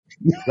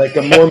like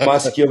a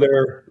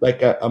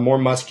more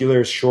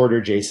muscular,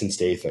 shorter Jason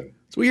Statham.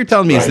 So what you're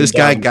telling me is this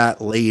guy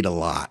got laid a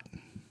lot.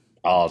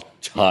 Oh,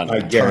 ton.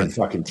 I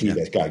guarantee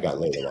this guy got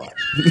laid a lot.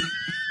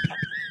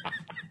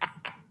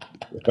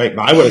 Right,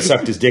 I would have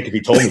sucked his dick if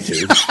he told me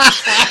to.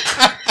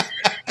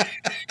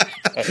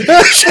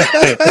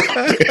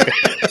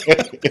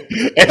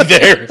 And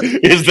there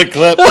is the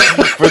clip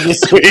for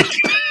this week.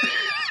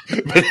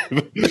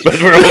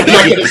 but we're I'm not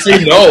going to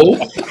say no.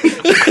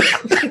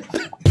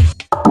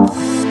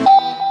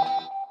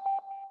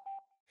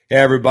 Hey,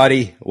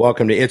 everybody.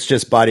 Welcome to It's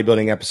Just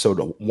Bodybuilding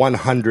episode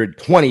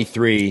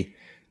 123.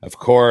 Of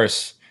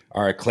course,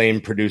 our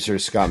acclaimed producer,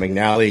 Scott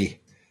McNally,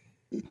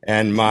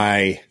 and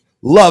my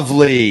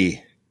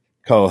lovely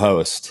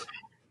co-host,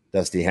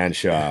 Dusty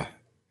Henshaw.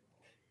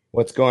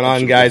 What's going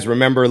on, guys?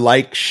 Remember,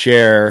 like,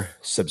 share,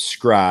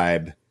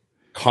 subscribe,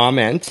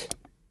 comment,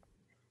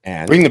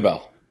 and ring the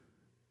bell.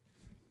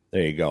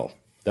 There you go.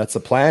 That's the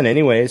plan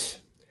anyways.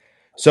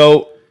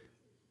 So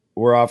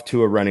we're off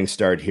to a running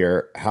start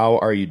here. How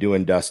are you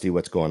doing, Dusty?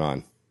 What's going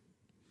on?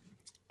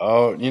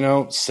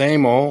 Oh,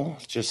 same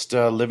old. Just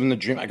living the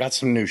dream. I got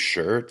some new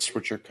shirts,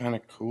 which are kind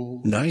of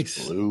cool.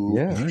 Nice. Blue.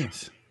 Yeah.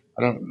 Nice.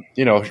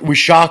 We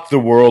shocked the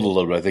world a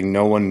little bit. I think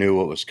no one knew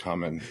what was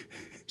coming,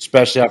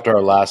 especially after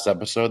our last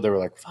episode. They were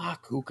like,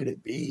 fuck, who could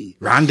it be?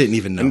 Ron didn't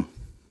even know.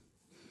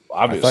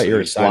 Obviously, I thought you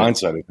were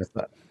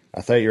blindsided.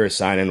 I thought you were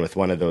signing with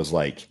one of those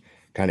like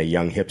kind of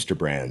young hipster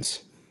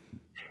brands.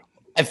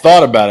 I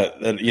thought about it.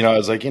 And, I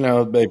was like,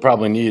 they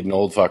probably need an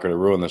old fucker to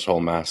ruin this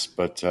whole mess.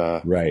 But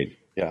right.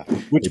 Yeah.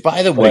 Which,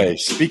 by the way,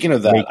 speaking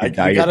of that,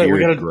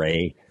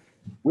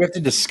 we have to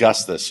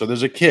discuss this. So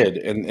there's a kid,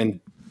 and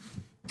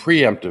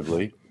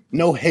preemptively,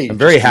 no hate. I'm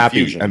very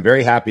happy. I'm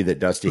very happy that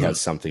Dusty has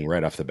something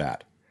right off the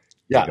bat.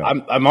 Yeah,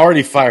 I'm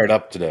already fired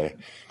up today.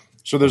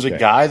 So there's a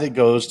guy that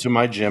goes to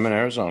my gym in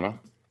Arizona.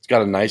 He's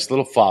got a nice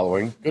little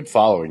following, good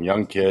following,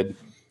 young kid.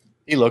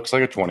 He looks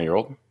like a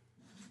 20-year-old.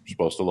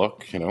 Supposed to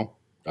look,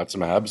 got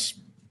some abs,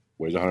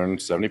 weighs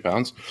 170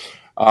 pounds.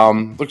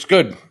 Looks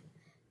good.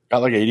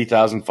 Got like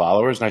 80,000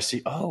 followers, and I see,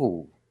 he's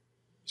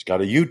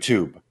got a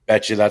YouTube.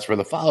 Bet you that's where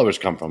the followers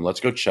come from. Let's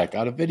go check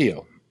out a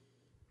video.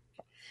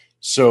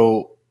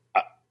 So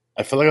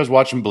I feel like I was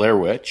watching Blair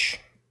Witch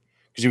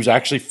because he was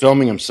actually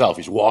filming himself.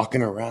 He's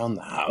walking around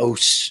the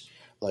house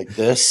like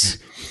this.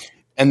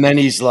 And then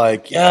he's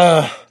like,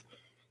 I'm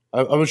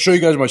going to show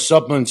you guys my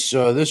supplements.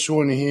 This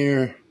one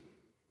here,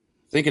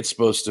 I think it's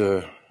supposed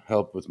to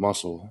help with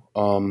muscle.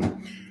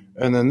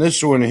 And then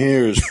this one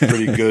here is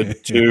pretty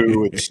good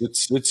too.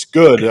 It's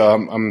good.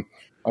 I'm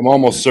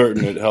almost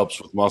certain it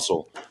helps with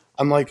muscle.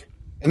 I'm like,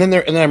 and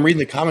then I'm reading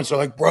the comments. They're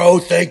like, bro,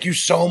 thank you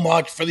so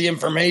much for the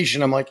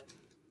information. I'm like,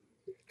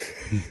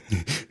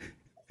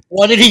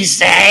 what did he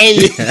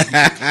say?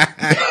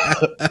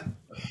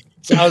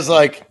 So I was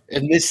like,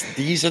 and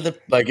these are the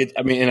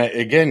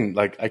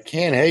I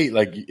can't hate.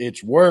 Like,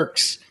 it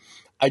works.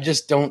 I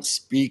just don't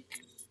speak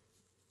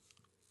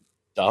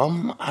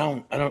dumb.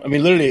 I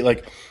mean, literally,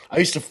 like, I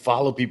used to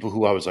follow people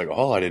who I was like,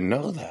 I didn't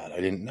know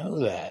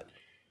that.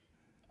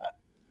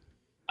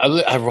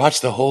 I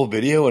watched the whole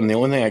video, and the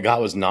only thing I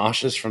got was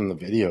nauseous from the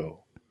video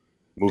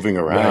moving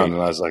around. Right.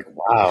 And I was like,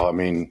 wow, I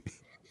mean,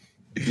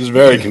 this is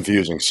very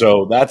confusing.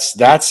 So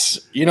that's I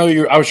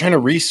was trying to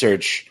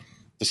research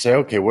to say,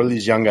 okay, what are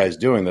these young guys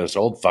doing that us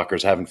old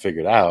fuckers haven't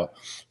figured out?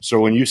 So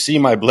when you see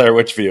my Blair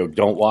Witch video,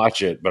 don't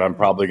watch it, but I'm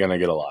probably going to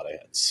get a lot of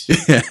hits.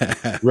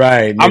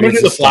 Right. I'm going to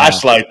do the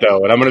flashlight,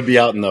 though, and I'm going to be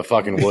out in the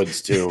fucking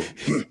woods, too.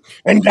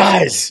 And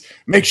guys,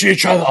 make sure you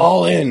try the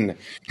all-in.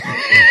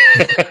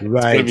 Right. It's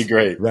going to be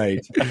great.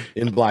 Right.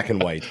 In black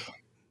and white.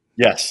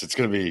 Yes, it's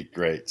going to be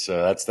great.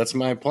 So that's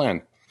my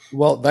plan.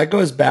 Well, that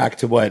goes back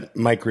to what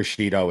Mike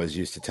Rashid always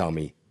used to tell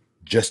me.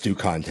 Just do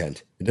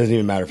content. It doesn't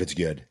even matter if it's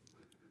good.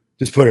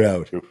 Just put it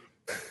out. It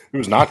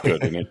was not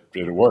good, and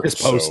it worked.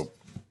 Just post.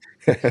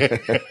 So.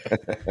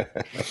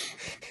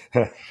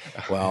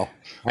 Well,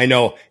 I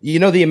know.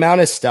 The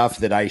amount of stuff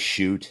that I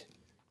shoot,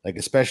 like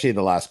especially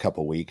the last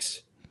couple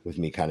weeks with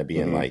me kind of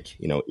being like,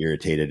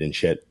 irritated and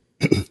shit.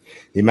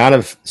 The amount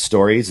of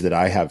stories that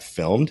I have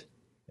filmed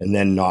and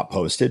then not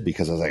posted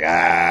because I was like,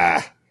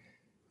 I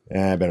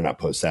better not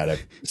post that. I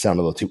sound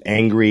a little too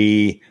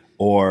angry,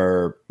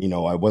 or,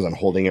 I wasn't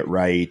holding it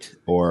right,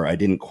 or I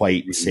didn't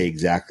quite say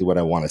exactly what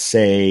I want to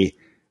say,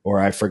 or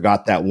I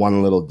forgot that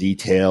one little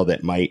detail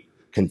that might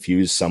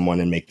confuse someone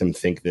and make them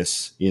think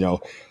this,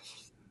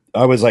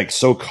 I was like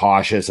so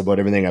cautious about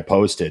everything I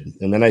posted.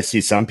 And then I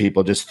see some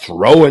people just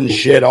throwing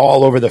shit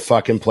all over the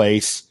fucking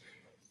place.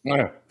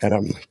 Yeah. And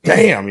I'm like,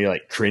 damn, you're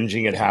like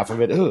cringing at half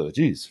of it. Oh,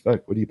 geez,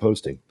 fuck, what are you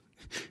posting?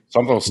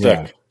 Something will stick.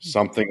 Yeah.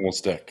 Something will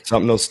stick.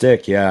 Something will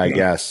stick. Yeah, I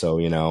guess. So,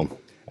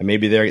 and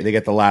maybe they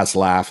get the last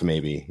laugh,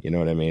 maybe, you know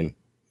what I mean?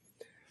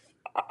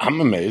 I'm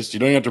amazed. You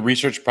don't even have to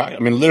research. I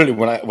mean, literally,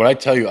 when I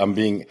tell you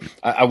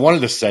I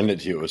wanted to send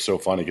it to you. It was so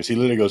funny because he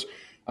literally goes,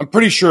 I'm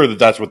pretty sure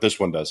that's what this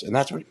one does. And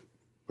that's what.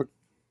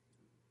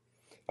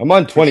 I'm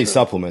on 20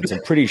 supplements.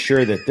 I'm pretty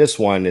sure that this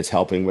one is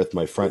helping with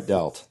my front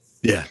delt.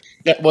 Yeah.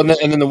 Yeah, well,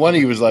 and then the one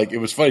he was like, it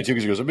was funny too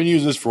because he goes, "I've been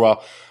using this for a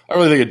while. I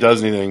don't really think it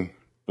does anything,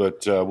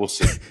 but we'll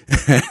see."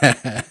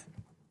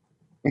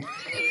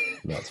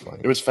 That's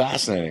funny. It was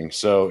fascinating.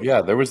 So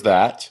yeah, there was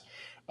that.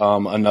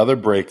 Another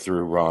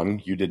breakthrough,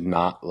 Ron. You did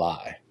not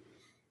lie,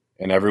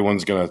 and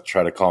everyone's gonna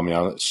try to call me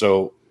on it.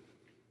 So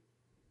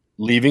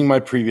leaving my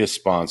previous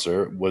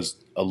sponsor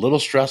was a little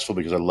stressful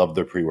because I loved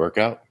their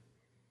pre-workout,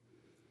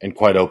 and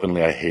quite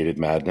openly, I hated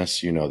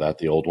Madness. You know that,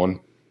 the old one.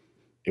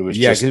 It was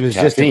just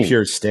just a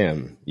pure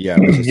stim. Yeah,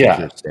 it was just a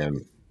pure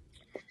stim.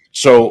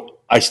 So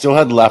I still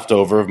had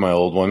leftover of my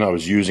old one. I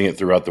was using it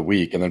throughout the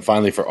week, and then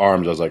finally for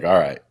arms, I was like, "All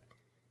right,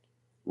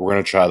 we're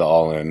gonna try the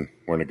all-in.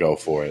 We're gonna go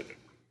for it."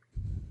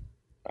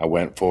 I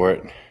went for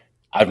it.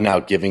 I'm now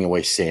giving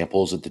away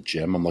samples at the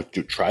gym. I'm like,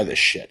 "Dude, try this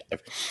shit."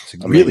 It's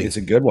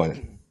a good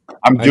one.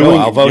 I'm doing.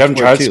 I'll vote you haven't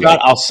for tried it too.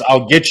 Scott?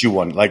 I'll get you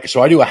one. Like,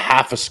 so I do a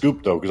half a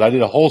scoop though because I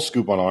did a whole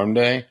scoop on arm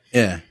day.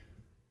 Yeah.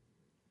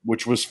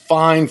 Which was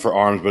fine for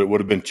arms, but it would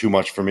have been too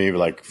much for me.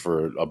 Like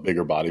for a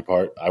bigger body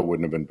part, I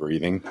wouldn't have been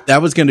breathing.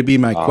 That was going to be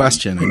my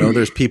question. I know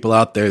there's people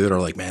out there that are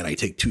like, "Man, I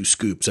take 2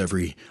 scoops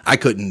every." I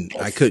couldn't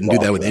do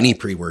that with any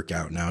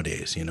pre-workout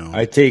nowadays. You know,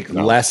 I take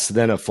less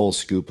than a full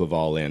scoop of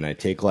all in. I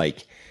take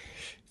like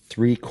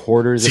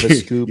 3/4 of a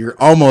scoop. You're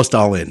almost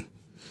all in.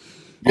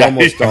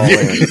 Almost all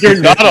in. You're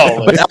not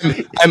all in.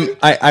 But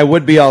I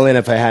would be all in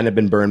if I hadn't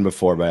been burned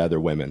before by other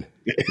women.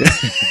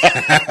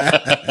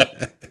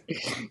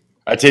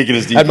 I take it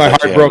as deep. I had my as I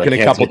heart can, broken but I a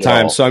can't couple take it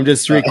all. times, so I'm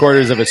just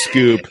 3/4 of a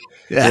scoop.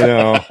 Yeah. You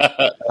know,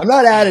 I'm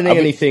not adding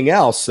anything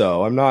else,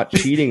 though. I'm not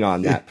cheating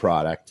on that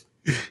product.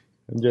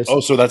 I'm just.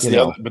 So that's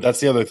that's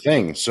the other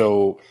thing.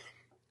 So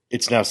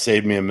it's now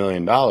saved me $1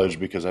 million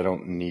because I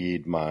don't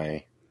need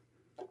my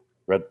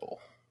Red Bull.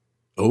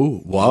 Oh,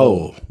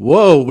 whoa.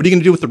 What are you going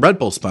to do with the Red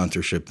Bull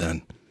sponsorship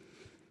then?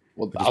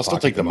 Well, I'll still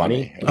take the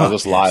money. And I'll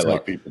just lie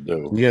like people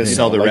do. You're going to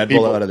sell the Red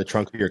Bull out of the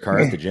trunk of your car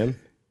at the gym?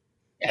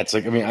 Yeah, it's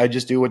like, I mean, I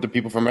just do what the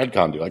people from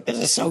Redcon do. Like, this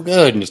is so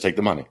good, and just take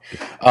the money.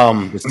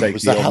 Just take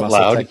was the that old out Muscle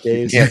loud? Tech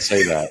days. You can't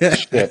say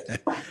that.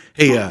 Shit.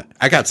 Hey,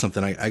 I got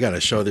something. I got to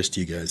show this to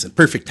you guys. And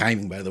perfect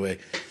timing, by the way.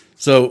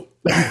 So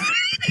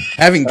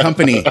having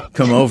company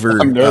come over.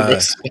 I'm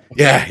nervous.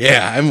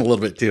 Yeah, I'm a little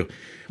bit too.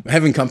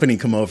 Having company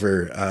come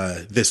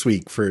over this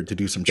week to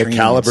do some training.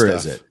 What caliber and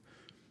is stuff.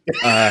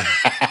 it?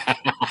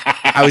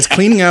 I was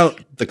cleaning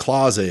out the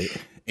closet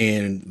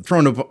and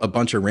throwing a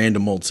bunch of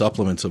random old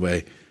supplements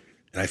away,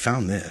 and I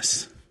found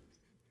this.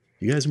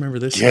 You guys remember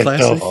this? Get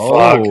Classic? the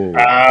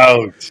fuck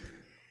out.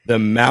 The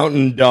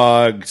Mountain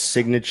Dog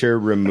Signature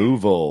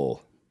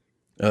Removal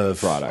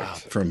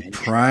product from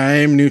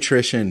Prime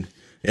Nutrition.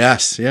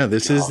 Yes, yeah.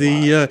 This is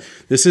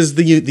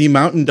the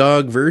Mountain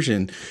Dog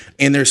version,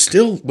 and there's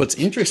still. What's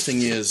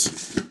interesting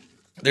is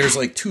there's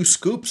like 2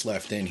 scoops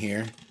left in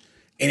here,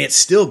 and it's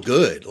still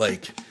good.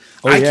 Like,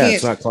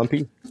 it's not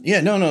clumpy.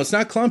 Yeah, no, it's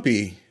not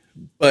clumpy,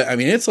 but I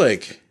mean, it's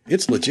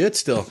legit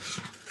still.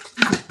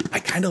 I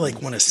kind of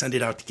like want to send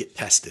it out to get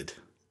tested.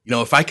 You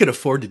know, if I could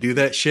afford to do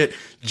that shit,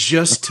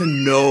 just to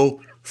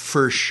know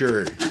for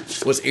sure.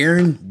 Was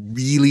Aaron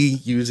really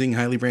using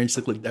highly branched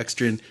cyclic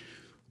dextrin?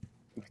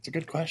 That's a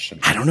good question.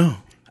 I don't know.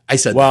 I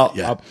said, Well,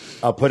 yeah.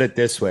 I'll put it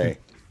this way.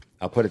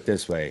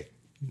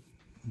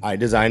 I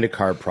designed a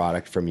carb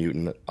product for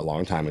Mutant a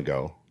long time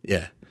ago.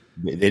 Yeah.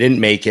 They didn't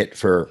make it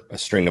for a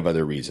string of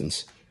other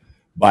reasons,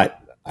 but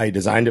I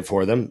designed it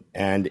for them,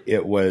 and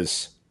it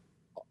was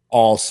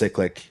all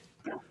cyclic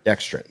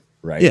dextrin,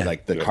 right? Yeah.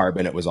 Like the carb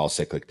in it was all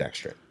cyclic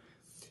dextrin.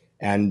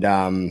 And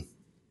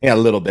a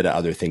little bit of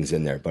other things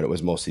in there, but it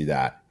was mostly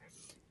that.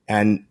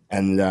 And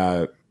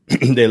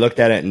they looked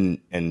at it,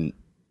 and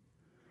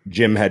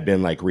Jim had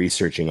been like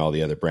researching all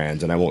the other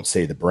brands, and I won't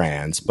say the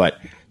brands, but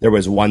there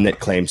was one that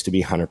claims to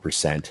be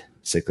 100%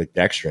 cyclic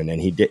dextrin,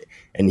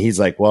 and he's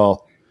like,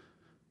 well,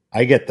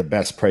 I get the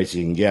best price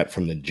you can get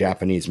from the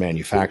Japanese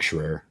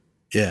manufacturer.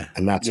 Yeah.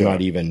 And that's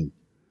not even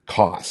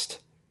cost.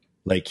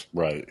 Like,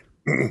 Right.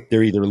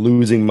 they're either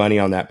losing money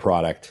on that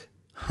product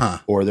Huh.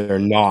 or they're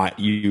not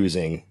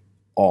using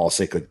all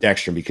cyclic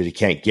dextrin because you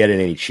can't get it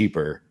any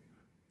cheaper.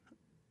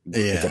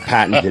 Yeah.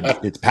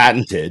 It's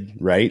patented,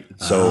 right?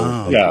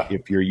 So Yeah.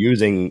 if you're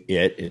using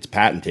it, it's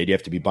patented. You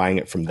have to be buying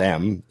it from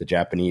them, the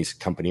Japanese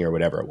company or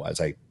whatever it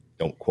was.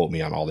 Don't quote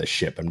me on all this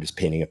shit. I'm just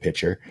painting a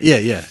picture.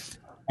 Yeah.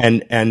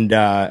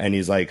 And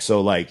he's like,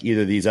 so like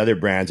either these other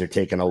brands are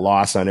taking a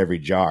loss on every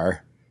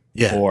jar,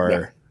 Yeah.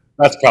 or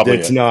That's probably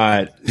it's it.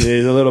 not.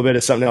 There's a little bit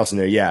of something else in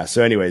there. Yeah.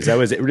 So, anyways, that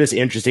was just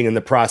interesting in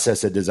the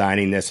process of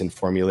designing this and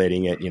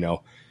formulating it. You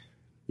know,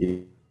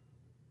 you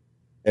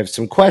have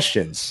some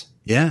questions.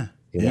 Yeah.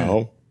 You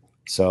know,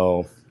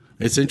 so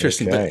It's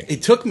interesting, Okay. but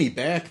it took me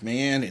back,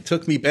 man. It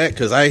took me back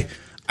because I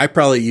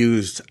probably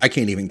used, I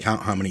can't even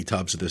count how many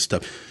tubs of this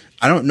stuff.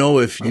 I don't know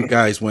if you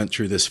guys went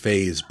through this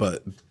phase,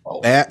 but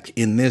back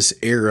in this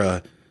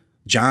era,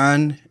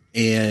 John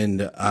and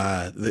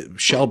the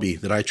Shelby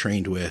that I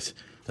trained with,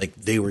 like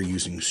they were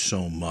using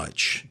so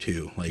much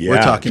too. Like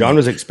we're talking, John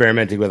was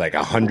experimenting with like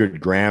 100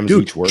 grams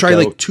dude, each workout. try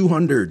like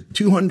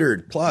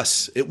 200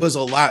 plus. It was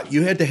a lot.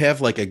 You had to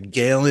have like a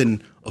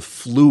gallon of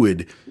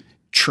fluid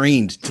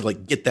trained to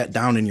like get that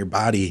down in your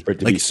body, For it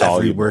to like be soluble.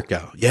 every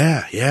workout.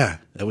 Yeah,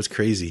 that was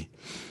crazy.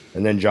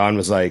 And then John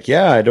was like,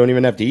 "Yeah, I don't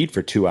even have to eat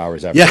for 2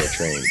 hours after Yeah. I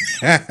train."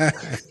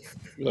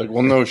 You're like,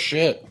 well, no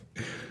shit.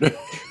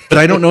 But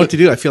I don't know what to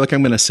do. I feel like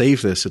I'm going to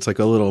save this. It's like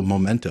a little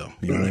memento.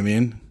 You know what I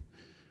mean?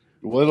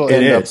 Well, it'll It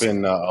end is. up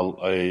in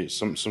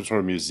some sort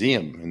of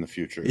museum in the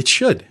future. It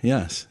should.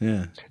 Yes.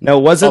 Yeah. No,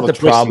 wasn't All the the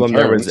twists and problem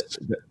turns.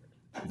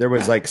 there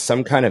was like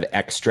some kind of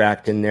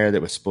extract in there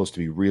that was supposed to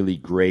be really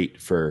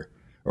great for,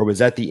 or was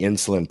that the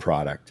insulin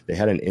product? They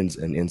had an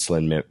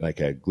insulin,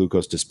 like a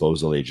glucose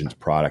disposal agent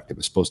product that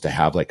was supposed to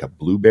have like a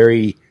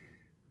blueberry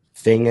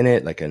thing in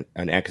it, like an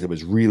X that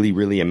was really,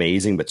 really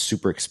amazing, but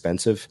super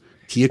expensive.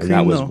 Teacrine, And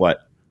that was though?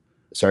 what,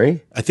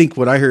 sorry? I think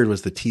what I heard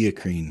was the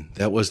teacrine.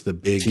 That was the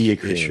big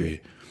Teacrine. issue,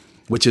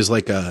 which is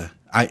like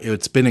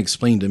it's been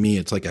explained to me.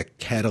 It's like a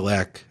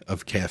Cadillac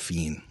of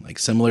caffeine, like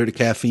similar to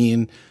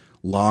caffeine,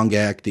 long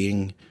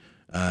acting.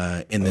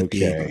 And then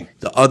Okay.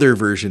 the other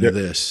version of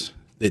this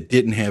that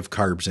didn't have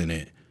carbs in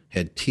it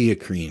had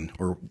teacrine,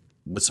 or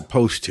was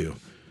supposed to.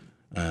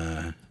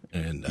 Yeah,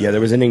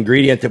 there was an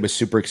ingredient that was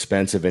super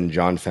expensive, and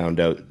John found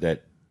out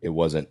that it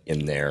wasn't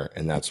in there,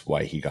 and that's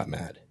why he got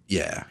mad.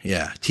 Yeah,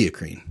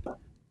 teacrine.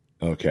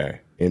 Okay,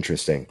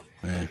 interesting.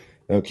 Yeah.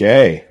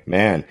 Okay,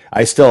 man.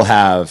 I still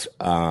have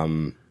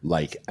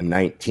like a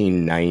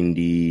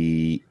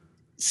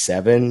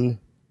 1997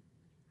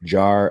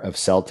 jar of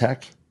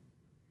Celtec.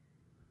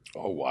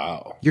 Oh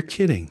wow! You're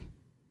kidding.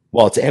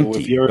 Well, it's if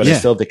empty, you're- but Yeah. I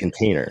still have the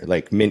container,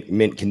 like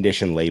mint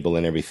condition label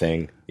and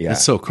everything. Yeah,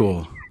 That's so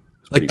cool.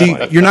 Like, pretty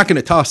funny. you're not going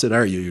to toss it,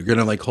 are you? You're going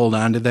to like hold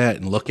on to that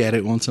and look at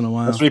it once in a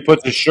while. That's what he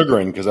puts his sugar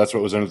in because that's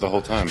what was in it the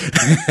whole time.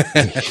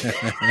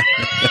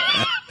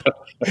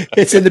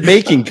 it's in the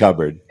baking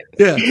cupboard.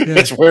 Yeah,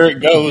 That's where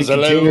it goes.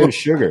 Container Hello, of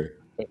sugar.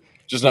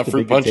 just not The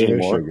fruit big punch container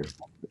of anymore.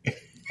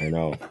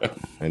 sugar.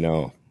 I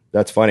know.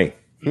 That's funny.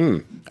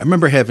 I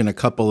remember having a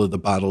couple of the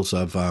bottles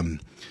of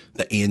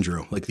the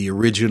Andro, like the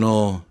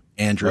original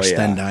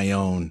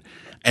androstenedione.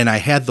 And I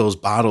had those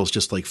bottles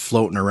just like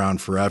floating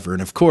around forever.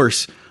 And of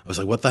course, I was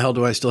like, what the hell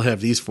do I still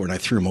have these for? And I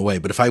threw them away.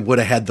 But if I would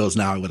have had those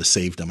now, I would have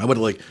saved them. I would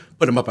have like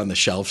put them up on the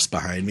shelves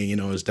behind me,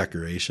 as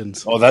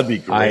decorations. Oh, that'd be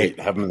great.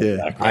 Have them in the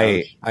Yeah.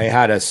 background. I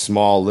had a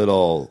small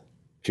little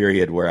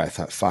period where I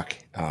thought, fuck,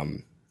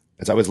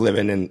 as I was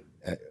living in,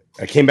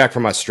 I came back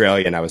from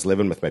Australia and I was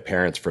living with my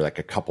parents for like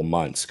a couple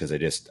months because I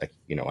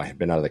had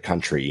been out of the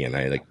country and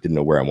I like didn't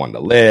know where I wanted to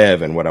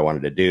live and what I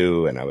wanted to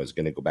do. And I was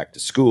going to go back to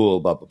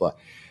school, blah, blah, blah.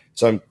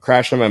 So I'm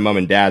crashing on my mom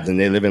and dad's and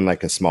they live in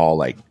like a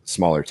smaller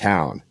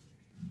town.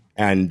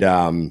 And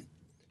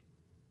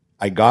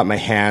I got my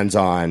hands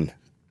on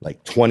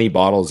like 20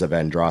 bottles of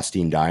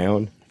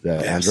androstenedione, the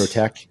Yes.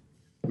 Androtech.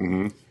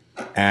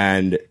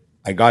 And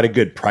I got a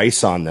good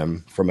price on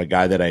them from a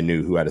guy that I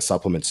knew who had a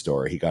supplement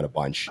store. He got a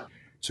bunch.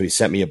 So he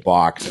sent me a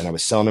box and I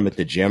was selling them at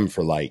the gym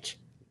for like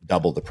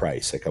double the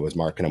price. Like I was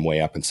marking them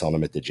way up and selling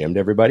them at the gym to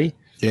everybody.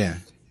 Yeah.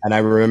 And I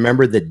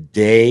remember the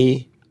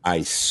day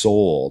I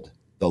sold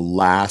the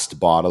last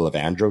bottle of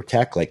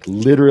Androtech, like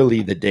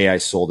literally the day I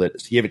sold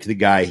it. So he gave it to the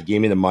guy. He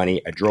gave me the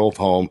money. I drove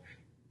home,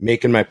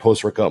 making my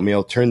post-workout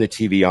meal, turned the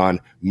TV on.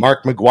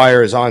 Mark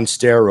McGuire is on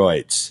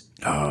steroids.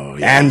 Oh,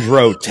 yeah.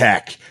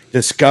 Androtech,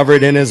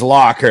 discovered in his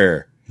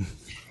locker.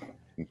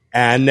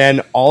 And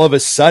then all of a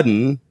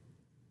sudden,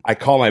 I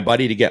call my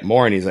buddy to get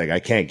more, and he's like, I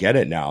can't get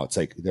it now. It's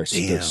like they're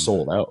Damn.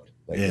 sold out.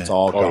 Like Yeah. it's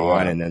all Oh, gone. wow.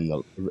 And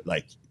then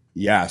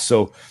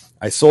so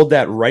I sold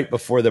that right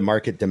before the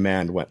market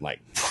demand went like,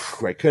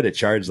 I could have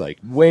charged like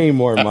way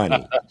more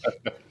money.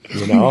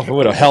 I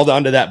would have held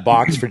onto that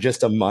box for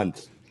just a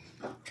month.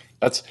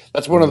 That's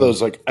one of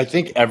those, like, I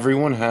think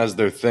everyone has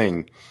their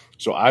thing.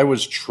 So I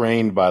was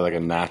trained by like a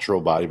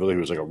natural bodybuilder who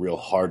was like a real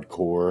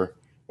hardcore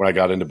when I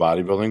got into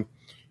bodybuilding.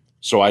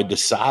 So I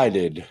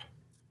decided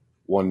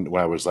when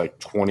I was like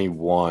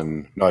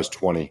 21, no, I was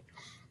 20, I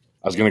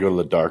was going to go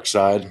to the dark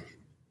side.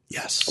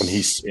 Yes.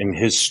 And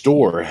his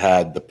store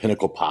had the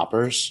Pinnacle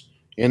poppers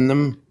in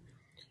them.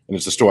 And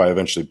it's the store I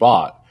eventually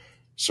bought.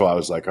 So I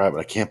was like, all right, but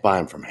I can't buy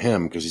them from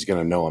him because he's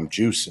going to know I'm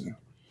juicing.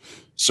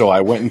 So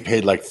I went and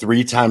paid like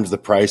 3 times the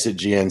price at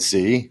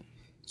GNC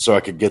so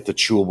I could get the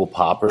chewable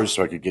poppers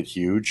so I could get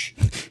huge.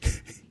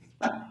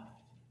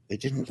 They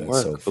didn't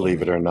work, so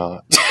believe it or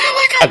not.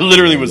 Like I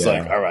literally was Yeah.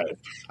 like, all right,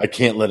 I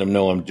can't let him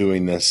know I'm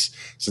doing this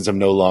since I'm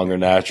no longer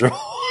natural.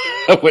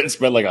 I went and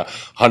spent like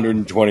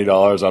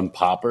 $120 on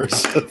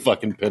poppers,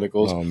 fucking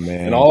Pinnacles. Oh,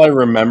 man. And all I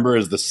remember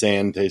is the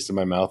sand taste in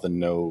my mouth and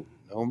no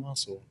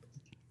muscle,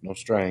 no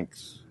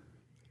strength.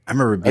 I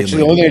remember being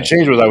Actually, the only thing that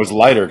changed was I was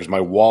lighter because my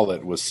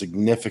wallet was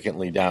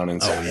significantly down in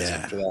size yeah.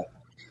 after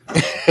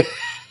that.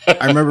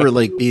 I remember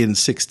like being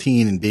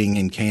 16 and being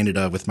in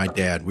Canada with my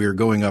dad. We were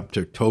going up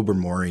to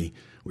Tobermory.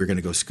 We were going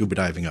to go scuba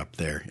diving up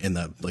there in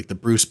the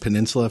Bruce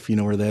Peninsula, if you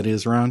know where that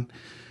is, Ron.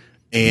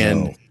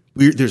 And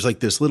there's like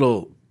this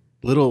little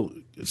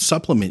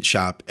supplement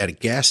shop at a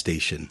gas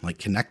station, like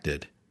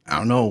connected. I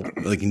don't know,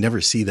 like you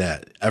never see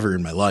that ever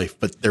in my life,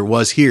 but there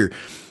was here.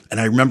 And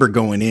I remember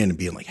going in and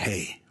being like,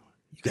 hey,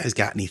 you guys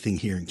got anything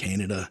here in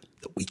Canada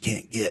that we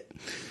can't get?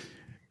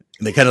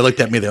 And they kind of looked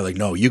at me. They're like,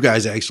 no, you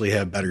guys actually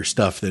have better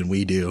stuff than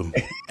we do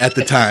at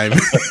the time.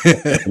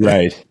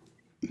 Right.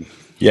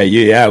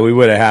 Yeah. We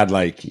would have had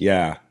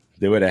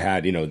they would have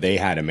had, they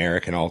had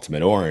American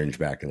Ultimate Orange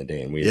back in the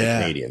day and we had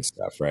Canadian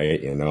stuff,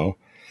 right?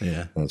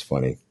 Yeah. That's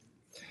funny.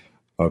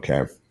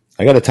 Okay.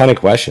 I got a ton of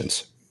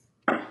questions.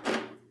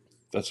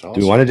 That's awesome. Do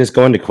we want to just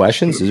go into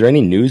questions? Is there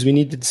any news we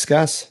need to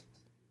discuss?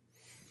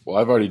 Well,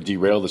 I've already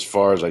derailed as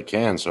far as I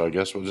can, so I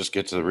guess we'll just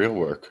get to the real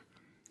work.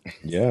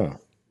 Yeah.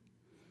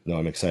 No,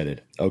 I'm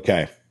excited.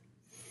 Okay.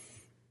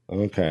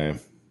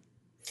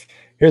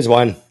 Here's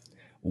one.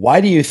 Why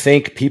do you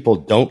think people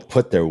don't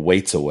put their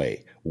weights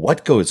away?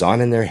 What goes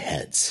on in their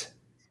heads?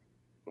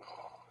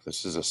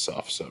 This is a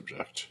soft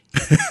subject.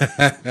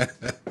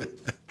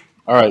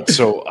 All right,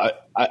 so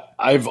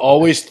I've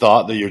always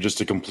thought that you're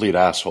just a complete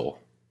asshole.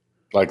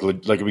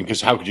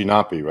 Because how could you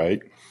not be,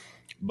 right?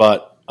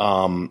 But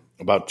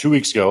about 2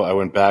 weeks ago, I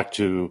went back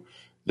to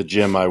the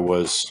gym I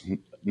was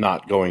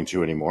not going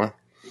to anymore,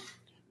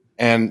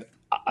 and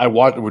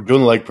we're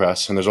doing the leg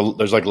press, and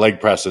there's like leg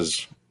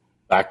presses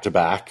back to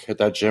back at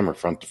that gym or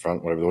front to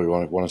front, whatever we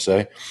want to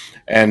say.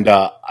 And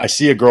I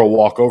see a girl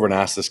walk over and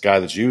ask this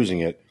guy that's using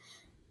it,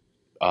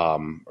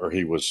 or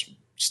he was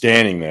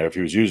standing there. If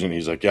he was using it,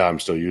 he's like, yeah, I'm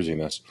still using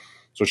this.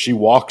 So she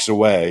walks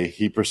away.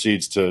 He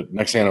proceeds to,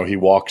 next thing I know, he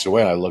walks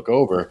away. I look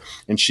over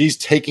and she's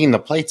taking the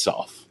plates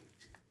off.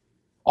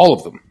 All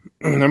of them.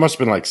 There must have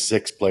been like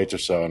 6 plates or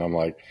so. And I'm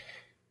like,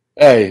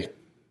 hey,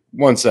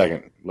 1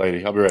 second,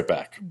 lady. I'll be right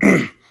back.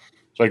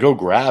 So I go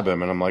grab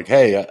him and I'm like,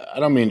 hey, I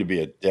don't mean to be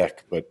a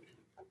dick, but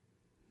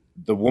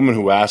the woman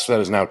who asked for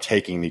that is now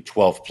taking the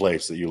 12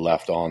 plates that you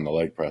left on the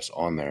leg press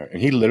on there. And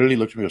he literally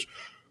looked at me and goes,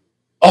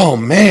 oh,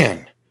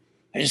 man,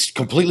 I just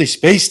completely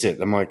spaced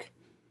it. I'm like,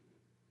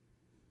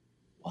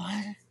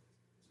 what?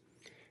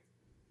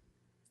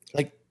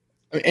 Like,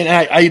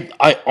 and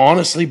I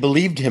honestly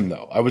believed him,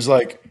 though. I was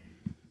like,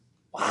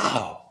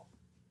 wow,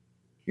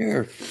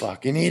 you're a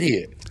fucking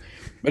idiot.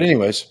 But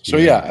anyways, so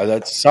yeah,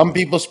 that's some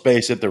people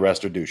space it, the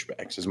rest are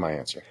douchebags, is my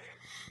answer.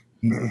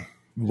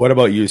 What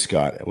about you,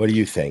 Scott? What do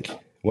you think?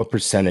 What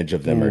percentage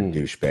of them are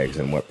douchebags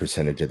and what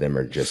percentage of them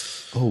are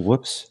just, oh,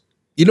 whoops?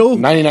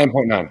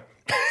 99.9.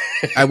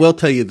 I will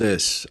tell you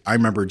this. I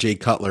remember Jay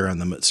Cutler on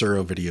the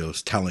Matsuro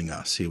videos telling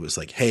us, he was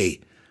like, hey,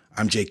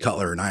 I'm Jay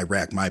Cutler and I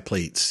rack my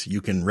plates. You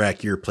can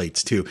rack your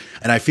plates too.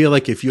 And I feel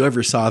like if you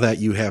ever saw that,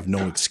 you have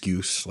no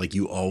excuse like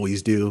you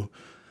always do.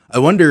 I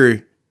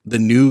wonder the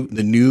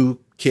new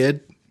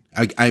kid,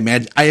 I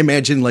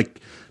imagine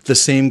like the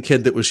same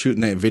kid that was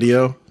shooting that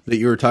video that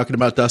you were talking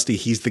about, Dusty.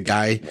 He's the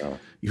guy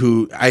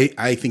who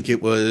I think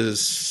it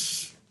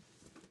was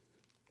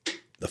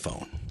the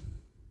phone.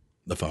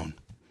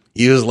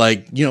 He was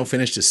like,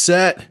 finished his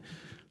set,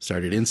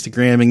 started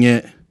Instagramming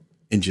it,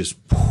 and just,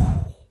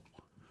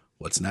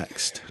 what's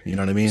next? You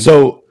know what I mean?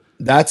 So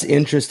that's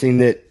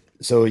interesting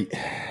so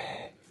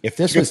if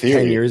this was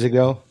 10 years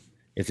ago,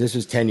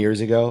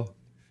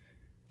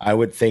 I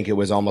would think it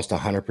was almost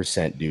 100%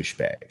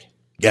 douchebag.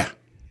 Yeah.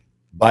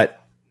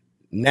 But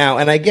now,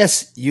 and I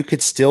guess you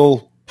could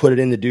still put it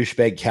in the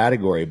douchebag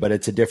category, but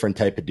it's a different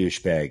type of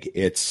douchebag.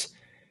 It's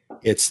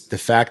the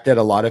fact that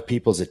a lot of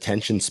people's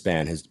attention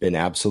span has been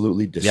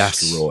absolutely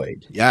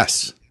destroyed.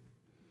 Yes.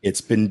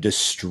 It's been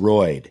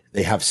destroyed.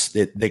 They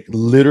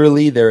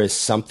literally, there is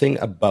something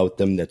about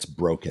them that's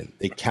broken.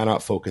 They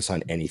cannot focus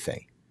on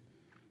anything.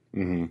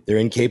 Mm-hmm. They're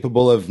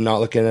incapable of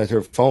not looking at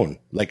their phone.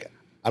 Like,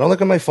 I don't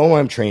look at my phone when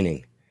I'm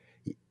training.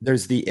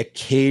 There's the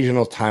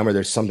occasional time where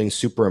there's something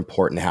super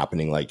important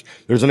happening. Like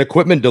there's an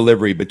equipment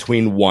delivery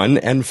between 1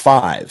 and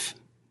 5.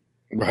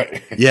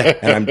 Right. Yeah.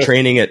 And I'm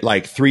training at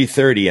like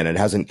 3:30 and it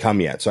hasn't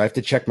come yet. So I have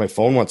to check my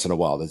phone once in a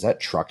while. Does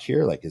that truck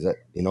here? Like, is that,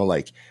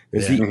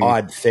 there's the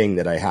odd thing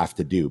that I have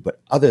to do.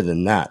 But other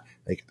than that,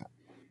 like,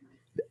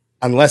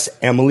 unless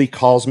Emily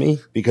calls me,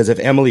 because if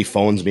Emily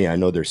phones me, I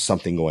know there's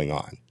something going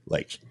on.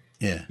 Like,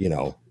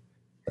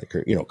 like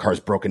her, car's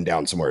broken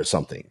down somewhere or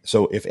something.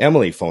 So if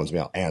Emily phones me,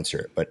 I'll answer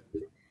it. But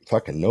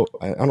fucking no,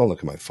 I don't look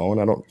at my phone.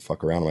 I don't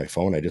fuck around on my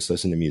phone. I just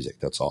listen to music.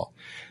 That's all.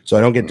 So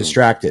I don't get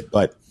distracted.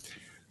 But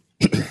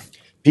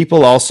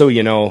people also,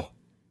 and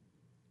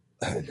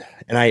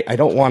I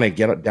don't want to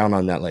get down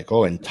on that, like,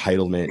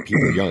 entitlement.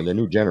 People, the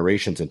new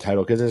generation's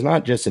entitled, because there's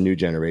not just a new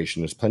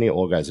generation. There's plenty of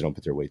old guys that don't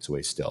put their weights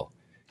away still.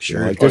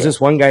 Sure. There's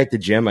this one guy at the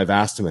gym. I've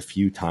asked him a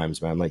few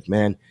times, man. I'm like,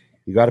 man,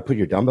 you got to put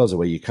your dumbbells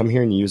away. You come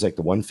here and you use like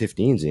the 115s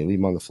and you leave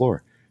them on the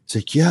floor. It's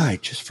like, yeah, I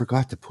just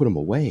forgot to put them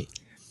away.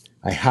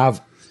 I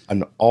have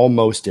an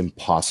almost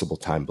impossible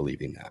time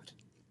believing that.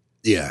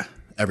 Yeah,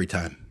 every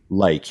time.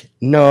 Like,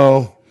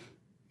 no,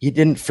 you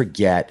didn't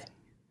forget.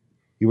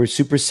 You were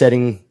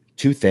supersetting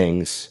 2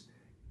 things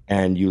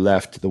and you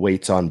left the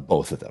weights on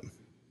both of them.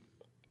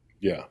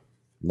 Yeah.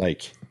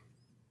 Like,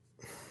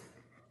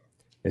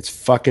 it's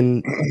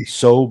fucking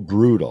so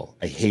brutal.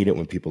 I hate it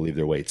when people leave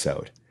their weights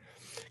out.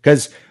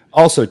 Because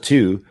also,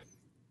 too,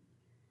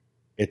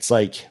 it's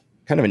like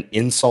kind of an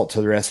insult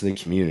to the rest of the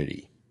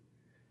community.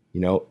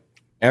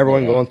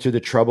 Everyone going through the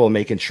trouble of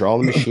making sure all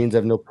the machines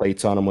have no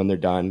plates on them when they're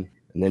done.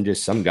 And then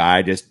just some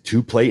guy just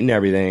 2-plating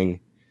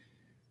everything.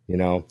 You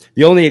know,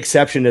 the only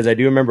exception is I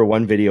do remember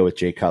one video with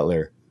Jay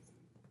Cutler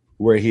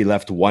where he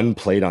left one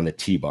plate on the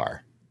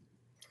T-bar.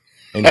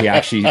 And he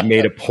actually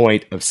made a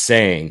point of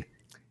saying,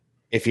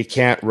 if you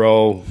can't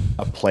row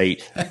a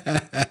plate,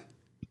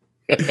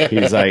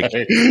 he's like,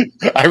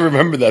 I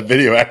remember that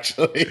video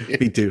actually.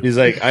 Me too. He's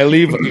like, I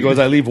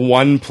leave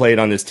one plate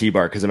on this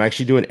T-bar because I'm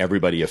actually doing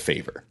everybody a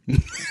favor.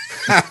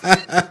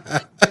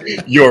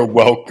 You're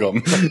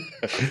welcome.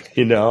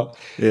 You know,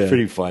 Yeah.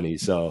 Pretty funny.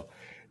 So,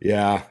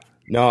 yeah,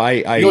 no,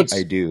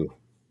 I do.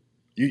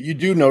 You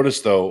do notice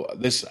though,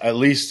 this, at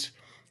least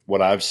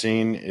what I've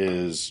seen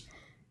is,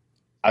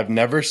 I've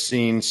never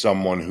seen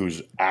someone who's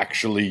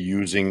actually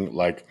using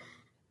like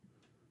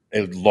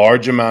a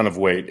large amount of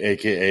weight,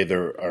 aka they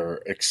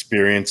are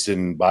experienced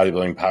in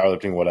bodybuilding,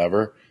 powerlifting,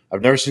 whatever.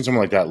 I've never seen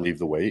someone like that leave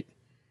the weight.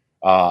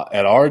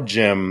 At our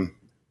gym,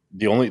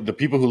 the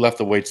people who left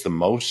the weights the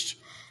most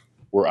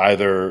were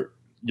either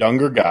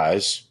younger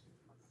guys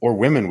or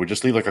women would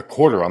just leave like a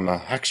quarter on the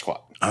hack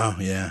squat. Oh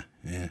yeah,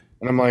 yeah.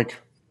 And I'm like,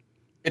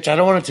 bitch, I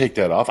don't want to take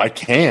that off. I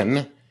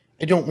can.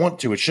 I don't want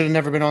to. It should have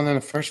never been on there in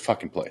the first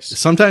fucking place.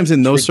 Sometimes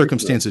in those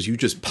circumstances, you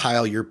just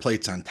pile your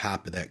plates on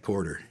top of that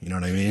quarter. You know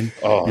what I mean?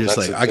 Oh, you're just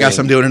that's like, the I guess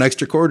thing. I'm doing an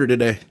extra quarter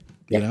today.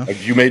 You know?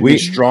 Like, you made me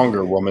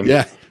stronger, woman.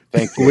 Yeah.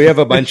 Thank you. We have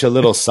a bunch of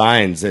little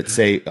signs that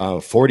say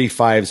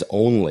 45s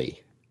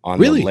only on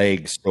Really? the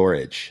leg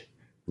storage.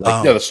 Oh,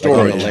 Yeah, the Like on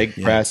storage. the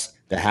leg press,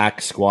 the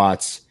hack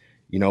squats.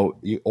 You know,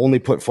 you only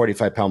put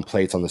 45-pound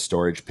plates on the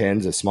storage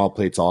pins. The small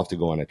plates all have to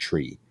go on a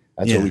tree.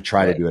 That's Yeah, what we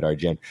try to do at our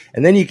gym.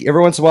 And then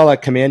every once in a while I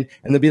come in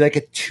and there'll be like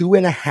a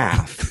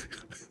 2.5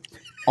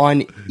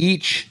 on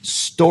each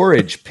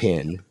storage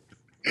pin.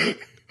 They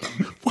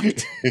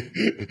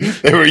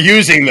were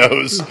using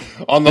those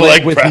on the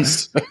leg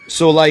press.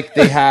 So like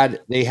they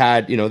had,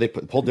 you know, they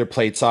pulled their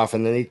plates off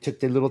and then they took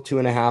their little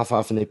 2.5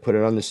 off and they put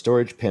it on the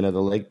storage pin of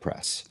the leg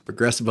press.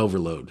 Progressive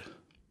overload.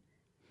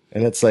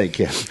 And it's like,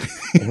 yeah,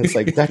 and it's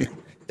like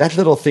that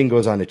little thing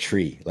goes on a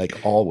tree,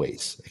 like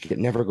always. Like it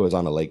never goes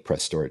on a leg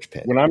press storage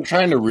pin. When I'm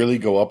trying to really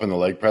go up in the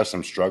leg press,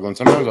 I'm struggling.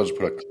 Sometimes I'll just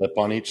put a clip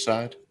on each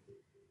side.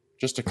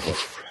 Just a clip.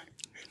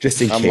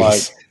 Just in I'm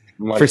case.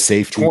 like, For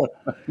safety. No,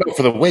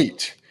 for the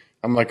weight.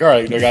 I'm like, all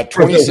right, I got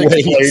 26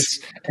 weight. plates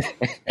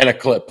and a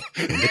clip.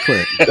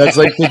 That's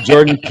like the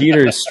Jordan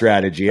Peters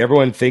strategy.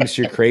 Everyone thinks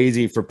you're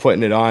crazy for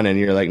putting it on, and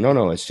you're like,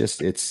 no, it's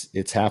just it's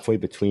halfway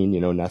between,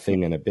 you know,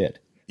 nothing and a bit.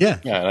 Yeah.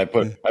 Yeah, and I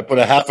put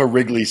a half a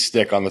Wrigley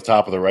stick on the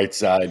top of the right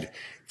side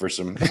for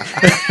some. Next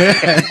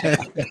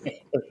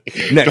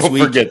Don't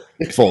week, forget.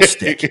 full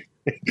stick.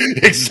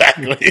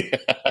 Exactly.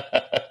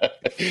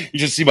 You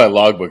should see my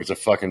logbook. It's a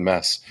fucking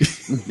mess.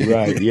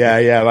 Right? Yeah.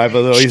 I have a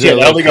little. Shit,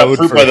 I only got code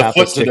fruit for by the half a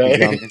foot stick of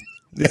today. gum.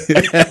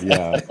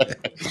 Yeah.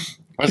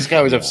 This guy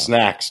always have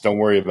snacks. Don't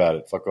worry about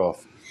it. Fuck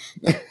off.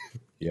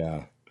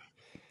 Yeah.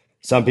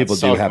 Some people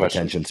That's a do solid have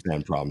question. attention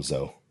span problems,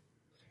 though.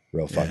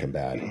 Real fucking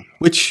bad.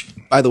 Which,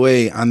 by the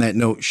way, on that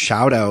note,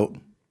 shout out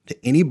to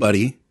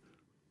anybody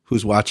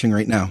who's watching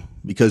right now,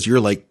 because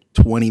you're like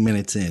 20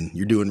 minutes in.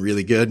 You're doing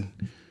really good.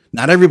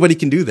 Not everybody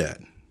can do that.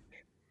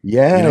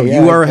 Yeah, You know,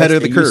 yeah, you are ahead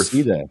of the you curve.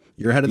 see that.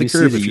 You're ahead of the You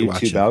curve see if the you're YouTube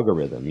watching.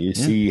 algorithm. You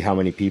see how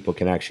many people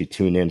can actually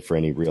tune in for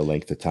any real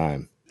length of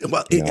time.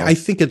 Well, you know? I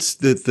think it's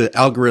the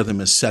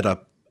algorithm is set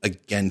up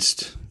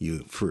against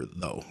you for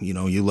though. You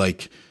know,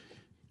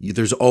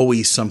 there's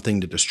always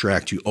something to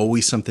distract you,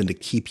 always something to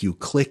keep you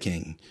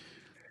clicking,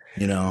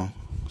 you know,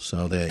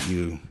 so that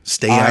you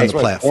stay on the That's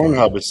why platform.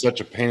 Pornhub is such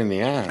a pain in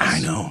the ass. I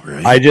know,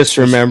 right? I just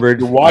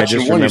remembered. You're I watching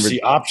just one, you remembered. see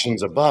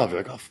options above.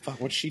 You're like, oh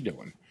fuck, what's she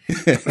doing?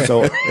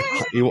 So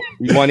you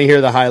want to hear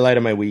the highlight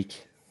of my week?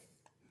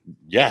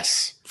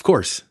 Yes. Of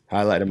course.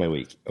 Highlight of my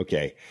week.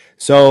 Okay.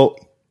 So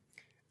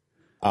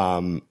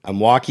I'm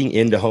walking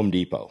into Home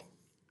Depot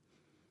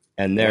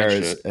and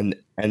there's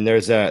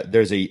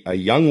a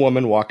young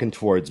woman walking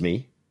towards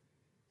me.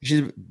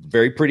 She's a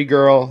very pretty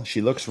girl.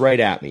 She looks right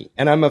at me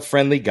and I'm a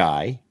friendly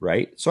guy,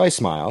 right? So I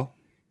smile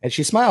and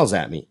she smiles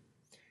at me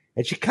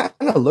and she kind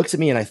of looks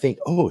at me and I think,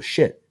 oh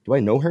shit, do I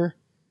know her?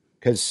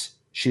 Because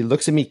she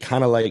looks at me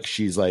kind of like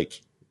she's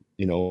like,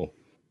 you know,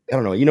 I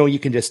don't know. You know, you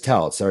can just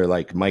tell. It's sort of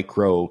like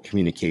micro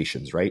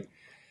communications, right?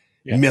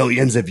 Yeah.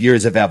 Millions of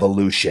years of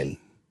evolution,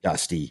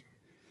 Dusty.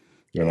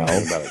 You know?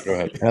 About it. Go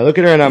ahead. And I look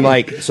at her and I'm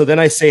like, so then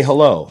I say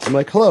hello. I'm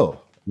like, hello.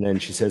 And then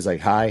she says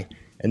like, hi.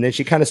 And then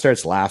she kind of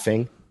starts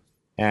laughing.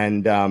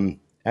 And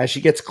as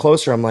she gets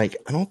closer, I'm like,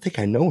 I don't think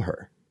I know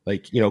her.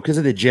 Like, you know, because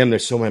of the gym,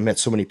 I met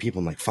so many people.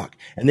 I'm like, fuck.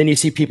 And then you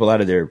see people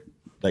out of their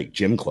like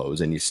gym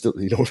clothes and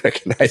you don't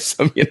recognize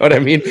them. You know what I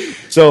mean?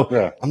 So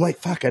Yeah. I'm like,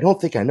 fuck, I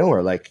don't think I know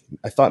her. Like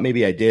I thought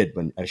maybe I did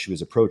as she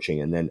was approaching.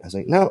 And then I was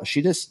like, no,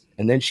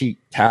 and then she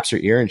taps her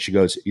ear and she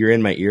goes, you're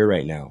in my ear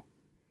right now.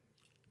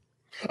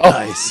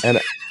 Nice.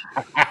 And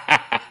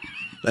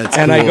That's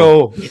and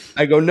cool.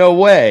 I go, no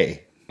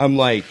way. I'm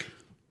like,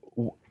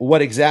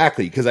 what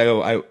exactly? Because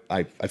I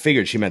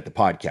figured she meant the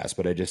podcast,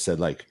 but I just said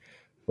like,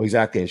 well,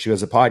 exactly. And she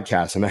goes, a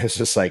podcast. And I was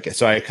just like,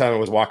 so I kind of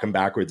was walking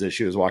backwards as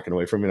she was walking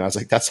away from me. And I was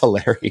like, that's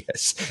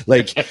hilarious.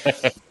 Like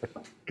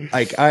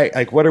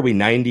what are we,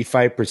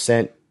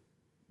 95%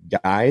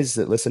 guys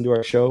that listen to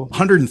our show.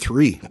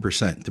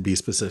 103% to be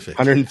specific.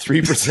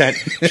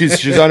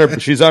 103%.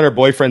 She's on her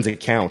boyfriend's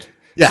account.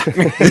 Yeah,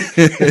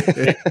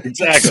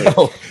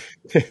 exactly.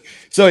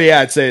 So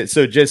yeah,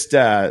 so just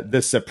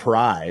the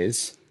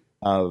surprise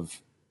of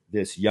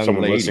this young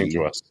Someone lady listening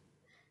to us.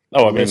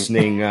 Oh, I mean,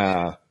 listening.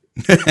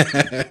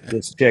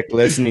 This chick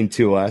listening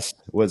to us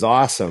was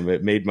awesome.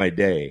 It made my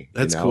day.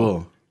 That's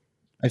cool.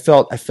 I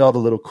felt a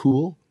little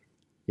cool.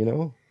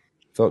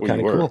 Felt Well,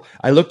 kind you of were. cool.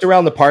 I looked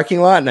around the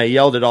parking lot and I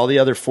yelled at all the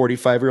other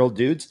 45-year-old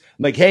dudes.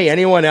 I'm like, hey,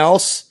 anyone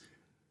else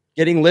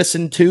getting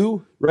listened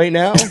to right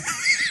now?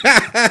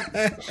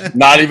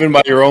 not even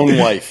by your own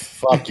wife.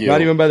 Fuck you.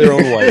 Not even by their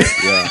own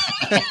wife.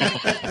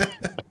 Yeah.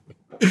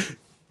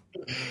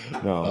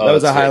 No, that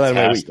was a that's highlight of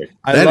my week. fantastic.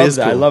 I That love is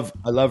that. cool.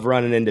 I love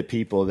running into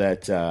people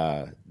that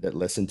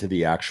listen to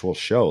the actual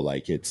show.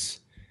 Like it's,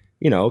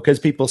 because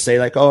people say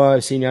like, oh,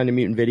 I've seen you on the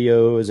Mutant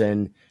videos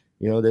and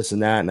this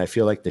and that, and I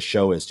feel like the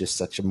show is just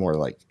such a more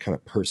like kind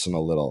of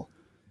personal little,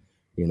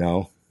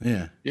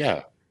 Yeah.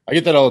 Yeah. I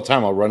get that all the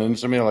time. I'll run into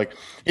somebody I'm like,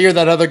 hear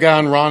that other guy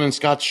on Ron and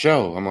Scott's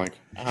show. I'm like,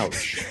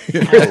 ouch.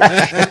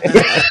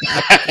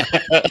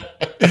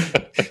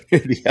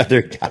 The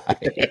other guy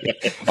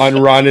on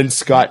Ron and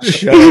Scott's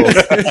show.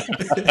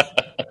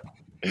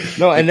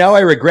 No, and now I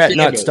regret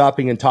not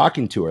stopping and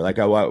talking to her. Like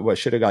I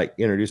should have like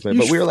introduced me,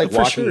 but we were like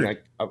walking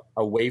like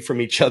away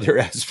from each other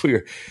as we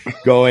were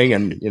going,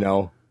 and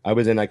I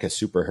was in like a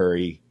super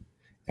hurry,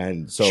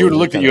 and so She would have it was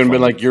looked at kinda you and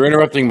been funny. like, you're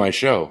interrupting my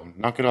show.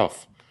 Knock it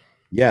off.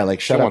 yeah, like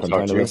shut She up, won't I'm talk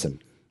trying to to you.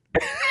 listen.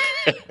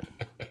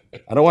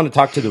 I don't want to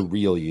talk to the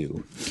real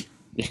you.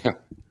 Yeah.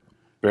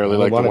 Barely I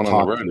like the wanna one on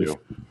talk the radio.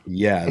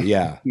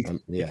 Yeah,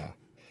 yeah.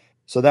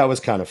 So that was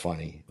kind of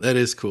funny. That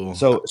is cool.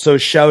 So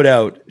shout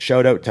out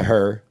to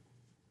her,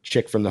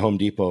 chick from the Home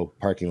Depot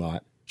parking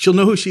lot. She'll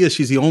know who she is.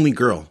 She's the only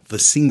girl, the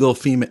single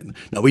female.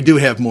 No, we do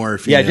have more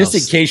females. Yeah, just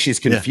in case she's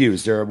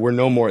confused, there were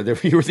no more.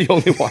 You were the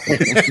only one.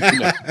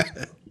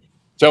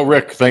 Tell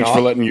Rick, thanks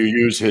for letting you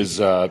use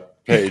his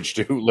page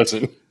to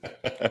listen.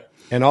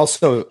 And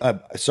also,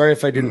 sorry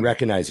if I didn't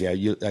recognize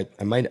you.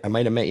 I might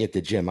have met you at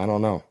the gym. I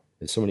don't know.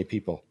 There's so many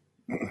people.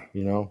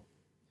 You know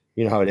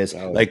how it is.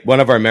 Like one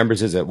of our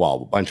members a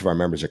bunch of our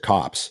members are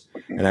cops,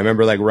 and I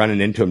remember like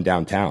running into him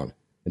downtown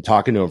and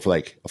talking to him for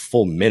like a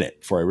full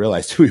minute before I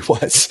realized who he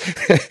was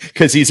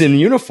because he's in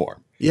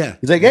uniform. Yeah.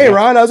 He's like, "Hey,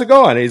 Ron, how's it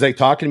going?" And he's like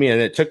talking to me,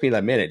 and it took me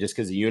that minute just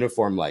because the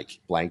uniform like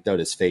blanked out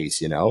his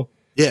face.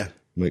 Yeah.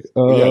 I'm like,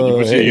 Yeah,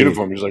 you see a hey."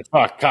 uniform. He's like,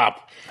 fuck,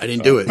 cop. I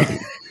didn't do it.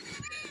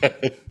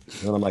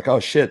 And I'm like, oh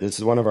shit, this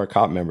is one of our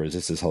cop members.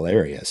 This is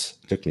hilarious.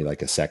 It took me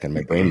like a second.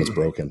 My brain was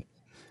broken.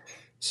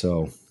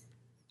 So,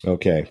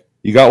 okay.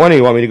 You got one or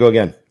you want me to go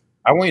again?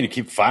 I want you to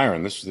keep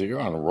firing. You're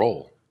on a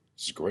roll.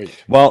 This is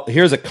great. Well,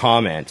 here's a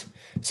comment.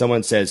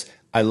 Someone says,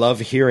 I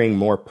love hearing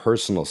more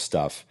personal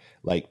stuff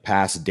like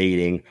past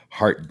dating,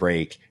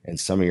 heartbreak, and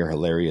some of your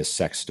hilarious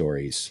sex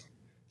stories.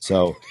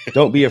 So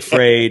don't be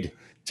afraid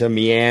to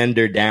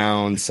meander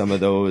down some of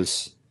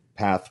those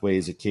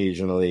pathways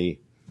occasionally.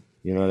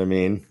 You know what I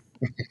mean?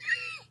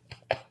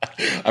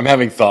 I'm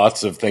having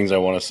thoughts of things I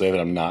want to say that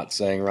I'm not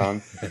saying,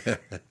 Ron,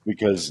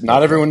 because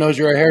not everyone knows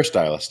you're a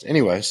hairstylist.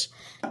 Anyways,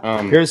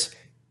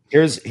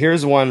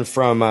 Here's one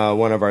from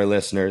one of our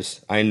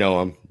listeners. I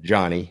know him,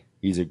 Johnny.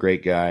 He's a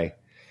great guy.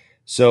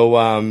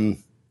 So,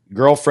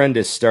 girlfriend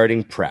is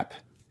starting prep.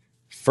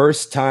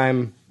 First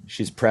time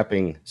she's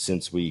prepping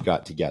since we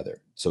got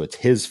together. So it's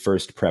his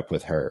first prep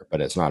with her, but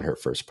it's not her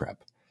first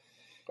prep.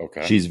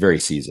 okay. She's very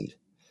seasoned.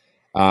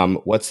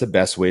 What's the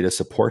best way to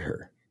support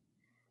her?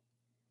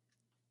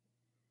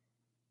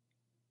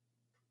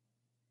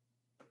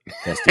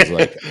 Dusty's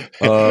like,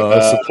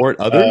 support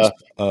others?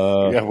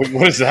 Yeah,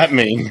 what does that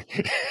mean?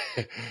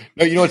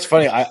 No, you know what's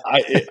funny?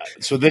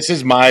 So this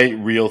is my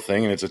real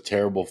thing, and it's a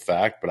terrible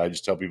fact, but I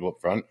just tell people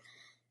up front.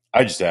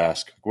 I just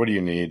ask, what do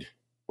you need?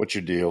 What's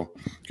your deal?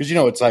 Because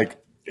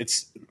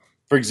it's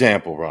for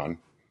example, Ron,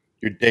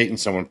 you're dating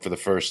someone for the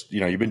first,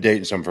 you've been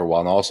dating someone for a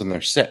while, and all of a sudden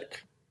they're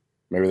sick.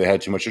 Maybe they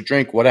had too much to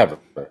drink, whatever.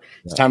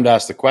 It's time to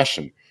ask the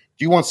question: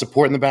 do you want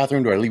support in the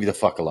bathroom? Or do I leave you the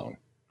fuck alone?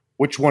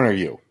 Which one are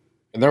you?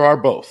 And there are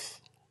both.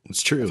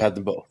 It's true. I've had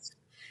them both.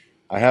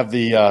 I have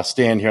the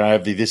stand here, and I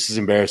have the this is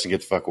embarrassing,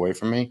 get the fuck away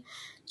from me.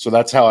 So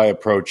that's how I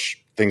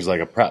approach things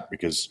like a prep,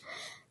 because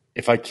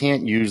if I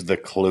can't use the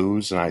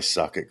clues, and I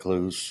suck at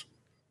clues,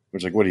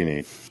 it's like, what do you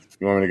need?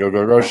 You want me to go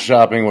grocery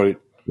shopping?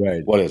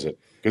 What is it?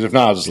 Because if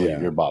not, I'll just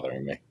leave. You're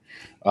bothering me.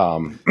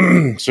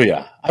 So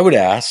yeah, I would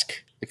ask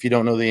if you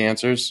don't know the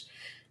answers.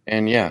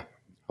 And yeah,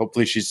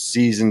 hopefully she's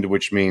seasoned,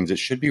 which means it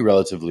should be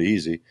relatively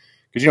easy.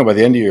 Because, by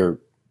the end of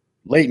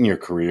late in your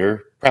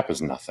career, prep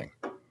is nothing.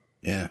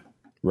 Yeah.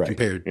 Right.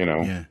 Compared.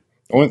 Yeah.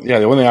 The only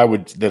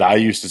thing I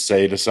used to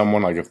say to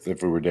someone, like if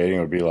we were dating,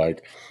 would be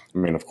like,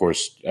 of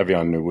course,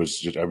 everyone knew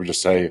I would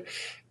just say,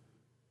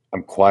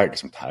 I'm quiet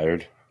because I'm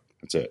tired.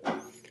 That's it.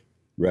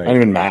 Right. I'm not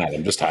even mad.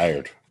 I'm just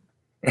tired.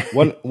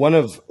 One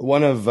of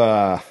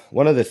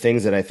the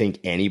things that I think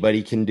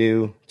anybody can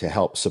do to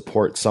help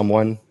support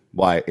someone,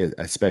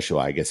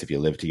 especially I guess if you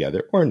live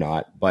together or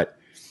not, but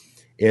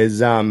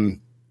is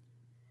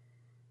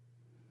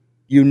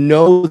you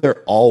know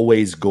they're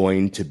always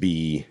going to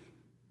be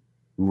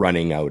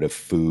running out of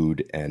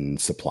food and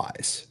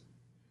supplies.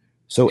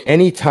 So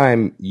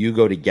anytime you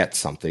go to get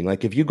something,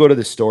 like if you go to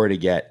the store to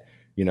get,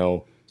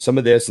 some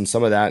of this and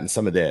some of that and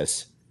some of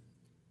this,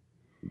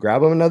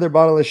 grab them another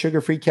bottle of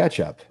sugar-free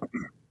ketchup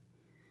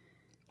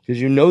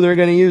because you know they're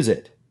going to use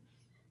it.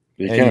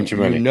 You can't have too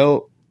many.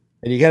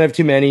 And you can't have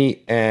too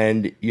many,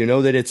 and you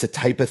know that it's a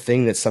type of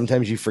thing that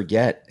sometimes you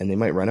forget, and they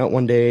might run out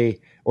one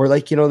day, or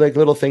like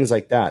little things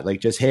like that,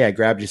 like just, hey, I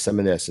grabbed you some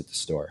of this at the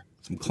store.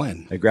 Some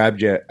Clen. I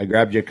grabbed you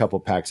a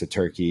couple packs of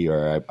turkey,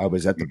 or I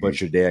was at the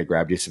butcher today. I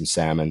grabbed you some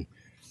salmon.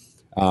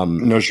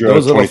 No, sure,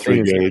 those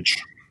 23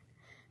 gauge.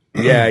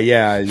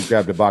 Yeah, you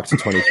grabbed a box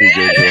of 23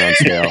 gauge around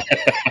scale.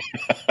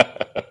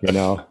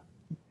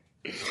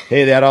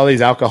 Hey, they had all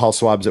these alcohol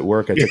swabs at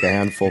work. I took a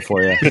handful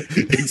for you.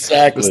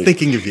 Exactly. I was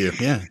thinking of you.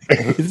 Yeah.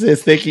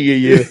 It's thinking of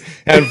you.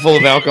 Handful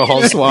of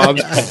alcohol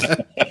swabs.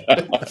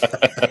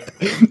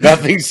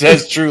 Nothing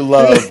says true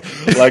love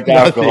like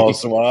alcohol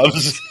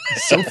swabs.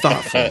 So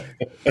thoughtful.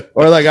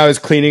 Or like I was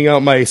cleaning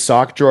out my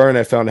sock drawer and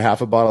I found half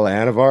a bottle of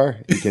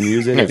Anavar. You can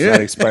use it. It's not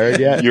expired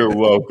yet. You're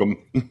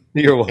welcome.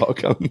 You're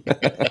welcome.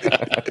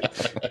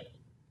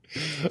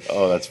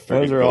 Oh, that's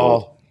pretty Those are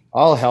cool.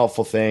 all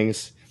helpful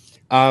things.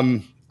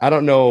 I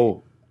don't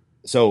know.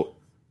 So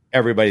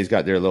everybody's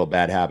got their little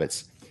bad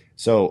habits.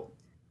 So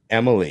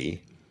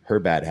Emily, her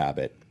bad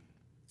habit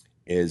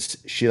is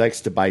she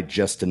likes to buy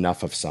just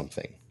enough of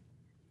something.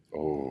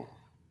 Oh.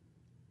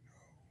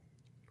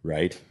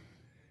 Right?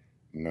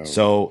 No.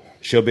 So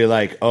she'll be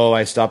like, oh,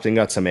 I stopped and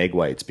got some egg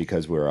whites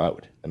because we were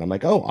out. And I'm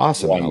like, oh,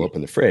 awesome. And I'll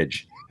open the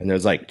fridge. And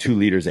there's like 2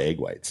 liters of egg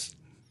whites.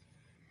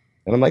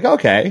 And I'm like,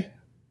 okay,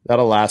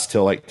 that'll last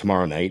till like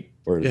tomorrow night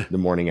or the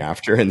morning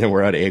after. And then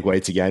we're out of egg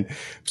whites again.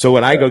 So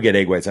when I go get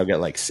egg whites, I'll get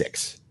like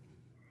 6.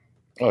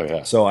 Oh,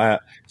 yeah.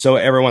 So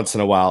every once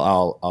in a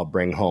while, I'll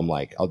bring home,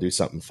 like, I'll do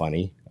something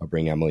funny. I'll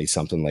bring Emily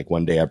something. Like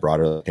one day I brought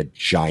her like a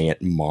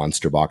giant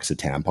monster box of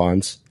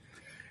tampons.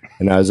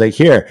 And I was like,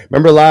 here,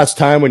 remember last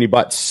time when you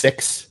bought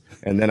 6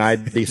 and then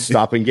I'd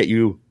stop and get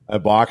you a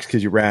box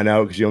because you ran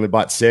out because you only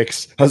bought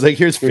 6? I was like,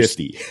 here's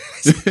 50.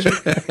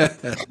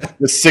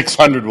 The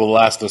 600 will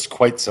last us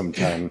quite some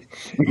time.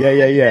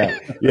 Yeah.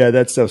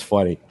 That stuff's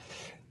funny.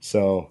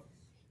 So,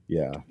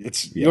 yeah.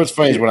 You know what's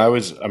funny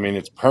is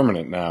it's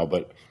permanent now,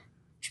 but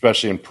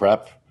especially in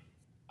prep,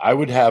 I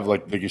would have,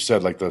 like you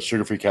said, like the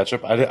sugar-free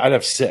ketchup, I'd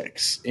have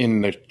 6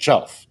 in the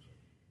shelf.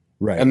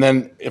 Right. And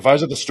then if I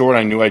was at the store and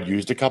I knew I'd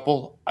used a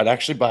couple, I'd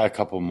actually buy a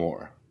couple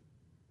more.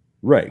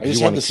 Right. I just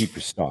you want had to keep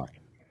your stock.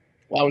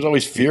 Well, I was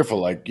always fearful,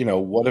 like,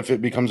 what if it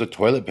becomes a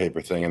toilet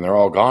paper thing and they're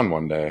all gone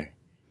one day?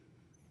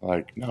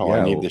 Like, no,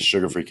 I need this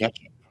sugar-free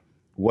ketchup.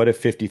 What if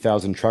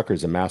 50,000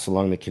 truckers amass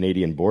along the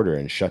Canadian border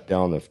and shut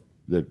down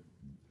the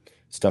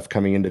stuff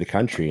coming into the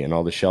country and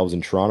all the shelves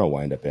in Toronto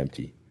wind up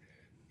empty?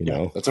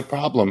 That's a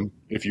problem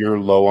if you're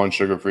low on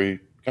sugar-free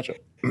ketchup.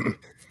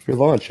 If you're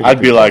low on sugar,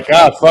 I'd be like,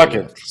 fuck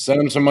it. Send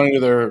them some money to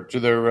their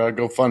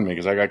GoFundMe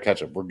because I got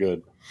ketchup. We're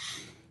good.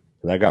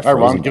 I got all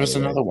right, Ron, give us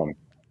another one.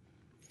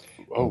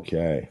 Oh.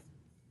 Okay.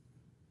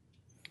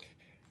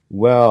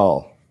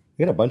 Well,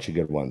 we got a bunch of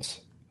good ones.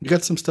 You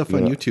got some stuff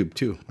on YouTube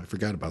too. I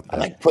forgot about that. I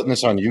like putting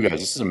this on you guys.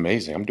 This is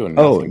amazing. I'm doing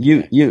nothing.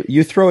 Oh,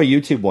 you throw a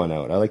YouTube one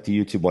out. I like the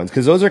YouTube ones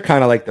because those are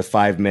kind of like the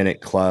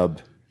 5-minute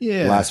club.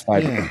 Yeah. Last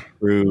 5 minutes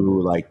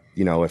through, like,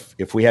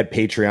 if we had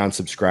Patreon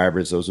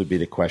subscribers, those would be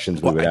the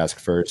questions we would ask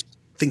first.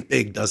 Think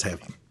Big does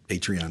have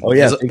Patreon. Oh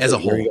yeah, as a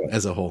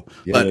whole.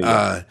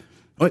 Yeah,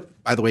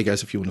 but by the way,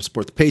 guys, if you want to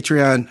support the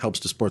Patreon, helps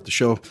to support the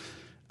show.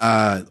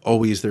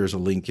 Always there's a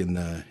link in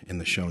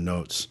the show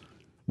notes.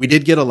 We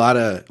did get a lot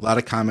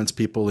of comments.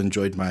 People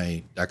enjoyed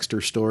my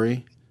Dexter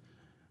story.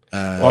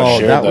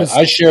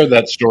 I shared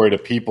that story to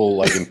people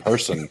like in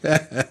person.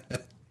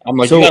 I'm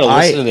like, you gotta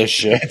listen to this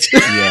shit.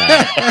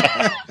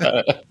 Yeah.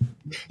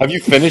 Have you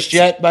finished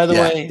yet, by the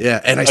way?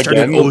 Yeah, and I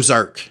started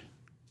Ozark.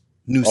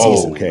 New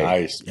season. Okay.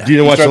 Nice. Yeah. You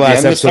didn't watch the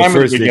last episode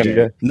first, did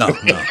you? No.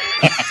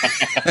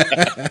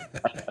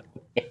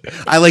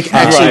 I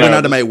actually went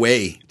out of my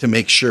way to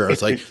make sure. I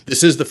was like,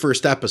 this is the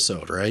first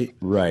episode, right?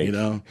 Right.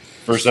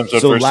 First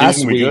episode, first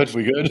season.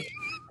 We good?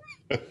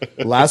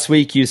 Last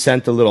week you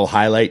sent a little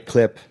highlight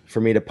clip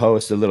for me to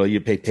post. You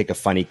take a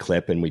funny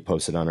clip and we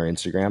post it on our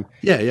Instagram.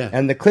 Yeah.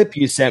 And the clip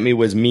you sent me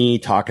was me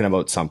talking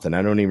about something.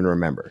 I don't even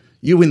remember.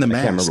 You in the mask.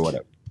 I can't remember what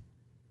it.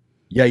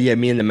 Yeah,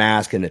 me in the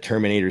mask and the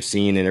Terminator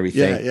scene and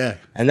everything. Yeah.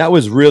 And that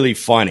was really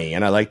funny.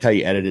 And I liked how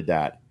you edited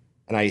that.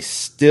 And I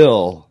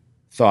still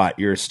thought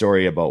your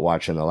story about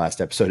watching the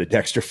last episode of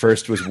Dexter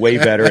first was way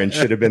better and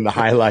should have been the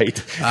highlight.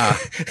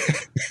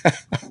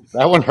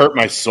 That one hurt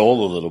my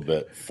soul a little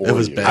bit. It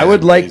was bad. I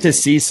would like to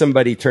see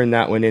somebody turn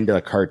that one into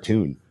a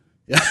cartoon.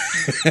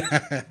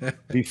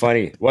 Be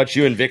funny. Watch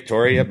you and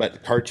Victoria,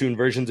 but cartoon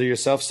versions of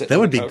yourself. That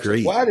would be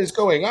great. Like, what is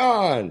going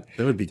on?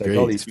 That would be great. Like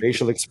all these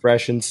facial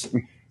expressions.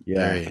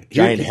 Yeah. Right.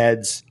 Giant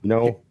heads,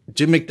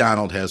 Jim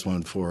McDonald has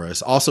one for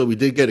us. Also, we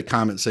did get a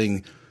comment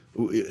saying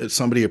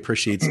somebody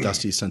appreciates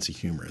Dusty's sense of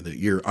humor, that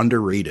you're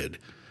underrated.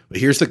 But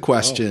here's the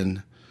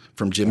question.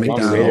 from Jim My mom's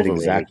McDonald. Rated overrated.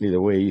 exactly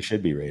the way you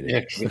should be rated.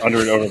 Yeah,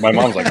 over. My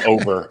mom's like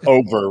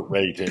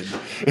overrated.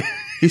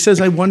 He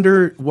says, I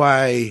wonder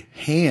why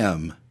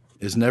ham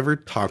is never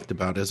talked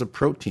about as a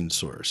protein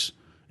source.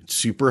 It's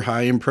super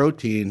high in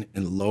protein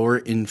and lower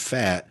in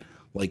fat,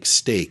 like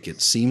steak.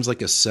 It seems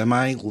like a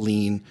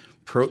semi-lean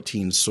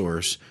protein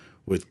source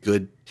with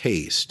good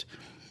taste.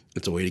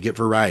 It's a way to get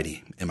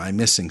variety. Am I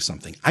missing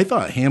something? I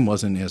thought ham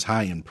wasn't as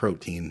high in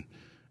protein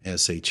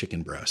as, say,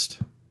 chicken breast.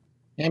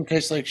 Ham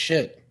tastes like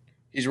shit.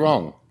 He's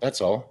wrong.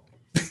 That's all.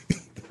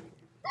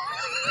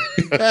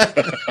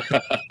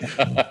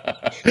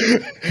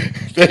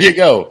 There you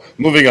go.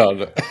 Moving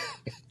on.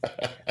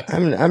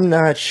 I'm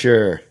not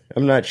sure.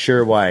 I'm not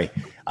sure why.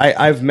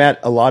 I've met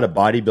a lot of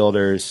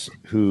bodybuilders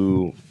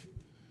who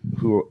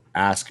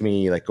ask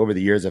me, like, over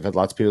the years. I've had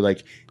lots of people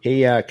like,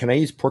 "Hey, can I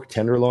use pork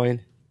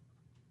tenderloin?"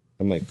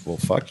 I'm like, "Well,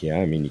 fuck yeah.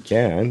 I mean, you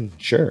can,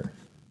 sure,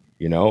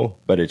 you know."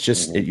 But it's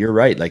just you're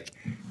right. Like,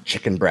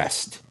 chicken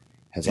breast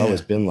has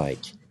always been like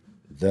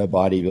the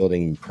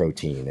bodybuilding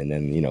protein, and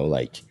then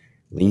like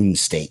lean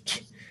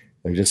steak.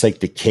 They're just like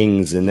the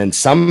kings, and then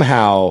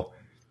somehow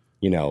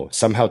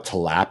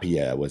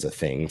tilapia was a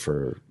thing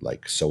for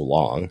like so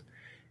long,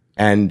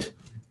 and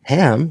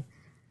ham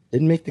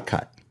didn't make the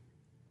cut.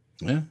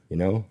 Yeah.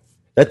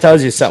 That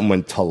tells you something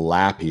when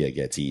tilapia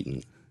gets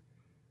eaten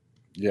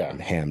Yeah. and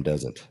ham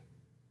doesn't.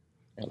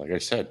 Yeah, like I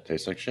said,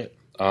 tastes like shit.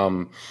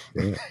 Unless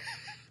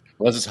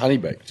it's honey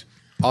baked.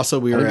 Also,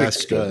 we were Honey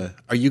asked, baked.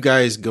 are you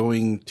guys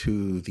going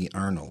to the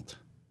Arnold?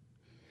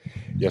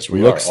 Yes,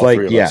 we Looks are. All like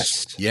three of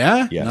yes. us.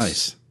 Yeah? Yes.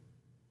 Nice.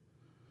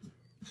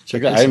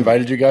 Check that. I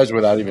invited you guys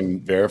without even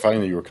verifying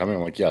that you were coming.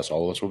 I'm like, yes,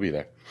 all of us will be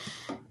there.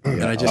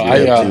 And I just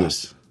I, grabbed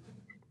juice.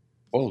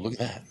 Oh, look at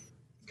that.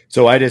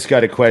 So I just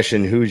got a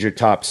question. Who's your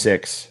top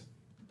 6?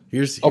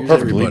 Here's Oh, perfect.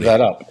 everybody. Leave that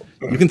up.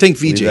 You can thank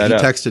VJ. He that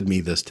up. texted me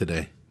this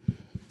today.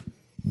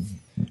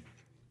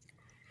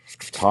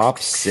 Top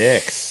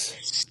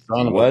 6.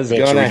 Son of a Was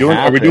bitch. gonna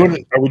Are we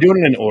happen.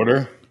 doing it in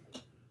order?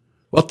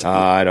 Well,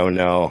 I don't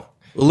know.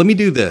 well, let me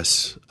do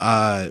this.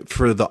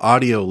 For the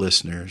audio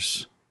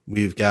listeners,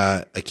 we've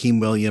got Akeem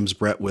Williams,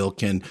 Brett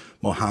Wilkin,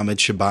 Mohammed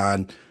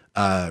Shaban,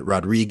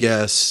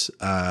 Rodriguez,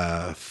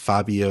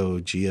 Fabio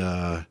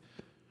Gia,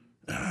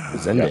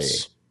 Zende.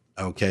 Yes.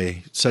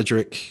 okay,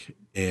 Cedric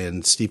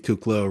and Steve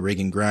Kuklo,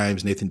 Reagan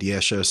Grimes, Nathan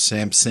Diesha,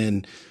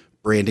 Sampson,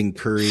 Brandon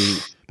Curry,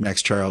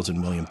 Max Charles,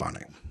 and William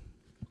Bonnet.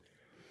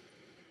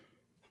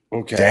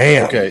 Okay.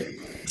 Damn. Okay.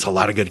 It's a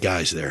lot of good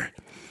guys there.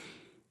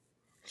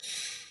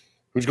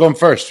 Who's going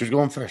first?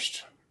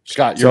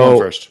 Scott, you're So- going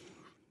first.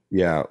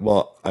 Yeah.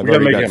 Well, I've We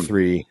gotta already make got him.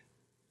 3.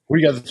 Who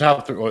you got the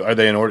top 3? Are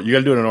they in order? You got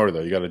to do it in order,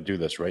 though. You got to do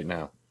this right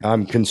now.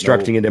 I'm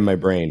constructing it in my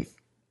brain.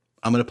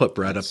 I'm going to put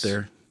Brett up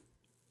there.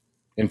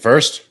 In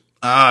first?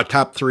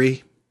 Top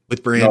 3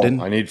 with Brandon.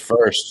 No, I need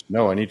first. You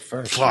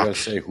Fuck. got to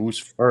say who's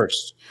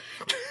first.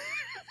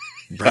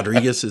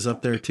 Rodriguez is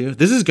up there too.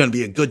 This is going to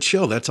be a good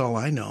show. That's all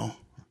I know.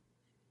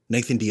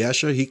 Nathan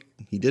Diesha,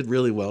 he did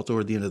really well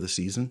toward the end of the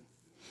season.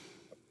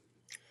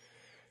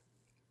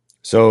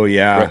 So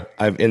yeah, Right.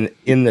 I've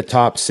in the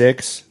top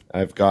 6.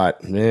 I've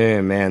got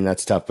man,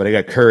 that's tough. But I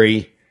got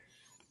Curry,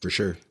 For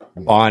sure.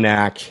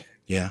 Bonac,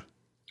 Yeah,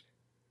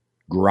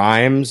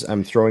 Grimes.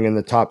 I'm throwing in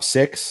the top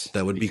 6.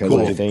 that would be because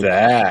cool. I think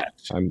That.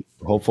 I'm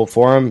hopeful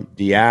for him.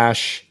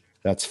 Diash,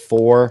 that's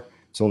 4.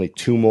 It's only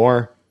 2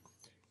 more.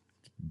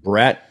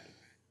 Brett,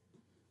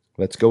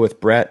 let's go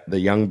with Brett, the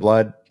young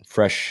blood,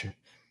 fresh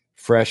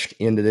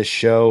into this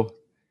show.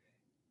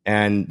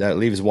 And that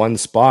leaves 1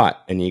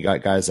 spot. And you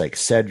got guys like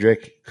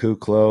Cedric,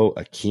 Kuklo,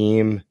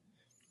 Akeem,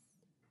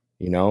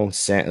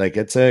 like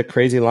it's a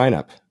crazy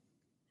lineup.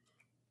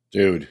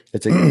 Dude.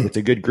 It's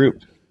a good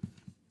group.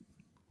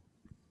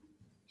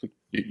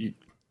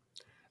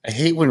 I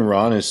hate when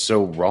Ron is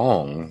so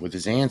wrong with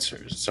his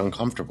answers. It's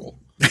uncomfortable.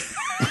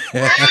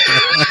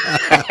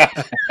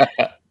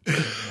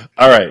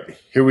 All right,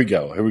 here we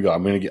go.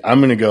 I'm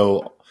gonna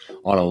go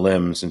on a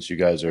limb since you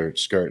guys are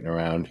skirting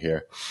around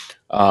here.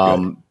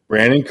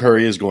 Brandon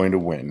Curry is going to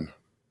win.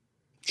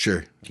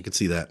 Sure, you can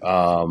see that.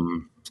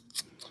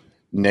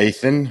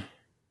 Nathan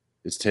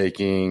is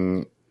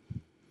taking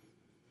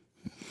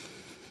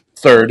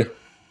third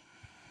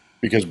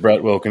because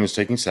Brett Wilkin is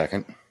taking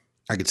second.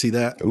 I could see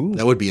that. Ooh.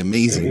 That would be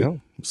amazing. There you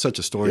go. Such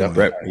a storyline.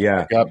 Brett,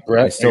 yeah. I got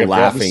Brett. I'm still I got Brett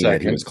in laughing that he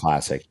second. was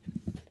classic.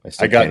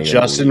 still I got can't even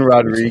Justin believe it.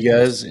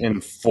 Rodriguez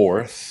in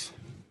fourth.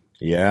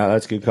 Yeah,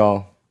 that's a good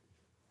call.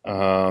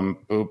 Oh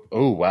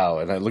wow!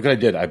 And look what I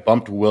did. I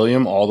bumped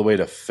William all the way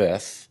to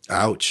fifth.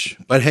 Ouch.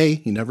 But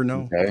hey, you never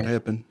know Okay. what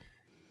happened.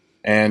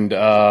 And Who's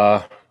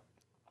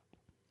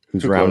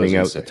Kuklo rounding is in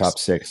out the sixth. top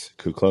 6?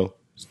 Kuklo.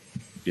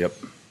 Yep.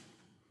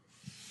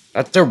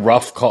 That's a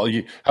rough call.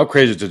 How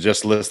crazy to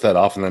just list that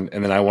off and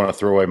then I want to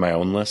throw away my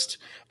own list.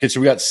 Okay, so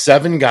we got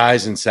 7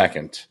 guys in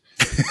second.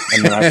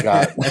 And then I've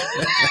got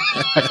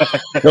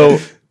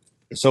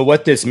So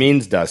what this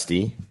means,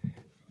 Dusty,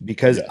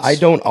 because Yes. I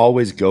don't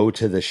always go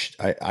to the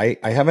I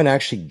haven't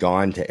actually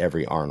gone to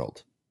every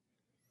Arnold.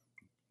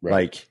 Right.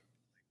 Like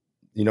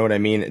You know what I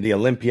mean? The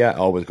Olympia, I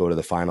always go to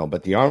the final,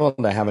 but the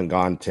Arnold, I haven't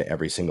gone to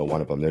every single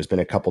one of them. There's been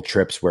a couple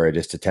trips where I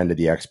just attended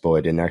the expo.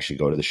 I didn't actually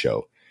go to the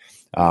show.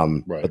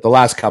 Right. But the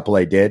last couple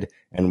I did,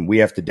 and we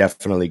have to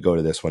definitely go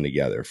to this one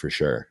together for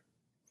sure.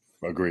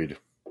 Agreed.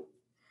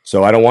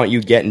 So I don't want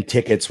you getting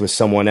tickets with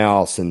someone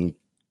else and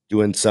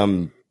doing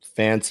some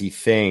fancy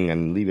thing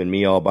and leaving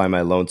me all by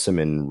my lonesome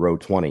in row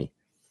 20.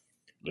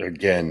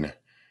 Again.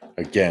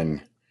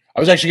 I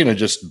was actually going to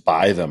just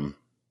buy them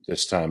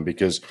this time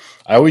because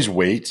I always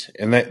wait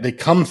and they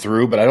come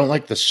through, but I don't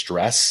like the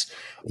stress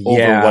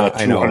over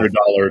what a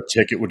 $200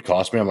 ticket would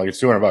cost me. I'm like,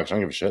 it's $200. I don't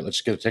give a shit. Let's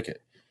just get a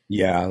ticket.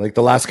 Yeah, like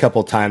the last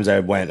couple times I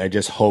went, I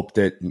just hoped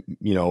that,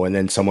 and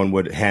then someone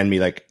would hand me,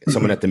 like,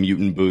 someone at the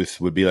Mutant booth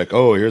would be like,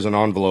 oh, here's an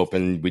envelope,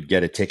 and we'd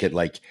get a ticket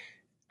like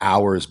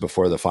hours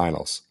before the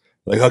finals.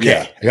 Like,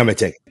 okay, I got my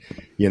ticket,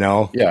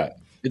 Yeah,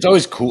 it's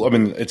always cool. I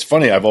mean, it's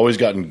funny. I've always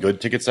gotten good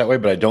tickets that way,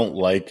 but I don't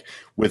like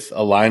with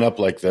a lineup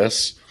like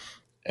this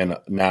and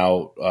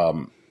now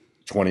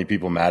 20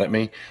 people mad at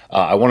me.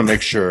 I want to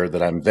make sure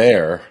that I'm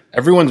there.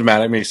 Everyone's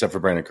mad at me except for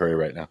Brandon Curry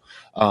right now.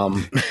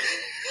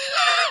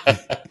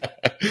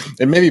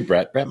 And maybe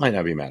Brett. Brett might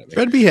not be mad at me.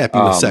 Bret'd be happy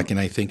with second,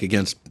 I think,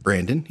 against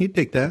Brandon. He'd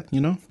take that, I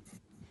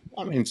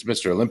mean, it's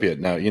Mr. Olympia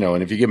now,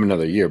 and if you give him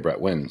another year,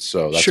 Brett wins.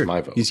 So that's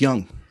my vote. He's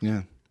young.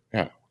 Yeah.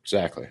 Yeah,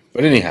 exactly.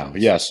 But anyhow,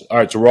 yes. All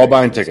right, so we're all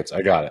buying tickets.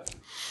 I got it.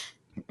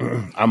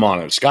 I'm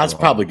on it. Scott's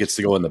probably gets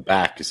to go in the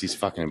back because he's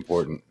fucking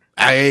important.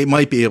 I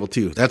might be able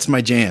to. That's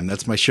my jam.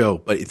 That's my show.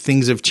 But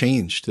things have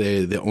changed.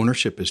 The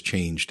ownership has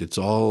changed. It's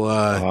all.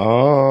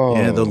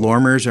 The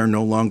Lormers are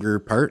no longer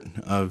part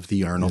of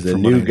the Arnold. The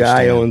new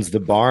guy owns the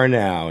bar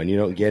now, and you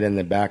don't get in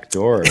the back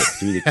door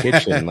through the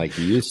kitchen like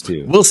you used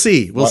to. We'll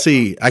see. We'll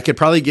see. I could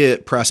probably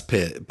get press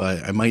pit,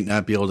 but I might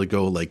not be able to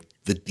go like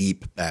the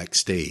deep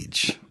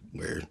backstage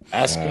where.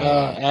 Ask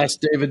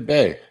David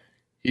Bay.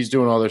 He's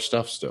doing all their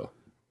stuff still.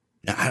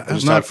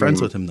 I'm not friends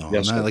with him though.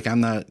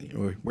 I'm not.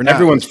 We're not.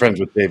 Everyone's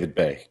friends with David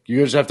Bay.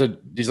 You just have to.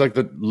 He's like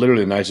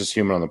literally the nicest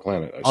human on the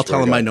planet. I'll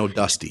tell him I know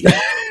Dusty.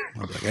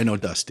 I know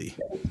Dusty.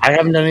 I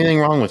haven't done anything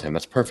wrong with him.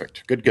 That's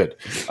perfect. Good.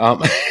 No,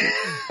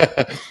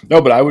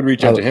 but I would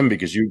reach out to him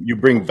because you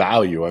bring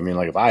value. I mean,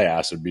 like if I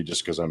asked, it'd be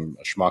just because I'm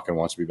a schmuck and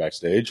wants to be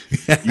backstage.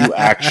 You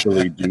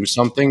actually do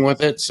something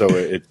with it, so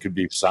it could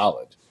be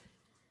solid.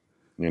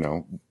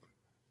 David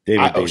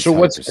Bay's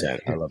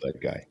 100%. I love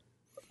that guy.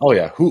 Oh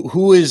yeah.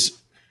 Who is?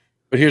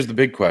 But here's the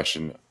big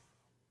question.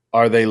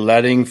 Are they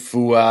letting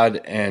Fuad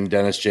and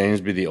Dennis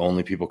James be the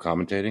only people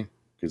commentating?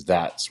 Because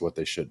that's what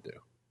they should do.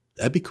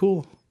 That'd be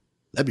cool.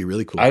 That'd be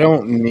really cool. I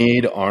don't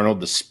need Arnold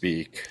to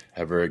speak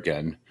ever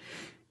again.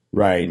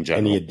 Right.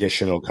 Any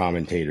additional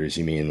commentators,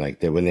 you mean?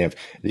 Like when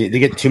they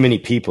get too many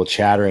people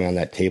chattering on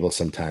that table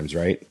sometimes,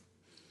 right?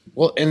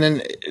 Well, and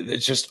then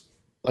it's just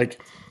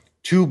like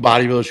two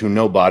bodybuilders who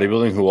know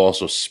bodybuilding who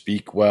also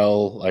speak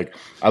well. Like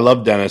I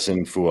love Dennis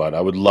and Fuad.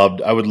 I would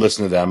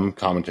listen to them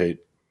commentate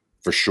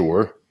for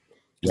sure.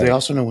 Because they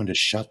also know when to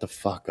shut the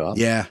fuck up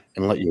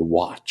and let you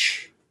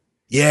watch.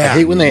 Yeah. I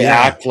hate when they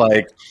act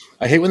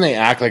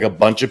like a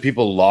bunch of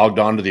people logged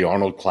onto the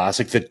Arnold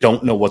Classic that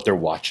don't know what they're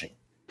watching.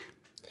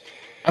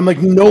 I'm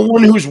like, no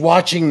one who's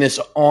watching this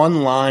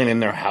online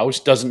in their house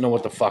doesn't know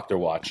what the fuck they're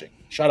watching.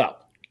 Shut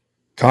up.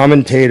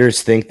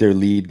 Commentators think they're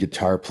lead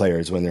guitar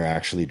players when they're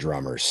actually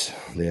drummers.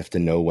 They have to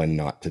know when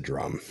not to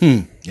drum.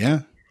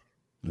 Yeah,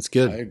 that's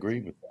good. I agree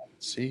with that.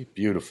 See,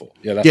 beautiful.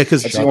 Yeah,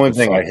 because that's the only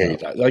thing I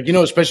hate. Like,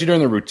 especially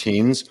during the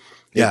routines.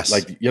 Yes.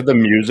 Like you have the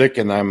music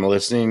and I'm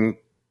listening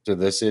to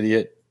this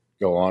idiot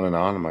go on and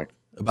on. I'm like,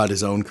 about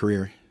his own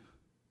career.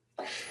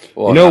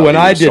 Well, when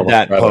I did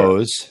that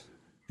pose,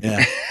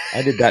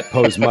 I did that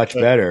pose much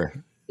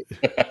better.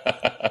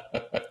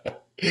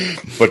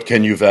 But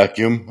can you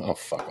vacuum? Oh,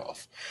 fuck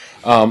off.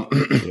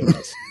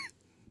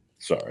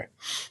 Sorry.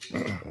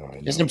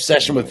 There's an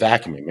obsession with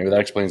vacuuming. Maybe that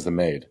explains the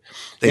maid.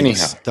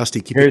 Anyhow, Dusty,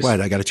 keep it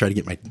quiet. I got to try to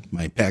get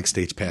my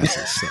backstage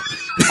passes. So.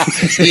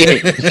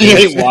 he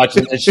ain't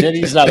watching this shit.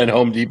 He's not in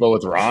Home Depot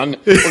with Ron.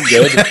 We're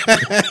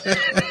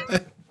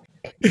good.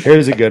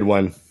 Here's a good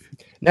one.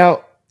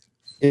 Now,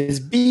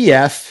 is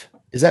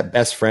that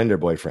best friend or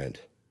boyfriend?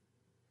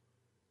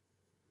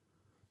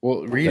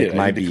 Well, read it.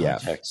 My BF.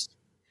 Context.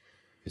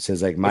 It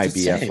says like my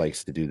BF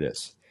likes to do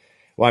this.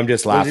 Well, I'm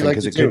just laughing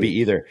because it could be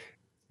either.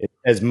 It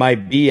says my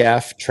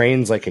BF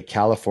trains like a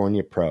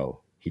California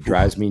pro. He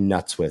drives me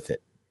nuts with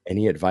it.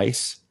 Any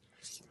advice?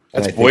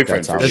 That's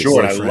boyfriend for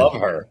sure. I love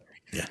her.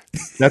 Yeah,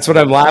 that's what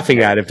I'm laughing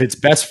at. If it's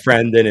best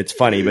friend, then it's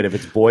funny. But if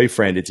it's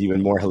boyfriend, it's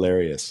even more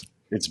hilarious.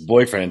 It's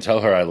boyfriend. And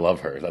tell her I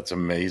love her. That's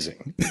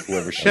amazing.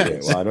 Whoever she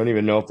is. Well, I don't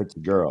even know if it's a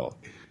girl,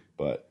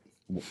 but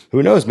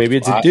who knows? Maybe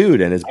it's a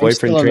dude and his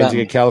boyfriend trains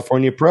like a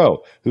California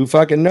pro. Who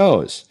fucking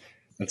knows?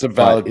 That's a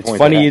valid point. It's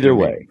funny either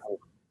way.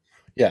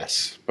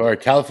 Yes. But our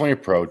California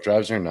pro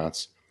drives her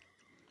nuts.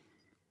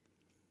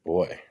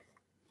 Boy.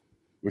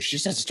 Well, she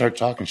just has to start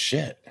talking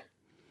shit.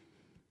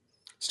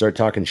 Start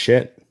talking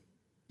shit?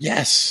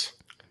 Yes.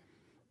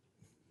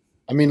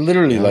 I mean,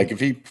 literally, like if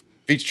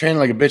he's training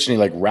like a bitch and he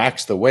like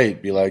racks the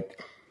weight, be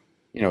like,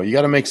 you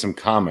got to make some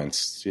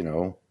comments,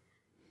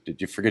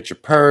 Did you forget your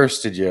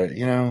purse? Did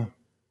you,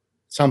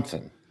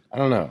 something? I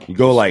don't know. You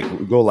go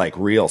like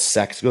real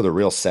sex. Go the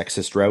real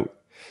sexist route.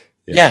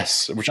 Yeah.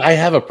 Yes, which I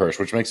have a purse,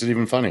 which makes it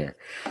even funnier.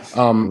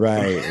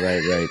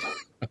 Right.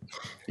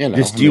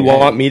 Just do you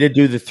want me to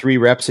do the 3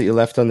 reps that you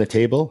left on the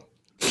table?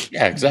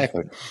 Yeah,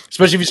 exactly.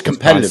 Especially if he's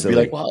competitive. Be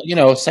like,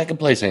 well, second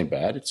place ain't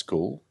bad. It's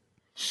cool.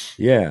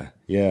 Yeah.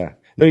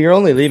 No, you're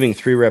only leaving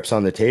 3 reps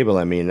on the table.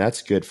 I mean,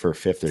 that's good for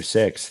 5th or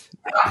 6th.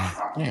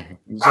 Yeah,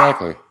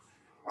 exactly.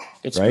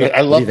 It's right. Good.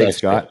 I love that,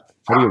 Scott.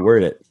 How do you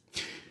word it?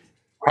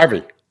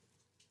 Harvey.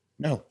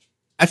 No.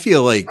 I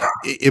feel like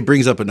it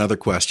brings up another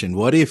question.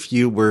 What if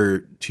you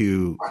were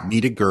to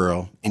meet a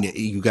girl and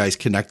you guys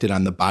connected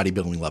on the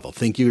bodybuilding level?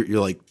 Think you're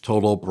like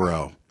total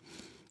bro,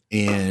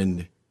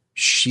 and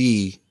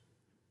she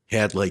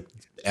had like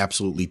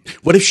absolutely.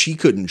 What if she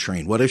couldn't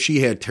train? What if she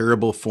had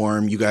terrible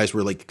form? You guys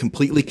were like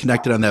completely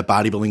connected on that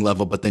bodybuilding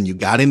level, but then you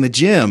got in the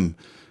gym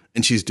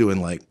and she's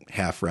doing like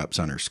half reps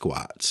on her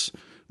squats,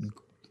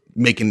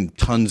 making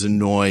tons of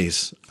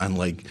noise on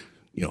like,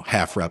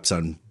 half reps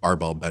on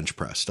barbell bench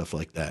press, stuff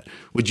like that.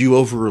 Would you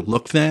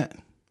overlook that?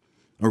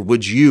 Or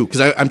would you?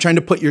 Because I'm trying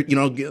to put your,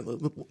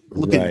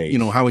 look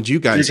at, how would you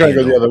guys? You're trying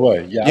to go the other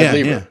way. Yeah, I'd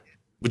leave her.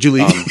 Would you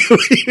leave?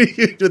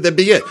 Would that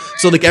be it?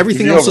 So like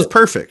everything else is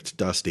perfect,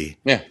 Dusty.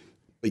 Yeah.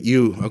 But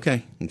you,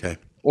 okay.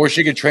 Or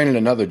she could train in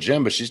another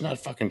gym, but she's not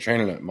fucking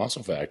training at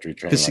Muscle Factory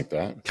training like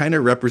that. Kind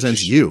of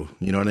represents you.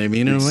 You know what I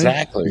mean?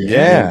 Exactly.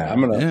 Yeah.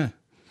 I'm gonna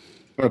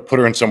put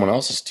her in someone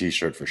else's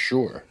t-shirt for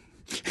sure.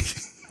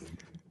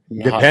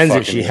 Depends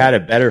if she had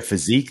a better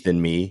physique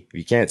than me.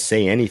 You can't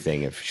say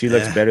anything. If she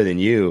looks better than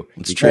you,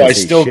 I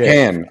still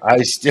can.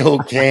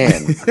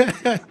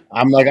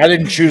 I'm like, I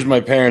didn't choose my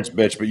parents,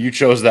 bitch, but you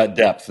chose that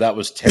depth. That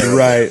was terrible.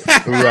 Right.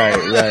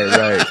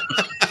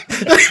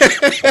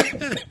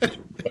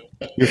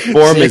 Your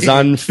form is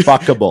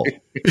unfuckable.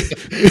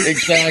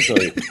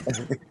 Exactly.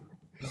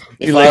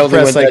 You leg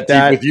press like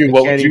that. With you,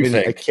 what would you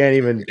think? I can't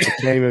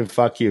even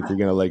fuck you if you're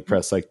gonna leg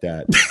press like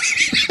that.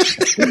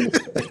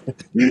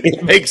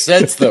 It makes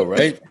sense though,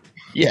 right?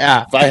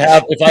 Yeah.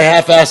 If I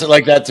half-ass it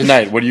like that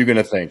tonight, what are you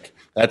gonna think?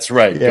 That's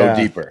right. Yeah.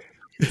 Go deeper.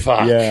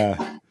 Fuck.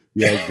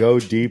 Yeah. Go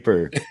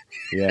deeper.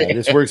 Yeah.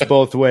 This works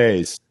both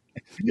ways.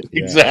 Yeah.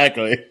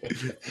 Exactly.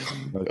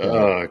 Okay.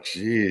 Oh,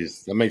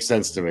 jeez, that makes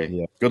sense to me.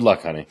 Yeah. Good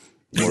luck, honey.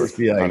 Or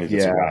be like, honey,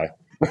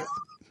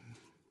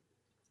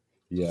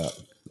 yeah.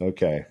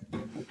 Okay.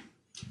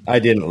 I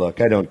didn't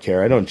look. I don't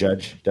care. I don't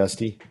judge,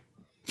 Dusty.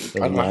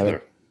 Doesn't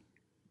matter.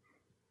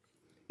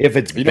 If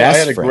it's I best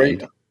had a friend,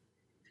 great.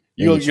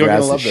 You're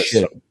gonna love this.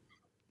 Shit.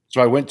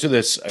 So I went to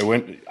this.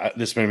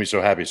 This made me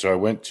so happy. So I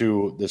went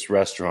to this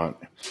restaurant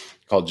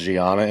called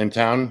Gianna in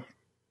town.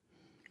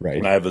 Right.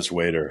 And I have this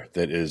waiter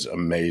that is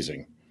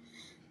amazing.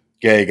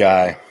 Gay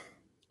guy,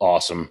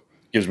 awesome.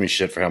 Gives me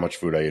shit for how much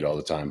food I eat all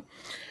the time.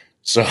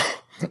 So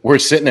we're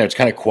sitting there. It's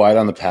kind of quiet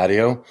on the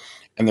patio.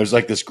 And there's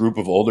like this group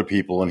of older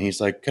people. And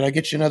he's like, "Could I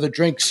get you another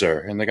drink, sir?"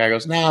 And the guy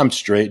goes, "No, I'm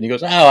straight." And he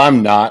goes, "Oh,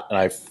 I'm not." And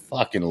I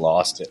fucking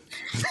lost it.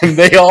 And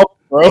they all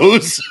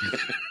froze.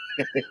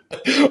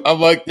 I'm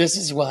like, this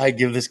is why I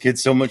give this kid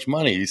so much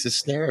money. He's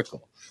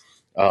hysterical.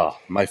 Oh,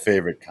 my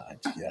favorite kind.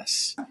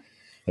 Yes.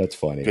 That's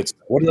funny.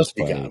 What else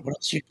you got? What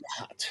else you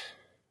got?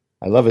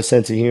 I love a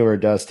sense of humor,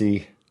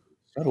 Dusty.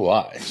 So do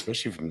I,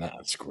 especially from that.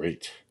 It's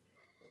great.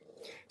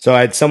 So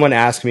I had someone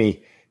ask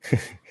me,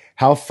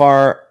 how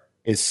far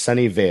is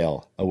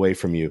Sunnyvale away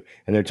from you?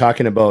 And they're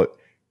talking about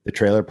the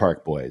Trailer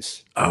Park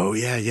Boys. Oh,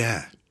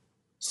 yeah.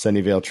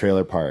 Sunnyvale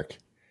Trailer Park.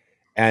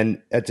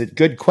 And that's a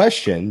good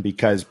question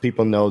because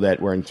people know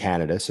that we're in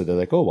Canada. So they're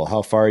like, oh, well,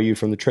 how far are you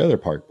from the Trailer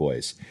Park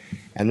Boys?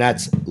 And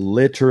that's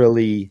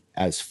literally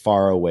as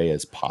far away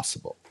as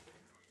possible.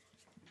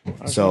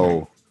 Okay.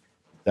 So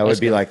that would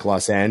be like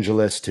Los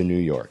Angeles to New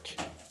York.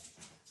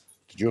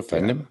 Did you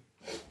offend him?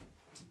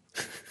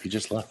 He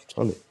just left.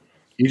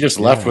 He just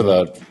left with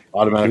a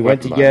automatic. We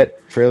went to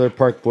get Trailer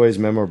Park Boys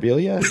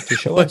memorabilia to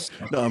show us.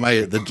 No,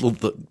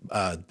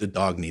 the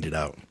dog needed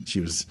out. She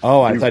was.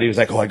 Oh, I thought he was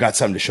like, oh, I got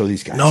something to show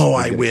these guys. No,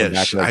 I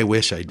wish. I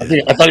wish I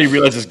did. I thought he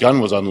realized his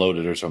gun was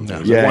unloaded or something.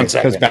 No. Yeah, he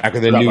comes back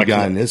with a new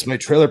gun. This is my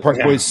Trailer Park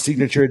Boys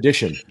signature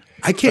edition.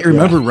 I can't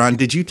remember, Ron.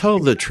 Did you tell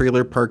the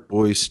Trailer Park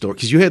Boys story?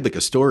 Because you had like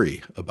a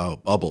story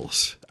about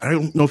Bubbles. I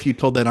don't know if you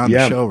told that on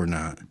the show or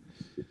not.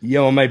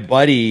 My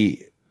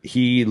buddy,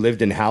 he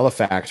lived in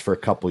Halifax for a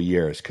couple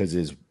years because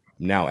his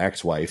now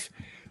ex-wife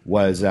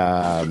was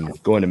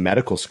going to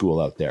medical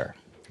school out there.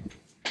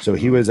 So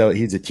he was out.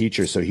 He's a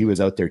teacher, so he was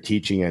out there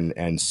teaching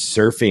and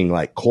surfing,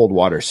 like cold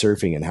water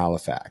surfing in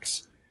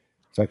Halifax.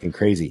 Fucking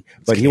crazy.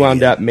 But he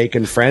wound up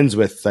making friends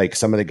with like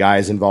some of the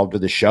guys involved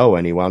with the show,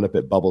 and he wound up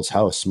at Bubbles'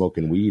 house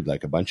smoking weed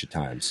like a bunch of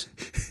times.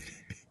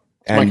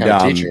 And my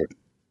kind of teacher.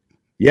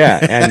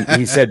 Yeah,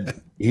 and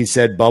he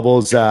said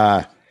Bubbles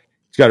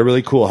he's got a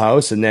really cool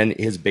house, and then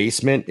his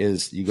basement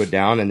is, you go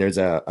down and there's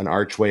an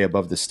archway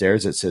above the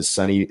stairs that says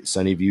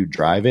Sunnyvale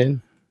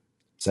Drive-In.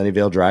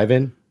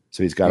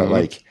 So he's got it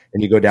like,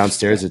 and you go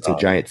downstairs, it's a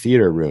giant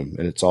theater room,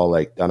 and it's all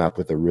like done up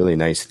with a really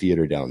nice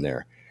theater down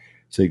there.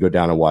 So you go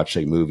down and watch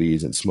like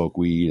movies and smoke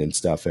weed and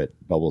stuff at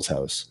Bubbles'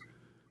 house.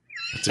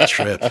 That's a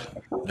trip.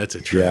 That's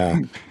a trip. Yeah.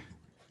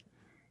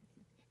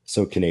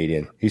 So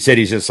Canadian. He said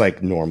he's just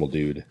like normal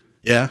dude.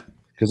 Yeah.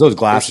 Because those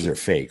glasses are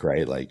fake,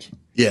 right? Like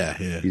Yeah.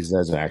 he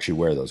doesn't actually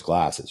wear those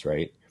glasses,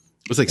 right?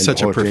 It was like And such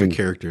the a whole perfect thing-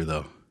 character,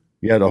 though.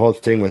 Yeah, the whole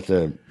thing with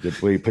the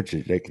way you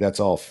picture, like that's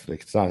all.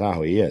 Like, it's not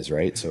how he is,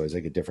 right? So he's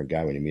like a different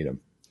guy when you meet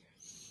him.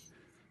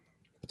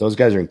 But those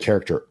guys are in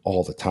character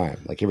all the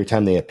time. Like every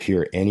time they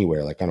appear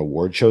anywhere, like on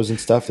award shows and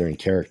stuff, they're in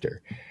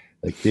character.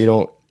 Like they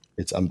don't.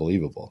 It's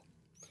unbelievable.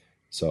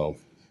 So,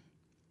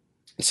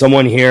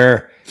 someone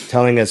here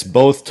telling us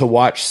both to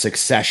watch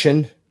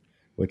Succession,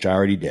 which I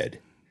already did.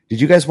 Did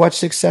you guys watch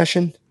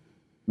Succession?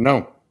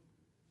 No.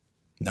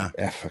 Nah.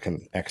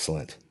 Fucking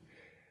excellent.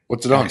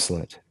 What's it on?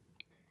 Excellent.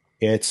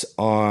 It's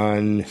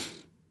on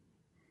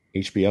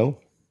HBO.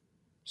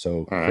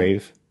 So right.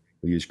 Crave.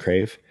 We use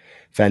Crave.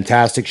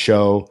 Fantastic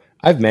show.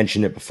 I've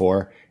mentioned it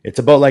before. It's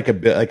about like a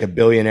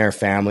billionaire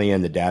family,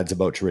 and the dad's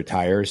about to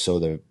retire. So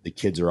the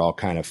kids are all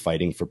kind of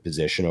fighting for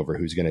position over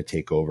who's going to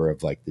take over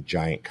of like the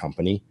giant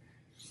company.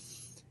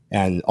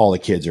 And all the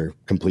kids are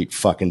complete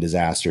fucking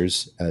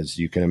disasters, as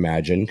you can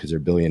imagine, because they're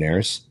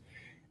billionaires.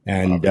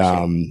 And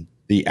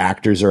the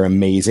actors are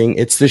amazing.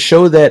 It's the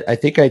show that I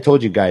think I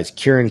told you guys,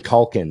 Kieran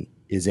Culkin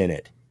is in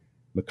it.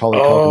 Macaulay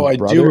Culkin's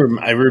brother.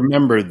 I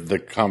remember the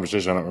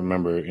conversation. I don't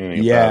remember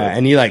anything Yeah, about it.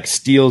 and he like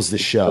steals the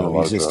Done a show.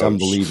 lot He's of just drugs.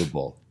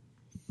 unbelievable.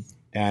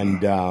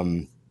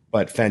 And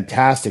but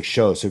fantastic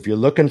show. So if you're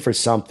looking for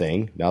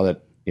something, now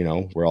that you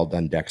know we're all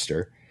done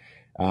Dexter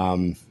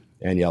and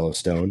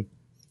Yellowstone.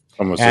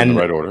 Almost in the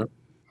right order.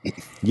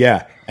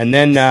 Yeah. And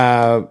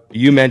then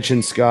you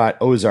mentioned, Scott,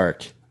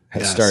 Ozark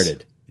has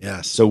started.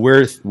 Yes. So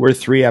we're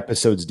 3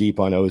 episodes deep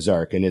on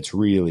Ozark, and it's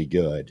really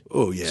good.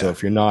 Oh yeah. So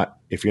if you're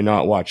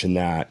not watching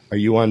that, are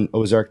you on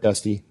Ozark,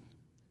 Dusty?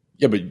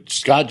 Yeah, but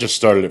Scott just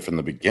started it from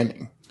the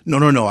beginning.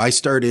 No. I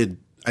started.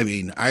 I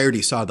mean, I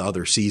already saw the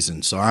other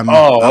season, so I'm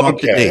Oh, up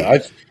to okay.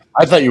 date.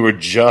 I thought you were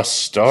just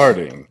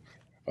starting.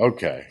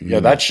 Okay. Yeah,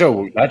 that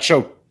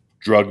show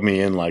drugged me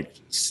in like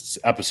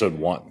episode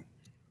 1.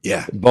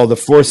 Yeah. Well, the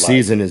 4th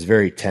season is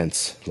very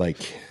tense. Like,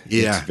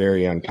 Yeah. it's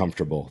very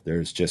uncomfortable.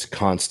 There's just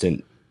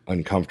constant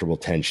uncomfortable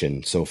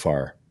tension so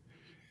far.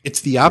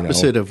 It's the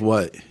opposite of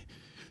what.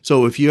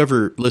 So if you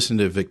ever listen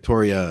to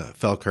Victoria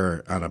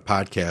Felker on a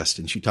podcast,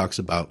 and she talks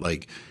about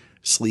like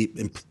sleep,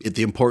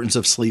 the importance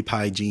of sleep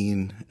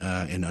hygiene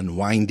and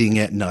unwinding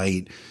at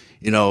night,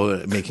 you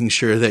know, making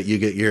sure that you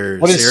get your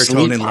What is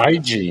serotonin. sleep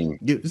hygiene?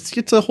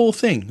 It's a whole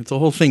thing. It's a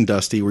whole thing,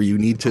 Dusty, where you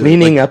need to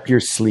Cleaning up your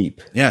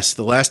sleep. Yes,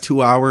 the last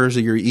 2 hours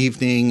of your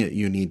evening,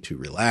 you need to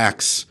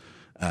relax.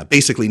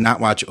 Basically, not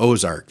watch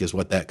Ozark is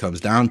what that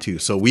comes down to.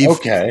 So we're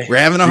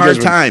having a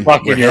hard time.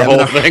 Fucking your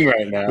whole thing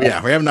right now.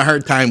 Yeah, we're having a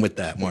hard time with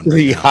that one. The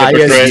Right now.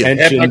 highest Hypocrite.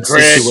 tension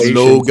Hypocrite.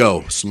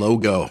 situation. Slow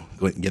go.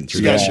 Getting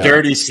through You that got show.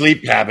 dirty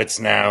sleep habits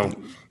now.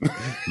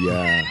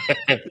 Yeah.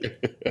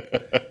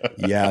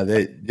 Yeah.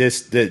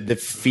 The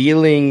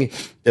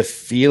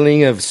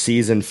feeling of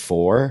season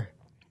 4,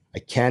 I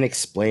can't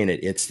explain it.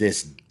 It's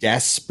this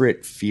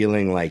desperate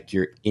feeling like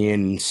you're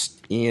in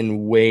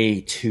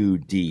way too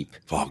deep.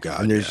 Oh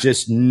God! And there's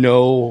just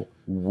no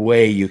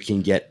way you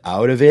can get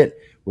out of it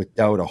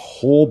without a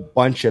whole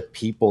bunch of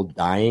people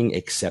dying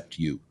except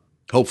you.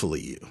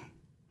 Hopefully you,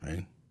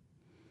 right?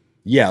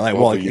 Yeah, like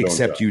Hopefully you don't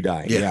except die. you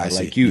dying. Yeah, Yeah, I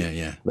see. like you.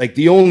 Yeah. Like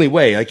the only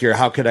way, like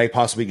how could I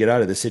possibly get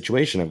out of the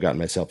situation I've gotten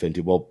myself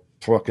into? Well,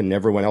 fucking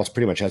everyone else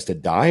pretty much has to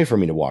die for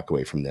me to walk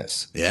away from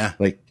this. Yeah.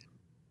 Like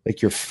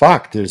you're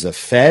fucked. There's the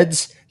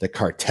feds, the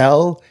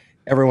cartel,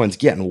 everyone's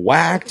getting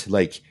whacked.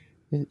 Like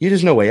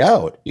there's no way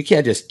out. You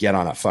can't just get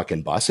on a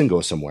fucking bus and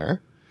go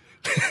somewhere.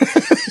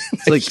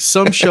 It's like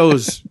some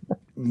shows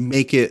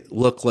make it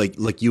look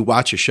like you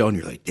watch a show and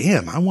you're like,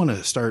 damn, I want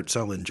to start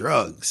selling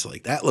drugs.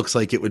 Like that looks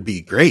like it would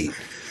be great.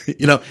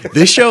 You know,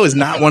 this show is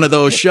not one of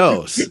those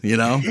shows, you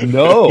know?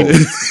 No.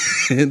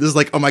 This is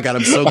like, oh my God,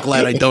 I'm so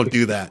glad I don't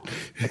do that.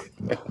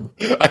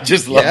 I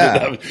just love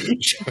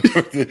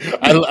it.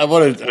 I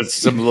wanted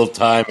some little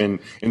time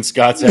in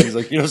Scott's head. He's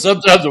like, you know,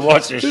 sometimes I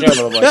watch this show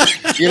and I'm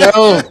like, you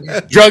know,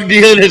 drug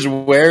dealing is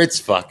where it's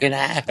fucking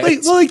at.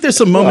 Like there's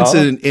some moments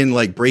in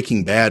like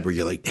Breaking Bad where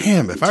you're like,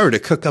 damn, if I were to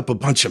cook up a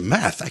bunch of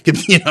meth, I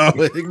could, you know,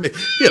 be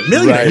a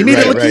millionaire. Right, He made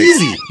it look right.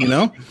 easy, you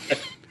know?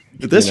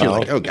 But this, You know? you're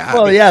like, oh God.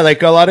 Well, yeah,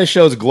 like a lot of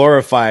shows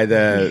glorify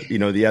the, you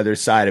know, the other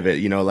side of it.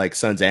 You know, like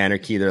Sons of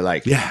Anarchy, they're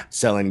like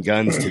selling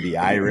guns to the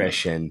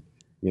Irish, and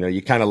you know,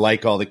 you kind of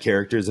like all the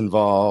characters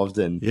involved,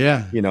 and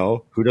you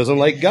know, who doesn't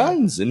like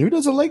guns and who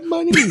doesn't like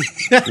money?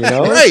 You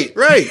know,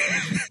 right.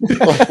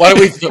 Why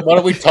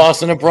don't we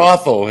toss in a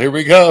brothel? Here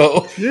we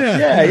go.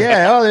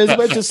 Yeah. Oh, there's a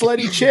bunch of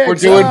slutty chicks. We're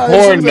doing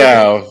porn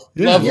now.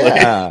 Lovely.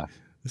 Yeah.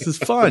 This is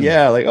fun.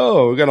 Yeah, like,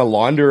 oh, we're gonna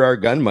launder our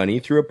gun money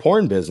through a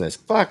porn business.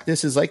 Fuck,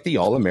 this is like the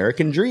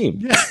all-American dream.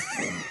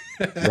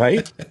 Yeah.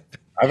 Right?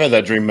 I've had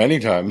that dream many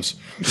times.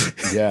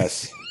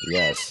 Yes.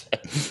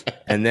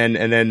 And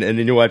then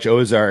you watch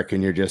Ozark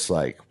and you're just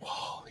like,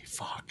 holy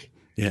fuck.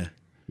 Yeah.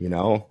 You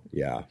know?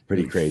 Yeah,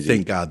 pretty crazy.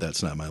 Thank God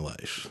that's not my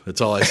life.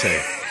 That's all I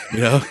say.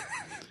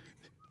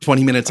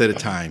 20 minutes at a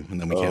time,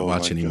 and then we can't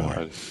watch anymore.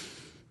 God.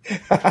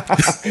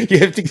 You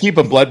have to keep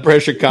a blood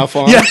pressure cuff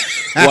on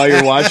while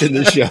you're watching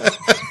the show.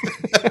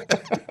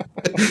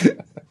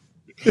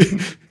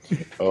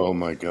 Oh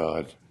my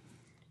God.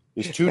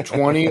 Is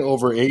 220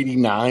 over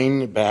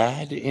 89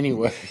 bad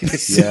anyway?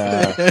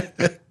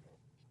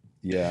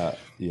 Yeah.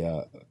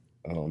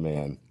 Oh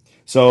man.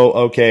 So,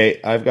 okay,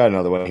 I've got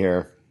another one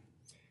here.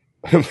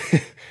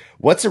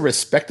 What's a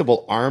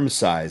respectable arm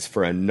size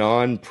for a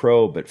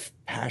non-pro but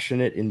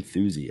passionate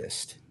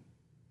enthusiast?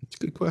 That's a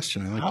good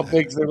question. I like How that.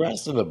 big's the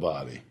rest of the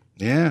body?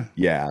 Yeah.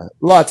 Yeah,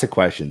 lots of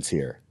questions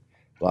here.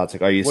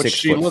 Are you What's 6'4"?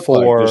 she look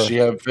like? Does she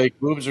have fake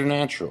boobs or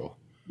natural?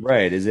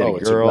 Right. Is it a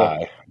It's a girl?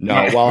 guy.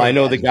 No. Well, I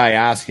know the guy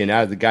asking.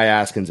 The guy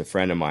asking's a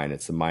friend of mine.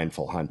 It's the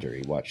Mindful Hunter.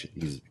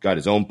 He's got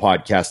his own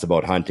podcast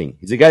about hunting.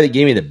 He's the guy that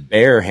gave me the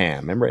bear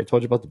ham. Remember I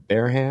told you about the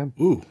bear ham?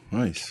 Ooh,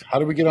 nice. How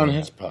do we get on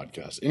his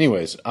podcast?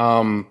 Anyways,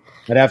 I'd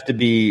have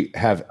to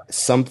have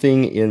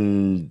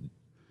something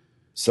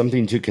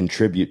to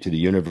contribute to the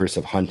universe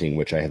of hunting,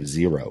 which I have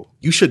zero.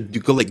 You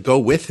should go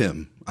with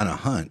him on a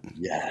hunt.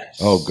 yes.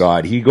 Oh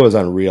God, he goes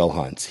on real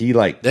hunts. He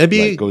That'd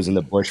be- goes in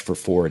the bush for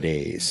 4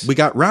 days. We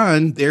got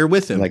Ron there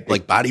with him, like Come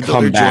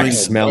bodybuilder back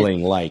joints.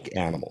 smelling like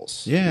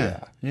animals.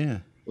 Yeah.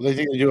 Well, they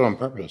think they do it on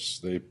purpose.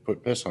 They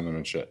put piss on them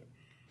and shit.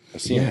 I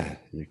see. Yeah.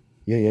 It.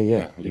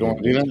 Yeah. You don't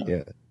want to do that?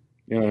 Yeah.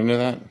 You know into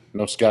that?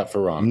 No scat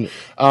for Ron.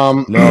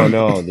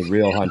 No, the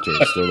real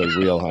hunters. They're the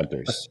real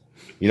hunters.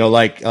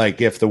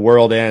 Like if the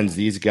world ends,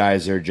 these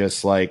guys are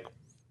just like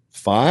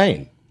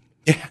fine.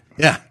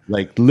 Yeah.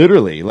 Like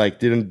literally, like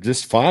didn't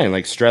just fine.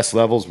 Like stress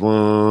levels,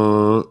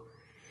 I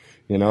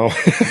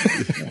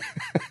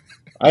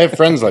have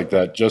friends like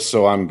that just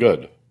so I'm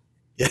good.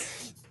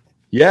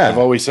 Yeah. I've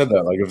always said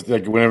that.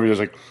 Like whenever you're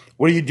like,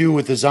 what do you do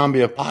with the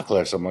zombie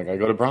apocalypse? I'm like, I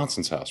go to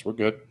Bronson's house. We're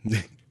good.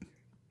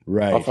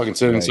 Right. I'll fucking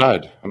sit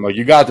inside. I'm like,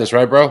 you got this,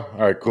 right, bro? All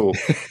right, cool.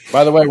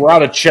 By the way, we're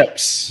out of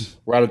chips.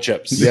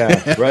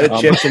 Yeah. Right. The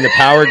chips and the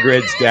power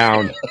grid's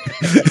down.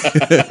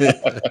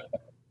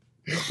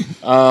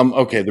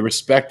 Okay, the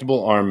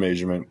respectable arm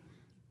measurement.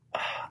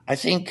 I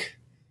think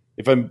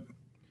you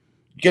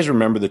guys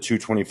remember the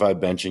 225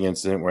 benching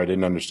incident where I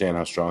didn't understand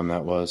how strong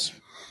that was.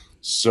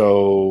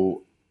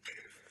 So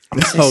I'm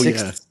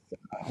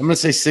gonna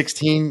say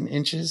 16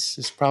 inches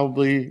is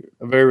probably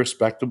a very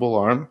respectable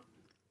arm.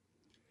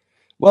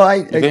 Well,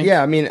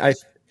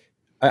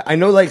 I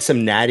know like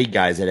some natty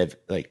guys that have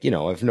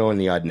I've known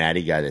the odd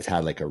natty guy that's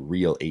had like a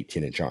real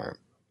 18-inch arm.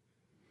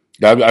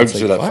 I would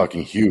say that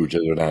fucking huge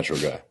as a natural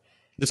guy.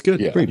 That's good.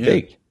 Yeah. Pretty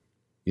big.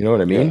 You know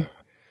what I mean?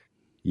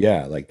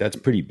 Yeah, like that's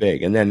pretty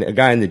big. And then a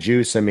guy in the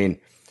juice, I mean,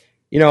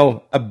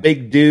 a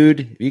big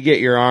dude, you get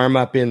your arm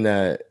up in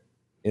the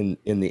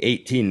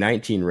 18,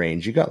 19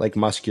 range, you got like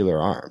muscular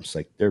arms.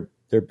 Like they're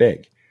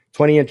big.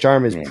 20-inch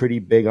arm is pretty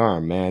big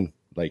arm, man.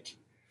 Like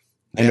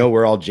I know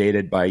we're all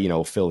jaded by,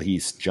 Phil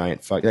Heath's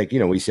giant fuck. Like,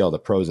 we see all the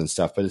pros and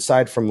stuff, but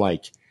aside from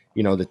like,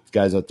 the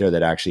guys out there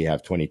that actually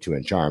have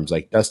 22-inch arms,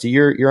 like Dusty,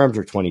 your arms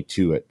were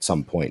 22 at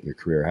some point in your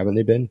career, haven't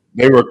they been?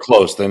 They were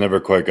close. They never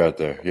quite got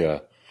there.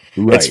 Yeah.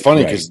 Right, it's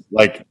funny because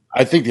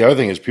I think the other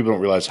thing is people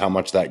don't realize how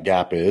much that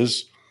gap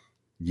is.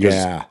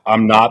 Yeah.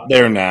 I'm not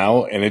there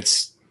now and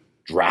it's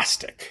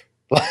drastic.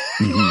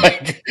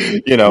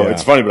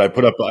 It's funny, but I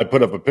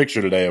put up a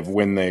picture today of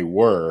when they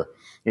were.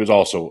 It was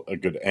also a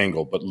good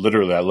angle, but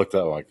literally I looked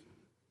at it like,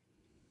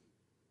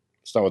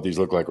 it's not what these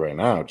look like right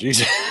now.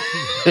 Jesus.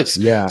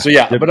 Yeah. So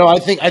but no, I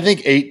think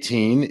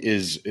 18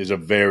 is a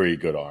very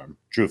good arm,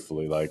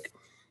 truthfully. Like,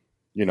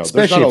 there's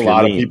not a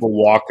lot of people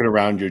walking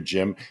around your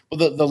gym.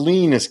 Well, the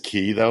lean is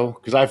key though,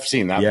 because I've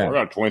seen that. Yeah. We're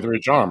on a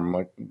 23-inch arm. I'm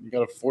like, you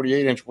got a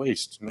 48-inch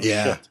waist. No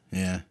shit.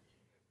 Yeah.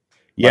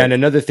 Yeah, and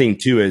another thing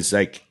too is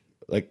like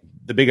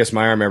the biggest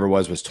my arm ever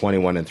was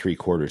 21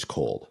 3/4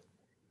 cold.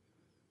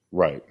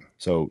 Right.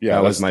 So Yeah,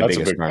 that was my that's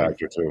biggest a big arm.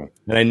 factor too.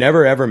 And I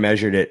never ever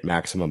measured it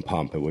maximum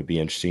pump. It would be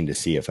interesting to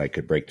see if I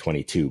could break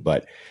 22,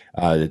 but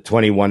the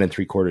 21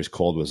 3/4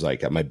 cold was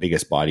like at my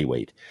biggest body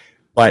weight.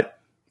 But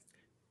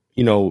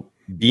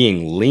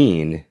being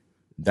lean,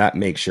 that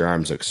makes your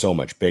arms look so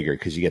much bigger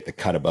because you get the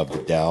cut above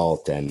the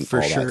delt and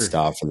that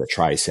stuff, and the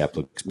tricep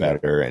looks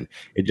better, and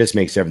it just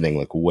makes everything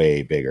look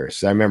way bigger.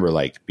 So I remember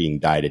like being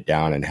dieted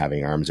down and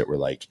having arms that were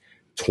like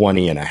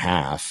 20 and a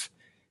half,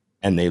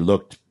 and they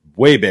looked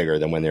way bigger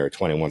than when they were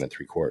 21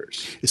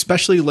 3/4.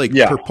 Especially like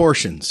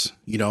proportions,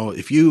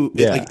 if you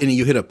and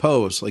you hit a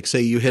pose, like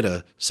say you hit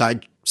a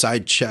side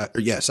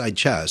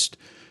chest,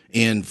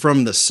 and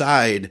from the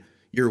side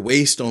your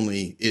waist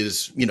only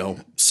is,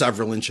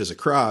 several inches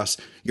across.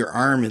 Your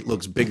arm, it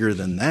looks bigger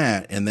than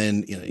that, and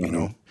then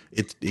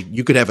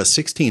you could have a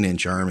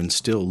 16-inch arm and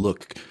still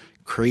look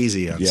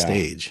crazy on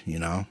stage.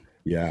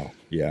 Yeah.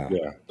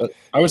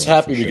 I was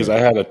happy because I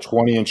had a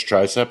 20-inch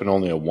tricep and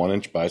only a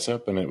 1-inch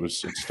bicep, and it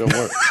still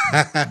worked.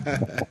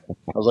 I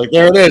was like,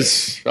 there it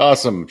is.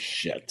 Awesome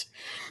shit.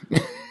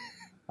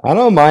 I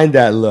don't mind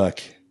that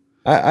look.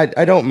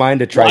 I don't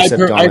mind a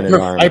tricep dominant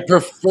arm. I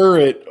prefer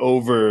it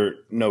over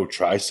no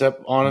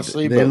tricep,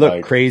 honestly. They but look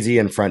like, crazy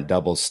in front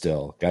doubles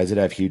still. Guys that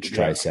have huge Yeah.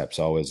 triceps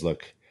always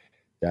look.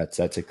 That's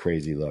a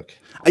crazy look.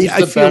 who's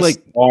I the feel best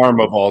like arm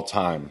of all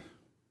time.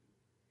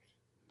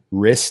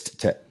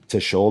 Wrist to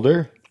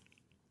shoulder.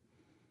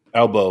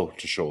 Elbow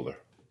to shoulder.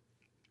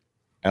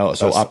 So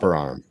That's- upper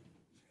arm.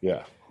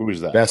 Yeah. Who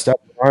is that? Best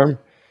upper arm.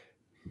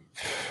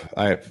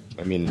 I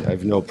mean, I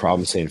have no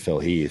problem saying Phil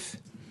Heath.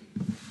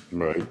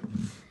 Right.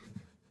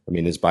 I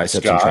mean, his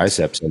biceps Scott. and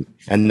triceps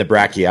and the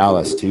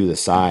brachialis too, the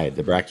side.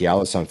 The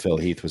brachialis on Phil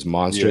Heath was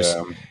monstrous.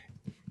 Yeah.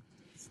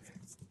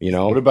 You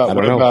know, What about I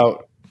don't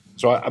know.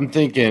 So I'm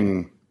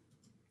thinking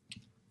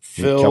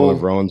Phil, Kevin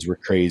Vrones were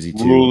crazy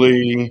too.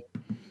 Ruley,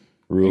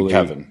 Ruley, and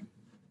Kevin.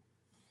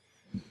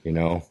 You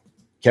know,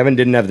 Kevin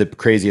didn't have the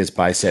craziest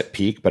bicep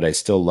peak, but I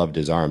still loved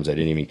his arms. I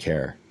didn't even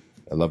care.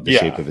 I loved the Yeah.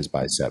 shape of his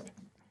bicep.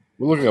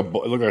 Look at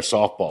our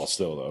softball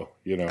still though.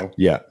 You know.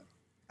 Yeah.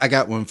 I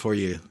got one for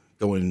you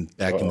going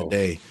back in the Uh-oh.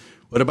 day.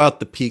 What about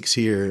the peaks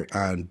here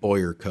on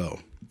Boyer Co?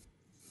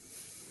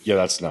 Yeah,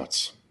 that's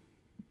nuts.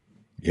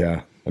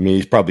 Yeah. I mean,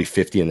 he's probably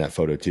 50 in that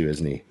photo too,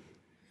 isn't he?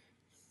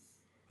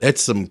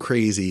 That's some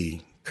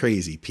crazy,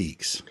 crazy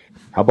peaks.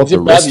 How about Is the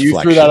it bad wrist that you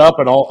flexion? threw that up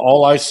and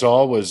all I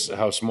saw was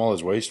how small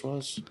his waist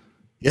was?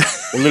 Yeah.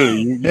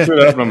 Literally, you threw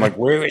that up and I'm like,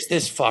 where is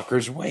this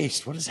fucker's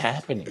waist? What is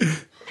happening?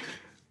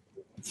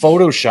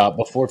 Photoshop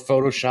before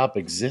Photoshop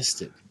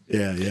existed.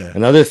 Yeah, yeah.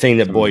 Another thing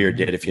that Boyer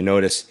did, if you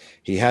notice,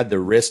 he had the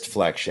wrist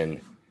flexion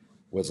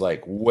was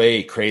like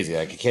way crazy.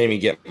 Like I can't even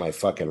get my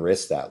fucking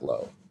wrist that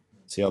low.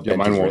 See how Yeah, bent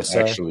mine his won't wrists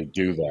are? actually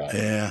do that.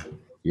 Yeah.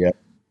 Yeah.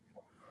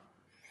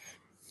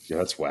 Yeah,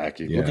 that's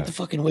wacky. Yeah. Look at the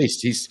fucking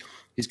waist. He's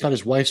got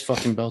his wife's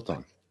fucking belt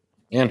on.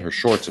 And her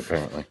shorts,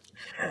 apparently.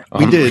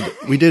 We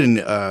did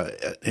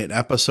an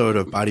episode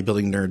of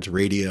Bodybuilding Nerds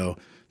Radio.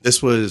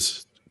 This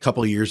was a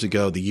couple of years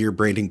ago, the year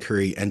Brandon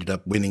Curry ended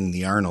up winning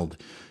the Arnold,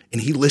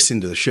 and he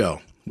listened to the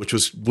show, which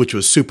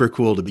was super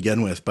cool to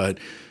begin with. But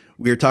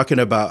we were talking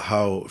about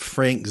how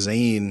Frank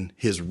Zane,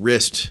 his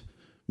wrist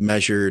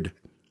measured,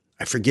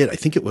 I forget, I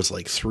think it was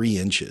like 3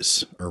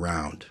 inches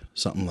around,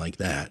 something like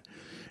that.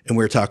 And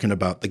we were talking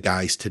about the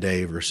guys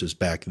today versus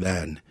back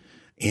then.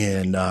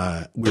 And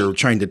we were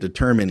trying to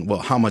determine, well,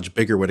 how much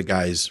bigger would a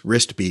guy's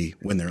wrist be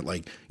when they're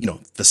like,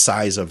 the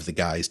size of the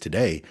guys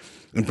today.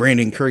 And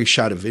Brandon Curry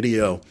shot a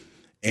video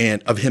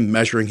and of him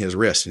measuring his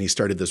wrist, and he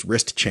started this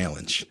wrist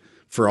challenge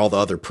for all the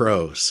other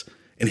pros.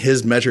 And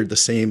his measured the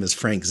same as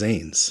Frank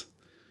Zane's.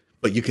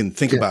 But you can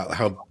think about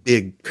how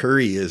big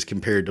Curry is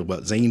compared to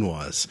what Zane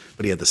was.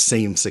 But he had the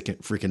same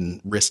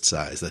freaking wrist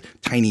size, the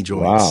tiny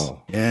joints.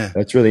 Wow. Yeah.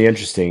 That's really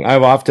interesting.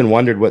 I've often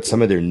wondered what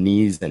some of their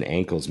knees and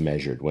ankles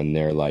measured when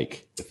they're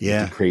like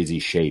Yeah. crazy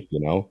shape,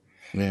 Yeah.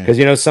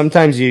 Because,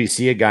 sometimes you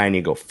see a guy and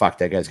you go, fuck,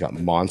 that guy's got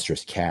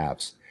monstrous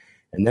calves.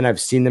 And then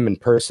I've seen them in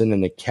person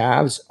and the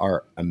calves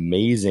are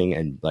amazing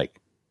and like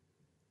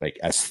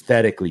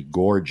aesthetically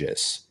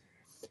gorgeous.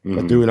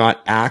 But they're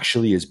not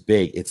actually as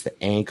big. It's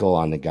the ankle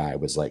on the guy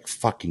was like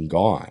fucking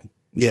gone.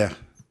 Yeah.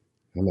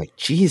 I'm like,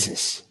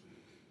 Jesus,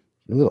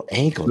 the little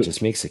ankle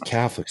just makes the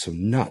calf look so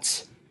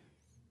nuts.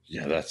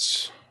 Yeah,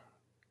 that's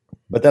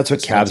But that's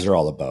what calves are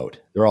all about.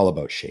 They're all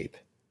about shape.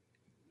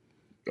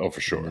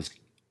 for sure.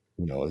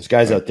 There's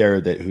guys out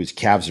there whose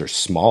calves are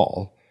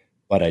small,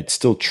 but I'd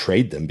still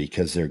trade them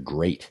because they're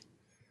great.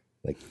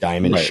 Like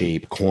diamond Right.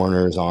 shape,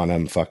 corners on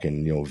them,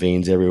 fucking,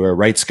 veins everywhere.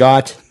 Right,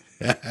 Scott?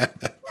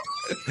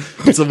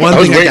 It's the one I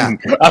was thing waiting. I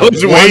got. I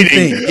was One waiting.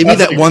 thing. Give me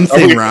that one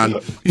thing, Ron.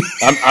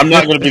 I'm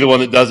not going to be the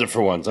one that does it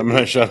for once. I'm going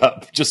to shut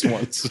up just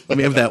once. Let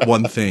me have that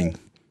one thing,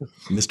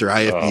 Mr.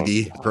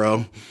 IFBB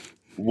Pro.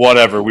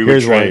 Whatever. We would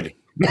Here's trade.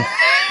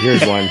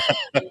 Here's one.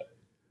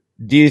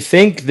 Do you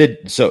think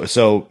that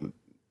so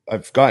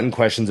I've gotten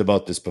questions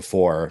about this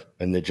before,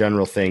 and the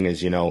general thing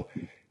is,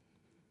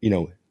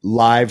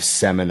 live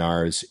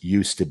seminars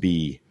used to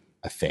be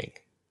a thing,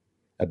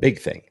 a big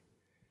thing.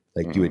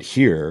 Like you would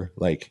hear,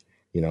 like,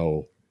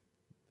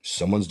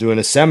 someone's doing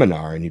a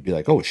seminar and you'd be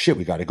like, oh shit,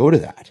 we got to go to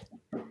that.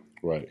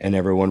 Right. And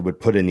everyone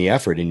would put in the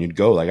effort and you'd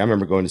go. Like I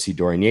remember going to see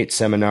Dorian Yates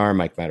seminar,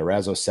 Mike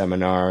Matarazzo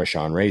seminar,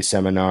 Sean Ray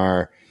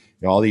seminar,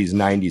 all these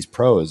 90s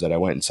pros that I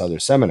went and saw their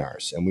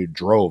seminars, and we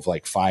drove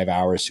like 5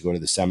 hours to go to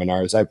the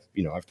seminars. I've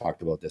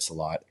talked about this a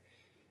lot.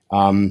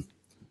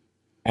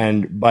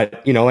 And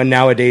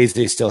nowadays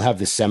they still have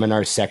the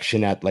seminar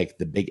section at like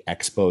the big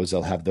expos.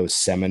 They'll have those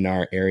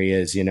seminar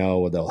areas,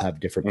 where they'll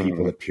have different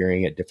people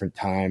appearing at different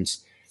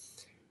times.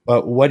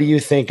 But what do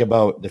you think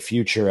about the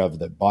future of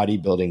the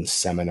bodybuilding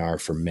seminar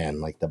for men,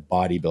 like the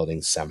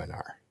bodybuilding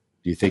seminar?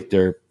 Do you think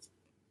they're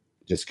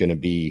just going to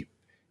be,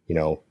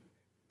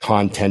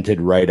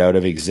 contented right out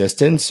of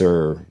existence,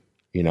 or,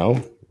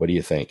 what do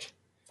you think?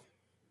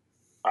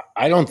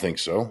 I don't think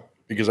so,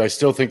 because I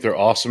still think they're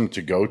awesome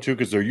to go to,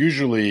 because they're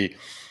usually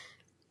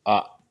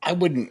I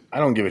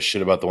don't give a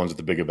shit about the ones at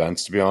the big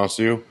events, to be honest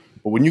with you.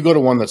 But when you go to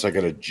one that's like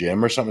at a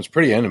gym or something, it's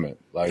pretty intimate.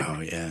 Like,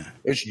 Oh, yeah.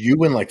 there's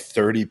you and like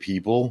 30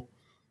 people,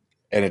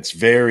 and it's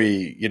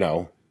very,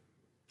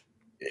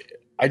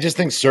 I just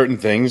think certain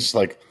things,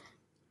 like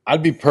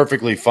I'd be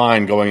perfectly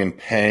fine going and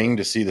paying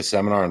to see the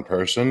seminar in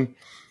person,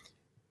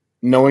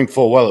 knowing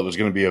full well it was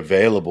going to be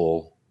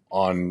available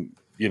on,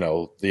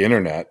 the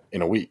internet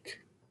in a week.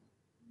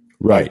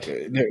 Right.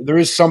 Like, there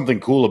is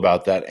something cool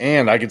about that.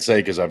 And I could say,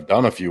 because I've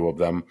done a few of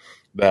them,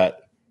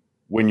 that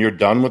when you're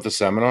done with the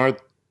seminar,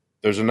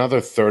 there's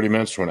another 30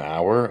 minutes to an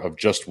hour of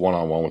just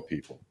one-on-one with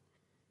people.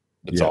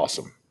 It's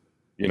awesome.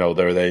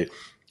 They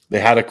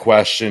had a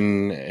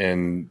question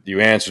and you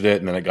answered it,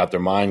 and then it got their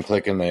mind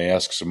clicking. They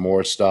asked some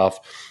more stuff.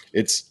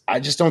 I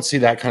just don't see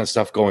that kind of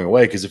stuff going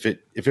away, because if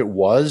it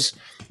was,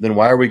 then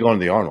why are we going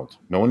to the Arnold?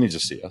 No one needs to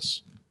see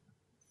us.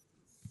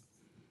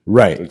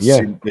 Right.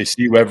 They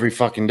see you every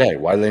fucking day.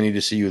 Why do they need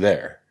to see you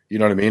there? You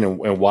know what I mean?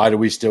 And why do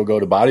we still go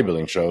to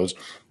bodybuilding shows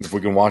if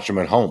we can watch them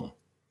at home?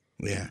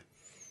 Yeah.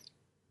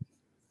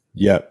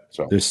 Yep.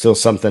 So there's still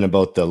something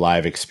about the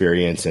live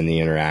experience and the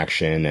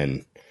interaction,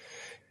 and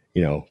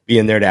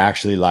being there to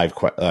actually live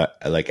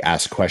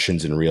ask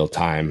questions in real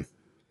time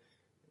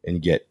and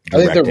get. I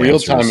think the real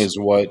time is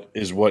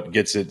what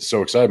gets it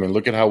so exciting. I mean,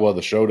 look at how well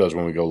the show does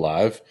when we go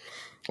live.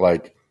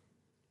 Like,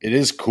 it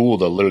is cool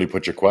to literally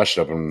put your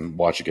question up and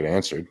watch it get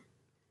answered.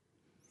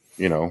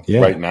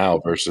 Right now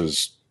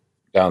versus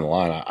down the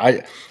line.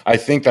 I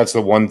think that's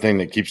the one thing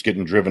that keeps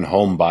getting driven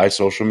home by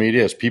social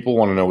media is people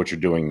want to know what you're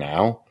doing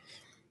now.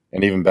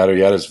 And even better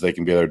yet is if they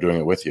can be there doing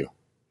it with you.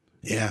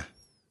 Yeah.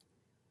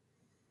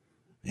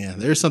 Yeah,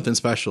 there's something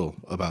special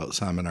about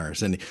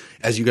seminars. And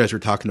as you guys were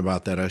talking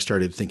about that, I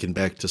started thinking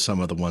back to some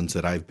of the ones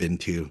that I've been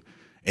to.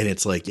 And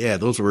it's like, yeah,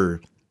 those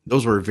were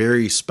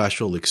very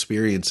special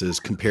experiences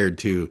compared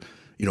to,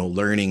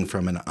 learning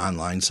from an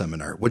online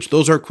seminar, which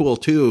those are cool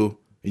too.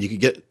 You could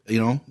get,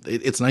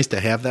 it's nice to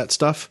have that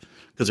stuff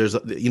because there's,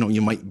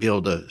 you might be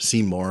able to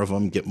see more of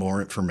them, get more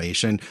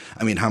information.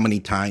 I mean, how many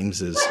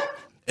times is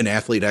an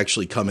athlete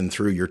actually coming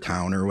through your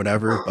town or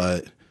whatever?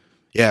 But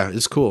yeah,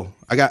 it's cool.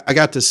 I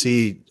got to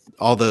see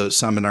all the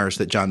seminars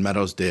that John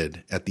Meadows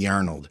did at the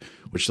Arnold,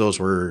 which those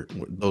were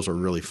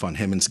really fun.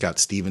 Him and Scott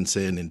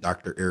Stevenson and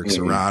Dr. Eric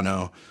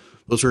Serrano.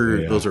 Those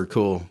are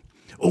cool.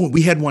 Oh,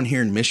 we had one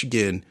here in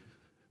Michigan.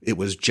 It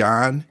was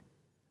John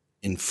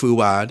and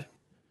Fuad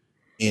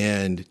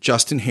and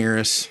Justin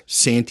Harris,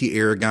 Santi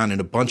Aragon, and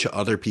a bunch of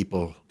other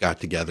people got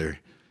together.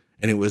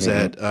 And it was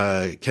at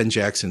Ken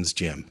Jackson's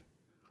gym.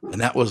 And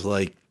that was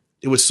like,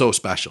 it was so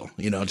special,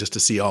 just to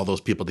see all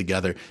those people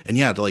together. And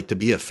yeah, to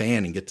be a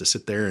fan and get to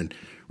sit there and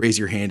raise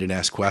your hand and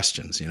ask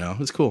questions,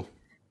 it's cool.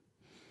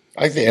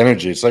 I like the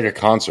energy. It's like a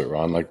concert,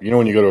 Ron. Like,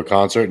 when you go to a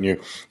concert and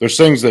there's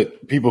things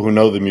that people who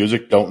know the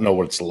music don't know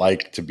what it's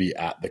like to be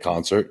at the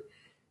concert.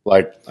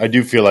 Like, I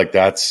do feel like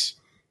that's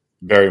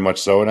very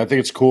much so. And I think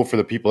it's cool for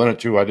the people in it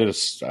too. I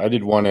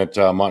did one at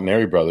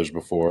Montanari Brothers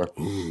before.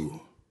 Ooh.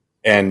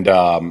 And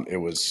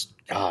it was,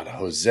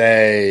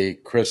 Jose,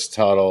 Chris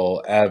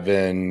Tuttle,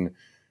 Evan,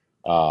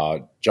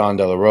 John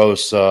De La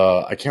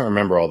Rosa. I can't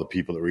remember all the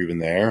people that were even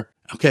there.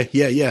 Okay.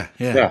 Yeah.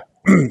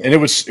 And it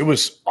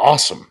was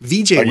awesome.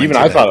 VJ,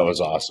 I thought it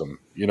was awesome,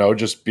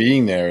 just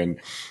being there.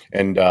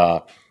 And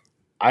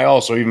I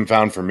also even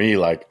found for me,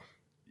 like,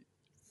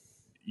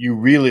 you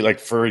really, like,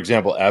 for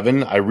example,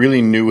 Evan, I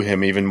really knew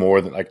him even more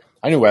than, like,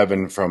 I knew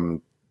Evan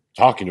from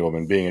talking to him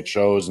and being at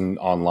shows and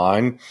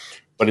online,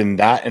 but in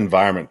that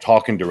environment,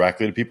 talking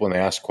directly to people and they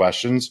ask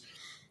questions,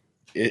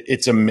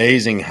 it's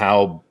amazing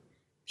how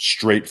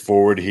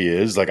straightforward he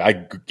is. Like, I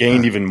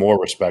gained even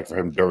more respect for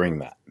him during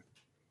that,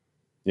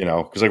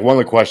 because like one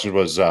of the questions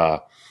was,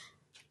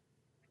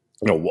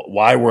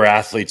 why were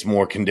athletes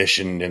more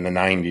conditioned in the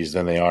 90s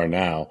than they are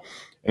now?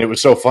 And it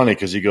was so funny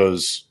because he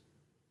goes,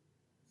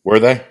 were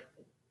they?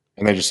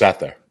 And they just sat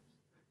there.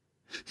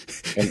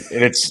 And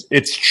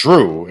it's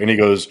true. And he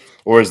goes,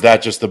 or is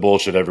that just the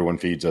bullshit everyone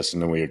feeds us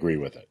and then we agree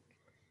with it?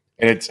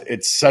 And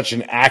it's such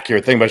an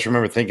accurate thing. But I just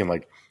remember thinking,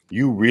 like,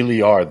 you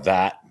really are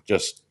that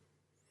just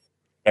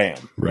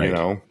bam,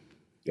 right.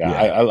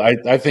 Yeah.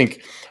 I think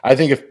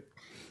if,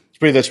 let's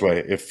put it this way,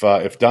 if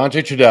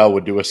Dante Trudell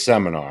would do a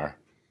seminar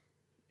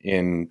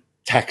in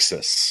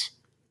Texas,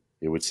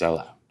 it would sell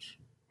out.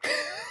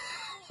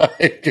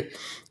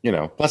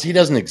 Plus he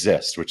doesn't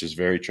exist, which is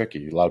very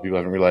tricky. A lot of people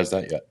haven't realized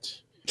that yet.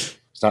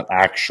 He's not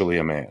actually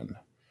a man.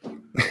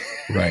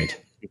 Right.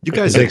 You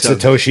guys like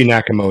Satoshi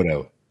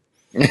Nakamoto.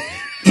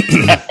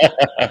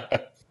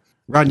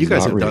 Ron, you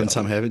guys have done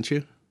some, haven't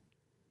you?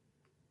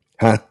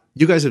 Huh?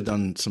 You guys have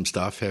done some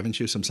stuff, haven't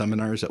you? Some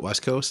seminars at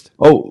West Coast?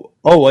 Oh,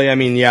 well, I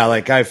mean, yeah,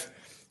 like I've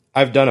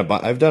done a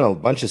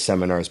bunch of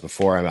seminars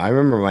before. I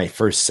remember my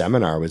first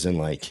seminar was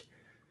in I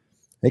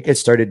think I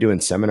started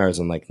doing seminars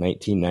in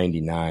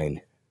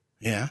 1999.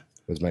 Yeah.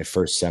 Was my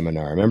first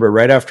seminar. I remember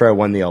right after I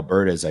won the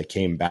Albertas, I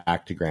came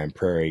back to Grand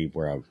Prairie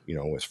where I,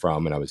 was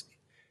from, and I was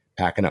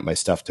packing up my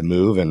stuff to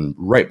move. And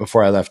right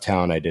before I left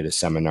town, I did a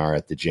seminar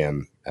at the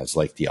gym as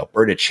the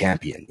Alberta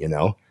champion,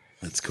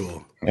 That's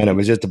cool. And it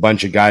was just a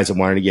bunch of guys that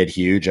wanted to get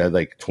huge. I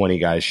had 20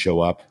 guys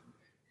show up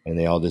and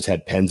they all just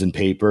had pens and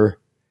paper.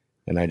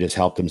 And I just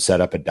helped them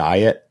set up a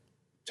diet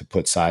to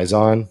put size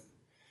on.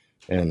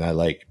 And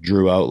I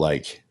drew out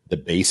the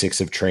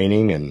basics of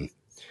training, and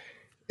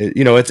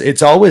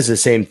it's always the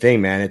same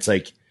thing, man. It's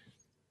like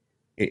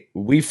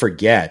we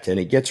forget, and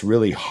it gets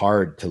really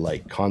hard to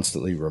like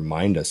constantly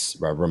remind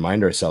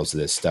ourselves of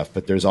this stuff.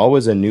 But there's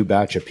always a new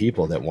batch of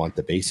people that want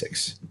the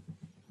basics.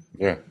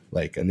 Yeah.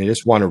 Like, and they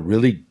just want a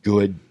really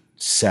good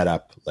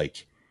setup.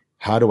 Like,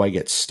 how do I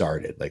get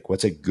started? Like,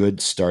 what's a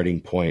good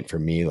starting point for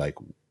me? Like,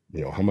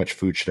 how much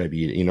food should I be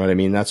eating? You know what I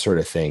mean? That sort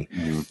of thing.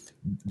 Mm-hmm.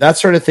 That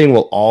sort of thing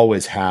will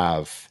always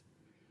have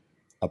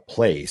a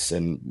place,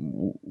 and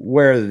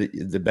where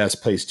the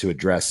best place to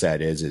address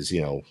that is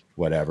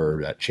whatever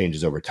that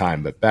changes over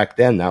time. But back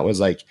then, that was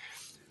like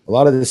a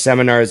lot of the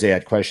seminars, they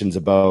had questions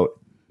about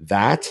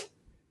that,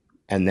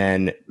 and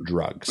then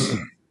drugs.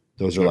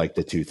 Those are like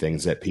the two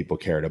things that people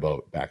cared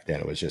about back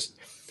then. It was just,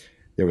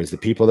 there was the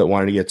people that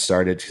wanted to get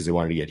started because they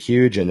wanted to get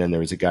huge, and then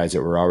there was the guys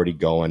that were already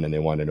going and they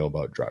wanted to know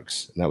about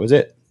drugs, and that was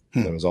it.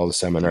 That was all the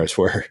seminars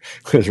were.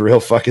 It was real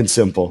fucking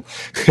simple.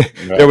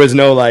 There was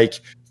no like,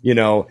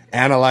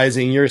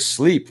 analyzing your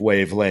sleep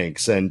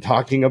wavelengths and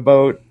talking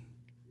about,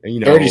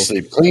 dirty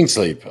sleep, clean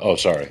sleep. Oh,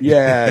 sorry.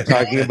 Yeah.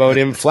 Talking about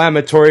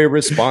inflammatory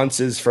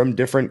responses from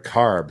different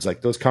carbs.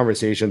 Like, those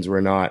conversations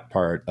were not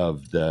part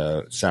of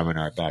the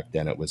seminar back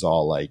then. It was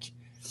all like,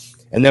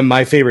 and then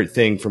my favorite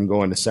thing from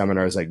going to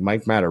seminars, like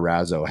Mike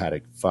Matarazzo had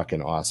a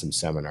fucking awesome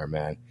seminar,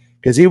 man.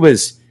 Cause he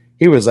was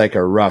like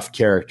a rough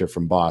character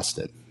from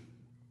Boston.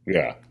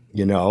 Yeah.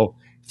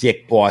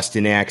 Thick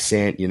Boston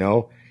accent,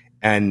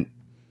 and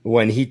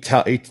when he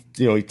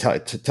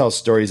tells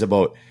stories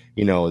about,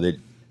 the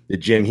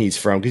gym he's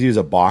from, because he was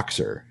a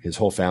boxer. His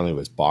whole family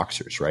was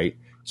boxers, right?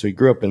 So he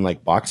grew up in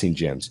like boxing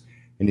gyms.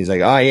 And he's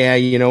like, oh yeah,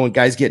 when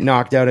guys get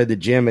knocked out of the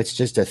gym, it's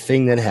just a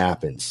thing that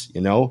happens,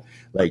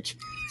 like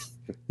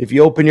if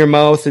you open your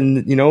mouth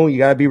and, you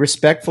gotta be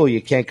respectful.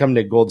 You can't come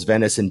to Gold's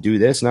Venice and do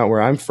this. Not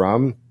where I'm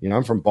from.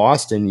 I'm from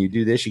Boston. You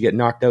do this, you get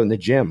knocked out in the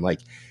gym.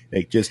 Like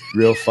just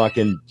real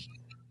fucking,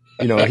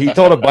 he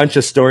told a bunch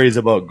of stories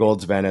about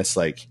Gold's Venice,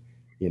 like,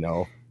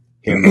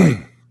 him like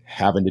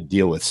having to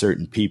deal with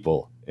certain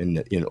people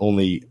in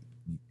only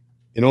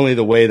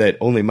the way that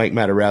only Mike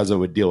Matarazzo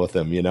would deal with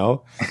them,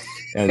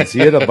 And so he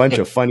had a bunch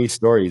of funny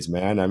stories,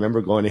 man. I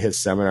remember going to his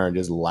seminar and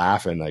just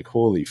laughing, like,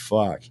 holy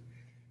fuck,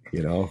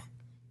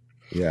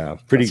 Yeah,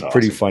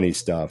 pretty funny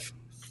stuff.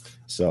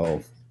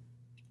 So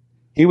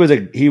he was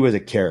a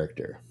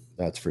character,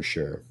 that's for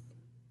sure.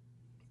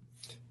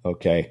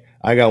 Okay,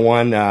 I got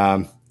one.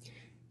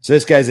 So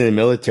this guy's in the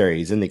military.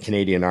 He's in the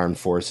Canadian Armed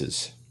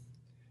Forces.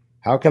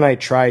 How can I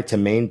try to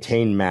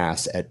maintain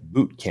mass at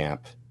boot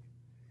camp?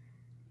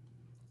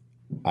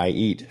 I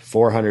eat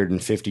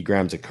 450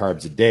 grams of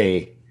carbs a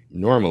day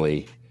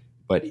normally,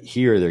 but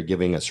here they're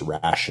giving us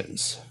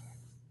rations.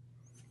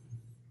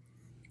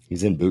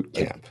 He's in boot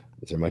camp.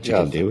 Is there much you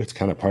can do? It's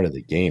kind of part of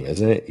the game,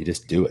 isn't it? You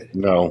just do it.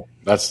 No,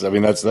 that's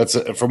from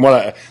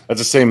what that's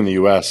the same in the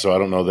U.S. So I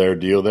don't know their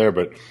deal there,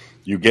 but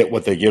you get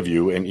what they give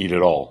you and eat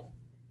it all.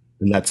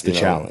 And that's the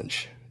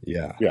challenge.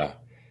 Yeah. Yeah.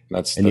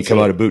 That's you come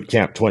out of boot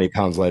camp 20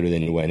 pounds lighter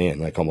than you went in,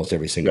 like almost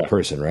every single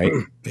person, right?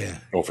 Yeah.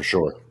 Oh, for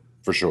sure.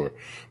 For sure.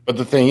 But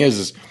the thing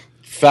is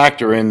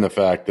factor in the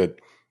fact that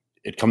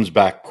it comes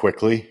back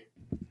quickly.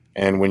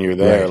 And when you're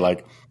there,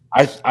 like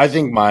I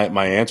think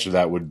my answer to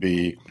that would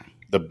be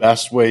the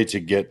best way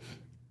to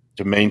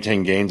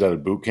maintain gains out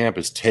of boot camp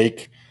is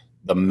take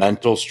the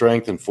mental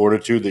strength and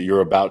fortitude that you're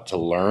about to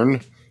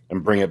learn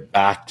and bring it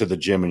back to the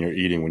gym and you're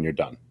eating when you're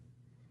done.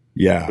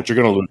 Yeah. But you're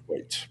going to lose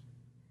weight.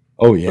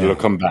 Oh, yeah. But it'll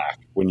come back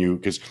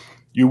because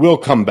you will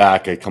come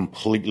back a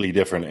completely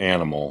different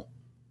animal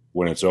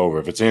when it's over.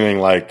 If it's anything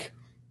like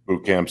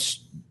boot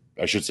camps,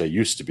 I should say,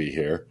 used to be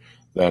here,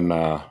 then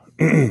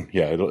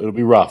yeah, it'll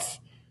be rough.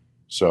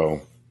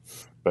 So,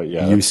 but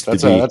yeah,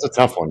 that's a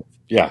tough one.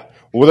 Yeah.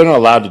 Well, they're not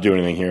allowed to do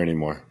anything here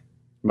anymore.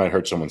 It might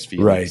hurt someone's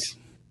feelings. Right.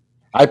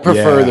 I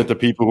prefer that the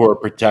people who are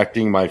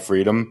protecting my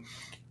freedom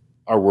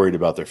are worried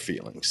about their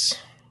feelings.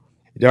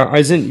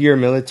 Isn't your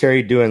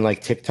military doing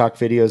like TikTok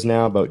videos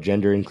now about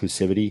gender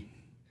inclusivity?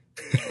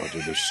 Oh,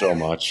 dude, there's so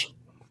much.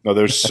 No,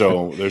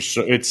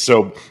 it's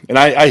so, and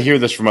I hear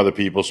this from other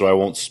people, so I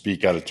won't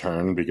speak out of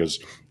turn because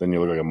then you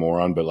look like a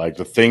moron. But like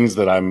the things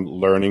that I'm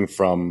learning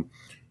from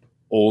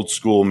old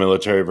school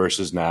military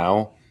versus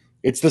now,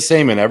 it's the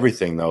same in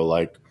everything though.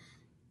 Like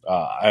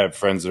I have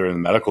friends that are in the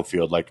medical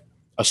field. Like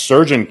a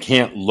surgeon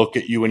can't look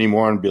at you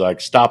anymore and be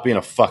like, "Stop being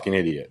a fucking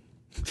idiot."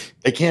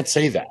 They can't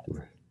say that.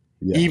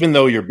 Yeah. Even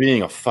though you're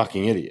being a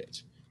fucking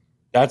idiot.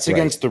 That's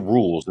against the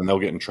rules and they'll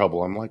get in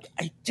trouble. I'm like,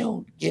 I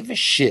don't give a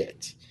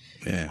shit.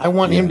 Yeah. I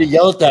want him to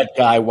yell at that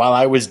guy while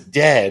I was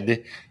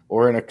dead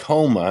or in a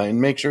coma and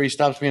make sure he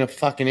stops being a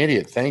fucking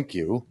idiot. Thank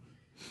you.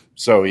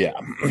 So yeah,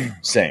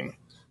 same.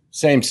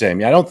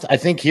 Yeah, I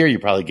think here you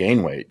probably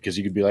gain weight because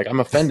you could be like, I'm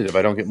offended if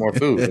I don't get more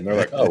food. And they're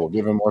like, oh, we'll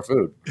give him more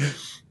food.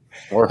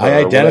 Or her,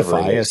 I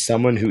identify as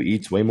someone who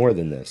eats way more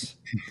than this.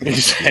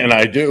 And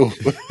I do.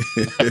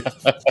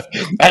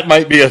 That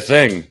might be a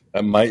thing.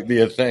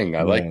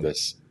 I like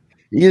this.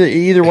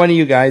 Either one of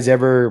you guys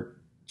ever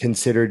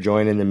consider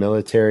joining the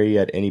military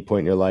at any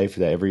point in your life?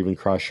 That ever even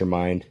crossed your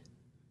mind?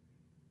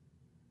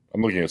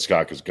 I'm looking at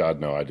Scott because God,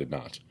 no, I did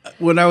not.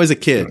 When I was a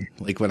kid,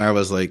 like when I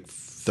was like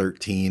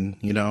 13,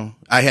 you know,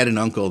 I had an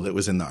uncle that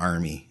was in the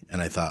army,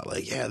 and I thought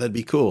like, yeah, that'd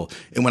be cool.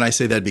 And when I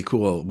say that'd be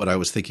cool, what I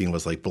was thinking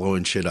was like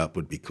blowing shit up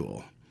would be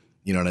cool.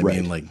 You know what I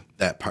mean? Like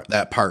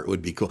that part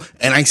would be cool.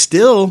 And I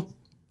still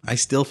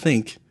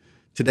think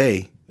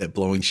today that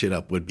blowing shit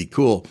up would be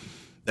cool.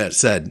 That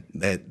said,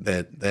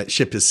 that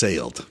ship has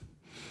sailed.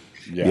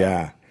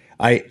 Yeah.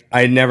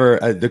 I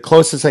never, the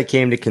closest I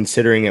came to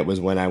considering it was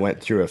when I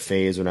went through a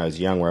phase when I was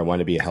young where I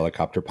wanted to be a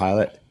helicopter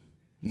pilot.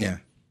 Yeah.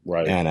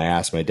 Right. And I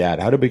asked my dad,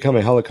 how to become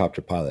a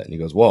helicopter pilot? And he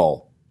goes,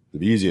 well,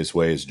 the easiest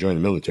way is to join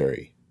the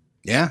military.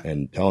 Yeah.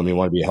 And tell them you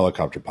want to be a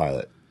helicopter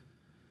pilot.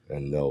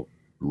 And they'll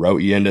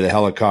route you into the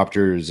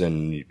helicopters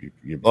and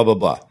you blah, blah,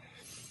 blah.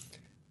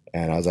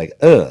 And I was like,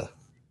 isn't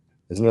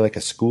there like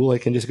a school I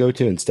can just go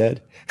to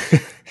instead?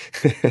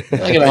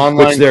 Like an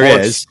online Which there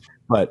course. is.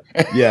 But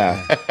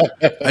yeah.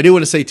 I do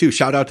want to say too,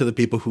 shout out to the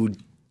people who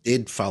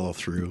did follow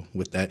through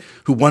with that,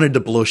 who wanted to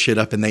blow shit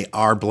up, and they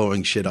are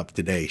blowing shit up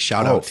today.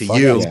 Shout out to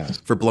you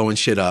for blowing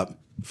shit up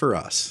for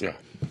us. Yeah.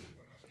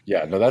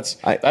 Yeah. No,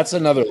 that's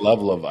another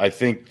level of, I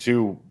think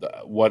too,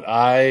 what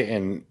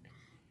I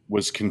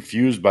was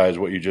confused by is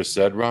what you just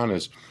said, Ron,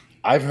 is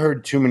I've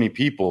heard too many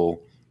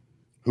people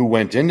who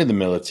went into the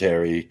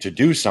military to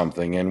do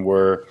something and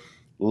were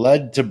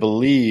led to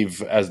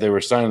believe as they were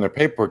signing their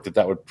paperwork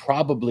that would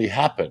probably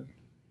happen.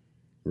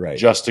 Right.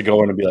 Just to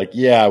go in and be like,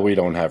 yeah, we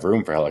don't have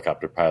room for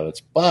helicopter pilots,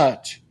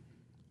 but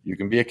you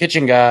can be a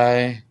kitchen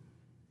guy.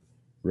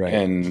 Right.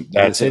 And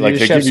that's it. Like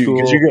they give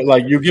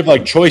you give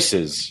like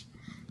choices.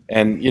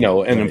 And, you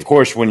know, and of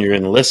course, when you're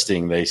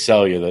enlisting, they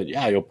sell you that,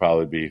 yeah, you'll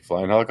probably be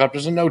flying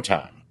helicopters in no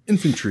time.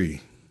 Infantry.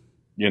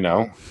 You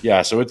know?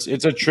 Yeah. So it's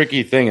a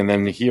tricky thing. And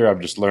then here I've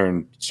just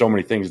learned so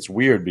many things. It's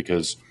weird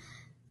because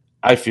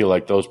I feel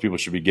like those people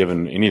should be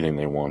given anything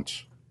they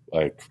want.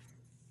 Like,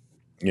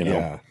 you know.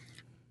 Yeah.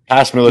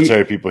 Past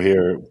military people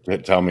here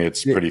tell me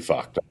it's pretty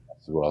fucked up.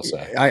 That's what I'll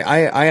say.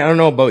 I don't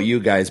know about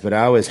you guys, but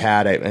I always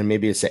had it, and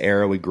maybe it's the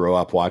era we grow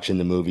up watching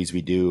the movies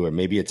we do, or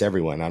maybe it's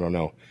everyone. I don't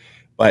know.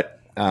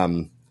 But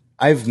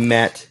I've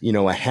met, you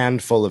know, a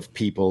handful of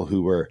people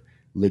who were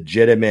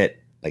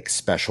legitimate, like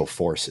special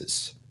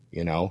forces.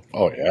 You know?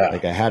 Oh yeah.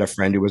 Like I had a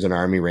friend who was an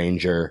Army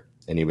Ranger,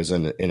 and he was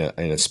in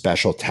a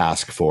special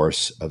task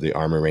force of the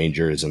Army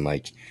Rangers, and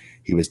like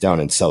he was down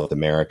in South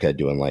America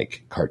doing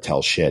like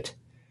cartel shit.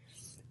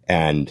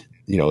 And,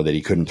 you know, that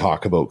he couldn't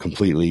talk about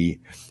completely,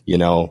 you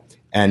know,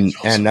 and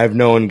I've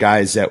known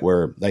guys that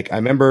were like, I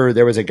remember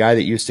there was a guy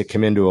that used to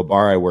come into a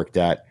bar I worked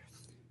at.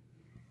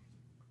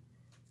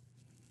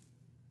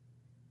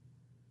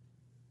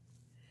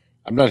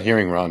 I'm not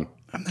hearing Ron.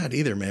 I'm not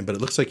either, man, but it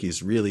looks like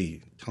he's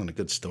really telling a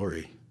good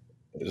story.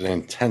 There's an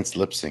intense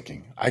lip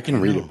syncing. I can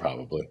read it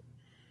probably.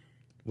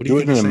 What do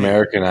it in an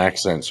American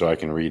accent so I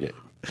can read it.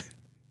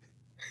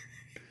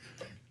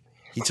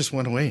 He just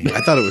went away. I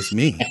thought it was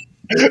me.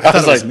 I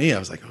thought it was me. I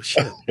was like, oh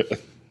shit.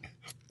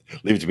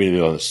 Leave it to me to be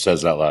the one that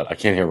says it out loud. I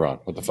can't hear Ron.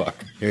 What the fuck?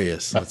 Here he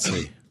is. Let's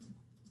see.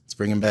 Let's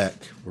bring him back.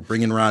 We're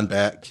bringing Ron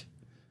back.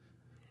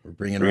 We're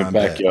bringing Ron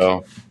back.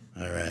 Yo.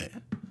 All right.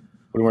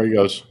 Where he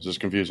goes? Is this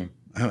confusing?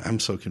 I'm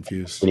so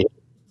confused.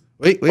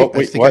 Wait. Oh,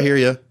 I think what? I hear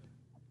you.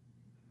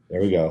 There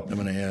we go. I'm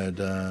going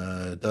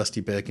to add Dusty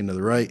back into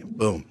the right.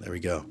 Boom. There we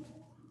go.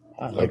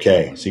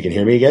 Okay. So you can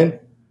hear me again?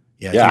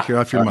 Yeah. I think you're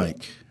off your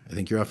mic. I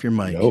think you're off your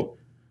mic. Nope.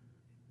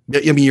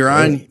 I mean, you're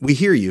on. We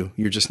hear you.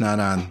 You're just not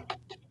on.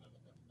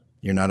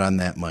 You're not on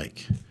that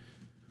mic.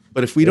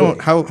 But if we don't,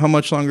 how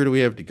much longer do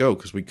we have to go?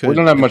 Because we could. We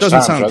don't have much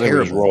time. So I think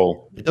we just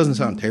roll. It doesn't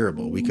sound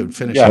terrible. We could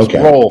finish. Yeah,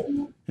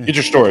 roll. Get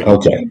your story.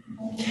 Okay.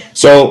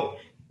 So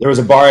there was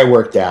a bar I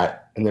worked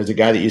at, and there's a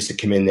guy that used to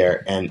come in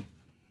there, and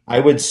I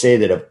would say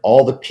that of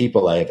all the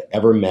people I have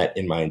ever met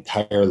in my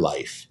entire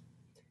life,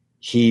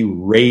 he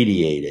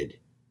radiated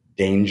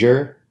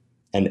danger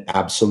and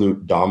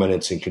absolute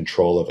dominance and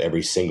control of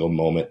every single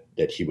moment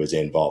that he was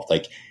involved.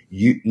 Like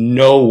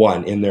no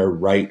one in their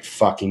right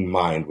fucking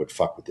mind would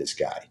fuck with this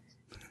guy.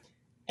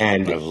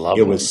 And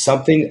it was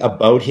something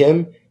about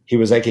him. He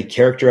was like a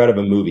character out of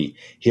a movie.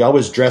 He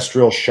always dressed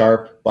real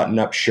sharp,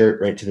 button-up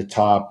shirt right to the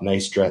top,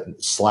 nice dress,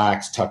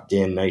 slacks tucked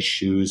in, nice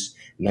shoes,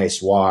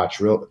 nice watch,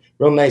 real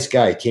nice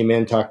guy. Came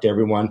in, talked to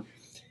everyone.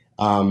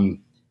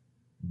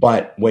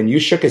 But when you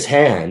shook his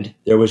hand,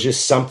 there was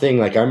just something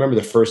like, I remember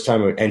the first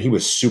time, and he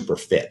was super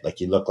fit. Like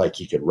he looked like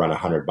he could run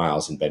 100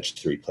 miles and bench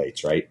 3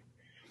 plates, right?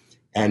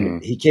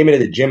 And he came into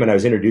the gym, and I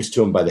was introduced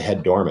to him by the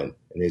head doorman.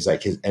 And he's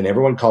like, and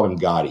everyone called him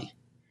Gotti.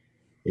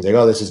 He's like,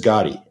 oh, this is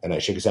Gotti. And I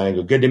shook his hand and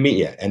go, good to meet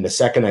you. And the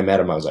second I met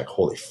him, I was like,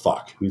 holy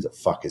fuck, who the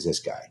fuck is this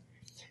guy?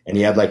 And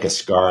he had like a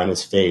scar on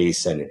his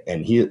face, and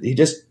he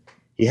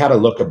had a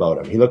look about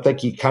him. He looked like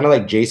he kind of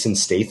like Jason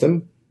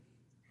Statham.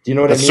 Do you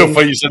know what I mean? That's so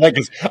funny you said that,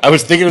 because I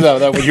was thinking about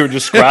that when you were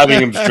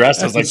describing him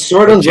dressed. I was like,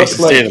 sort of looked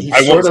like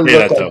I won't say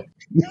that though.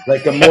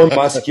 Like a more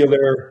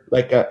muscular,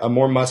 like a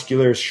more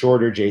muscular,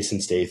 shorter Jason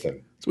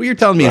Statham. So what you're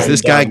telling me is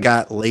this guy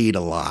got laid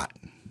a lot.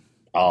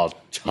 A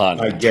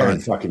ton. I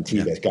guarantee fucking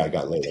this guy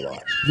got laid a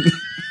lot.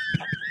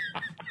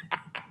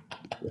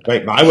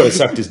 Right, I would have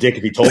sucked his dick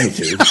if he told me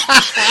to.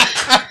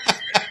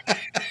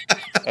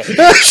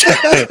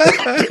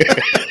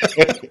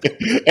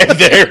 And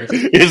there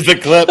is the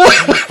clip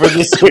for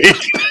this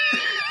week.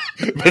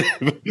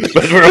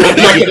 but we're I'm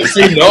not going to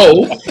say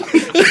no.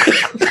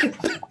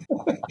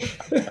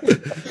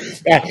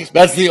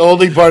 That's the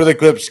only part of the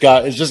clip,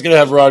 Scott. It's just going to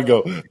have Ron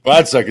go, well,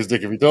 I'd suck his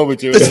dick if he told me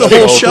to. It's the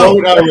whole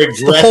show. I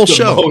regret whole the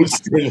show.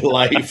 most in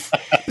life.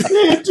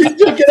 You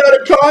took it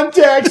out of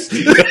context.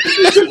 You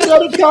took it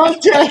out of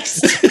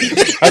context.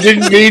 I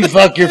didn't mean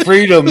fuck your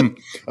freedom.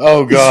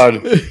 Oh, God.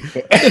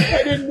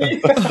 I didn't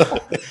mean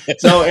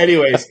So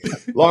anyways,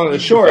 long and the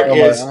short Oh, my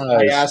is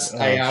eyes.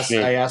 I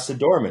Shit. asked the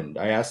doorman.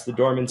 I asked the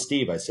doorman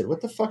Steve. I said,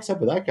 "What the fuck's up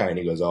with that guy?" And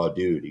he goes, "Oh,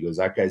 dude." He goes,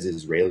 "That guy's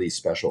Israeli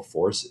special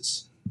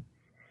forces."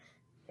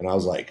 And I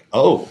was like,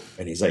 "Oh."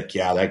 And he's like,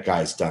 "Yeah, that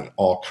guy's done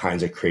all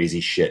kinds of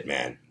crazy shit,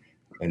 man."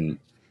 And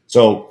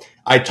so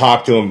I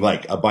talked to him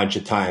like a bunch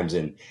of times,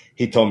 and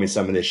he told me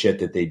some of the shit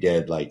that they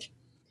did. Like,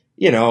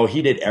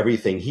 he did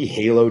everything. He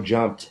halo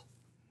jumped.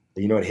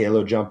 You know what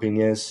halo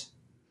jumping is?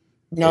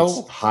 No.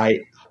 It's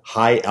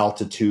high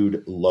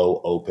altitude, low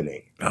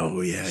opening.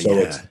 Oh yeah, So yeah.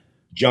 it's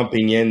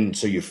jumping in,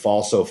 so you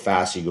fall so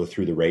fast you go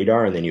through the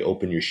radar, and then you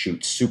open your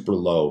chute super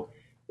low,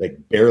 like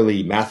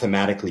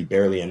mathematically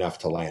barely enough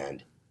to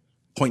land.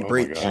 Point Oh,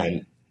 Break. my God.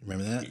 And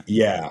Remember that?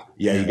 yeah,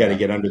 you got to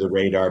get under the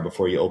radar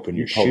before you open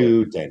your Hold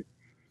chute. And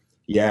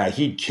yeah,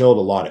 he'd killed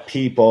a lot of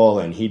people,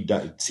 and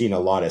seen a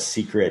lot of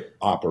secret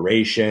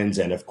operations.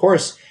 And of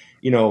course,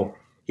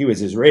 he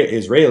was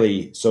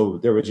Israeli, so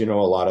there was, a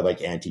lot of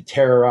like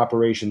anti-terror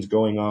operations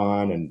going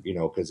on, and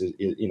because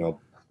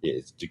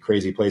it's a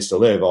crazy place to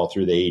live all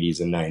through the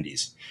 80s and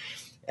 90s.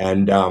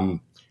 And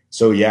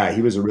so yeah,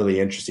 he was a really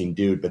interesting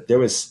dude. But there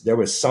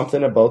was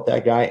something about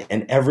that guy,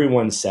 and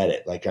everyone said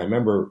it. Like I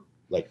remember,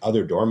 like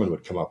other doormen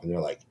would come up and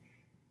they're like,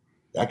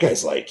 that guy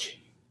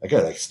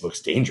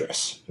looks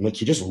dangerous. I'm like,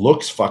 he just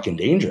looks fucking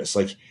dangerous.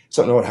 Like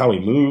something about how he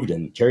moved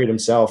and carried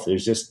himself.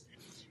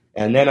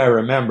 And then I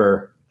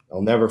remember,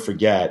 I'll never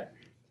forget,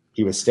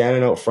 he was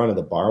standing out front of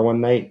the bar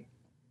one night,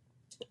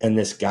 and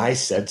this guy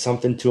said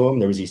something to him.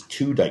 There was these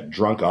two like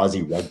drunk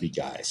Aussie rugby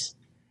guys.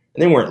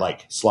 And they weren't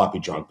like sloppy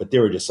drunk, but they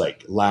were just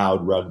like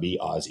loud rugby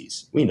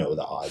Aussies. We know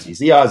the Aussies.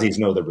 The Aussies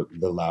know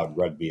the loud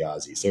rugby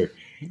Aussies. They're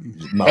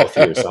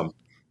mouthy or something.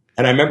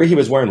 And I remember he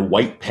was wearing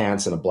white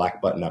pants and a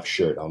black button-up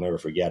shirt. I'll never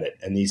forget it.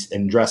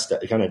 And dressed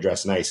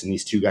nice. And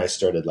these two guys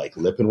started like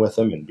lipping with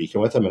him and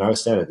beaking with him. And I was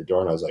standing at the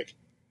door, and I was like,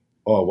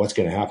 "Oh, what's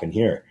going to happen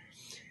here?"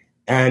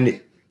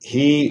 And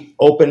he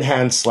open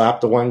hand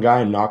slapped the one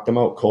guy and knocked him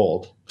out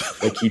cold.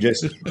 Like he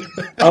just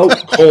out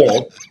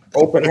cold,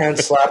 open hand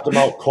slapped him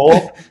out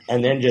cold,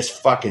 and then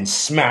just fucking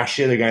smashed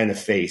the other guy in the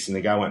face. And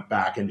the guy went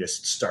back and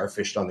just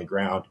starfished on the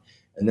ground.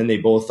 And then they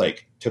both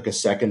like took a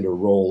second to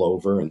roll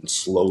over and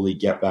slowly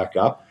get back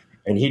up.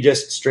 And he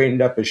just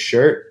straightened up his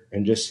shirt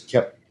and just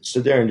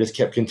stood there and just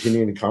kept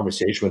continuing the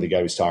conversation with the guy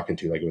he was talking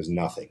to like it was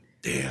nothing.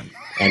 Damn.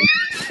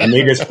 And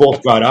they just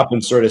both got up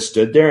and sort of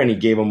stood there, and he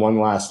gave him one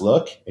last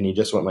look, and he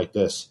just went like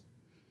this.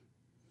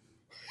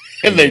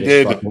 And they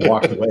did. Fucking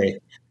walked away.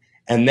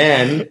 And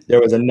then there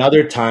was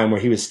another time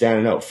where he was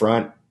standing out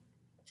front,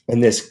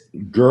 and this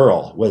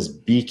girl was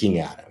beaking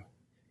at him.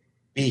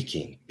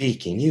 Beaking,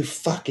 you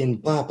fucking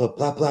blah, blah,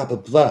 blah, blah, blah,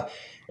 blah.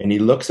 And he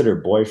looks at her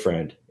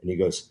boyfriend, and he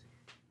goes,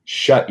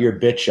 "Shut your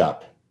bitch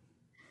up."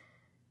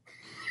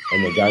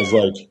 And the guy's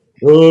like,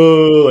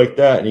 "Oh," like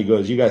that. And he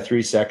goes, "You got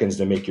 3 seconds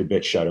to make your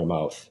bitch shut her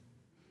mouth."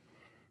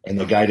 And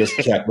the guy just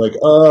kept like,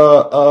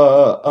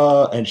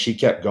 and she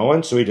kept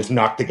going. So he just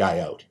knocked the guy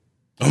out.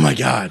 Oh my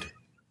God.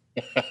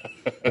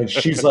 And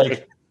she's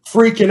like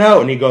freaking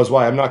out. And he goes,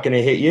 "Why? I'm not going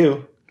to hit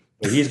you.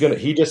 But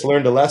he just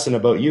learned a lesson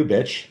about you,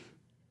 bitch.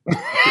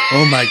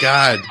 Oh my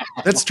God.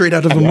 That's straight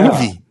out of a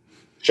movie.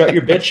 Shut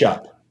your bitch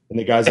up." And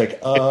the guy's like,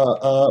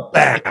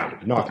 bam,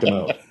 knocked him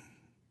out.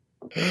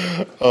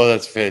 Oh,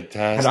 that's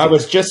fantastic. And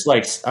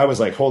I was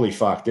like, holy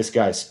fuck, this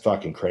guy's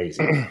fucking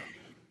crazy.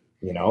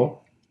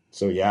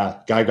 So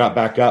yeah, guy got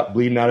back up,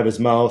 bleeding out of his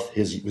mouth.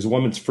 His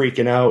woman's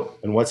freaking out.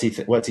 And what's he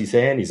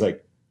saying? He's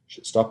like,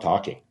 "Stop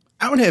talking."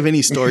 I don't have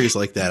any stories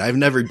like that. I've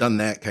never done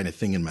that kind of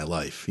thing in my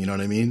life. You know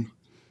what I mean?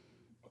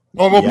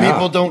 Normal Yeah.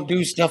 people don't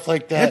do stuff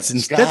like that.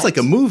 That's like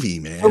a movie,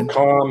 man.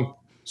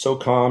 So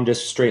calm,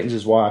 just straightens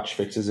his watch,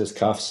 fixes his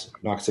cuffs,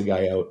 knocks the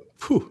guy out.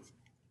 Whew.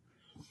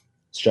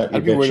 Shut your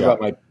I'd be worried bitch about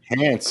up. my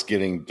pants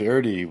getting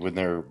dirty when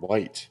they're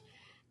white.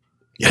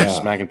 Yeah.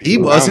 Smacking He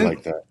people around wasn't.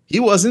 like that. He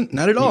wasn't.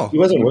 Not at all. He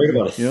wasn't worried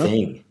about a Yeah.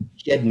 thing.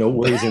 He had no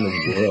worries in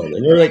the world.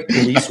 And there were like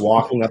police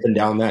walking up and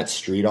down that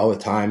street all the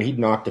time. He'd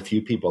knocked a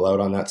few people out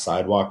on that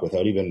sidewalk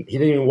he didn't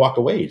even walk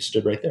away. He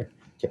stood right there,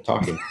 kept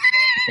talking.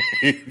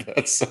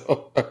 That's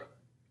so. But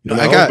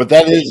but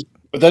that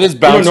is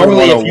bouncer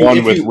normally if 101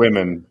 you- with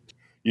women.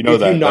 You know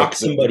if that. you knock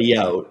somebody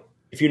out,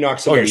 you're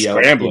out,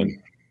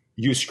 scrambling.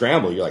 you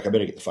scramble. You're like, "I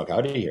better get the fuck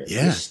out of here."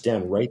 Yeah. Just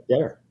stand right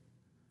there.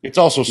 It's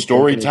also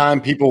story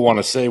time. People want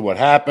to say what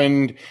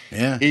happened.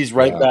 Yeah. He's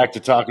right Yeah. back to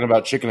talking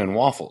about chicken and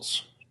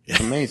waffles. It's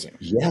amazing.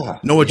 Yeah.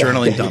 No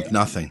adrenaline dump,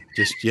 nothing.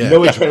 Just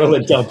No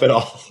adrenaline dump at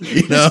all.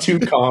 know? It's too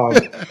calm.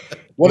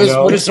 What You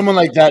know? does someone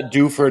like that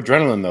do for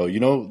adrenaline though? You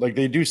know, like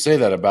they do say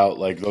that about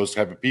like those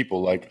type of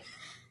people. Like,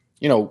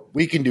 you know,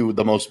 we can do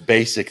the most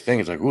basic thing.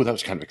 It's like, ooh, that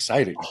was kind of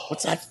exciting.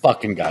 What's that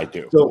fucking guy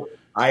do? So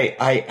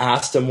I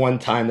asked him one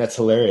time, that's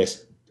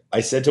hilarious.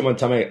 I said to him one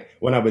time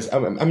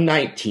I'm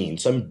 19,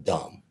 so I'm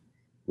dumb,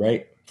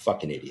 right?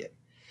 Fucking idiot.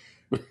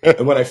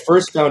 And when I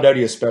first found out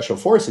he was special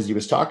forces, he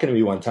was talking to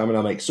me one time and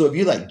I'm like, so have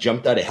you like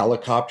jumped out of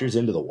helicopters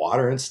into the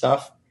water and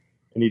stuff?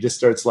 And he just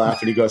starts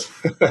laughing. He goes,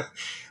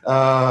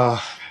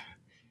 oh,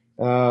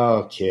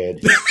 kid.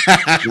 He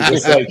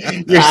just like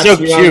You're pats so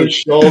me on the cute.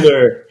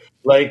 shoulder.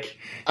 Like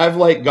I've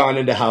like gone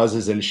into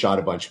houses and shot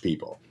a bunch of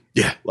people.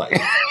 Yeah. Like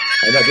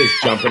I'm not just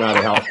jumping out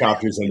of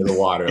helicopters into the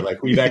water.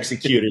 Like we've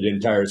executed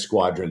entire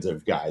squadrons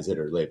of guys that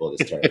are labeled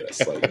as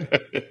terrorists. Like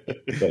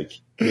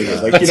you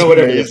know,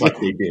 whatever the fuck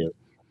they do.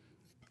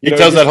 He You know,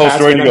 tells just that whole pass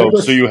story me, and and I he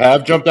goes, remember- so you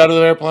have jumped out of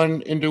the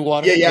airplane into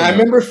water? Yeah, I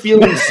remember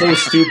feeling so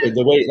stupid.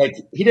 The way, like,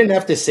 he didn't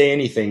have to say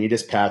anything. He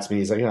just pats me.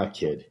 He's like, "Oh,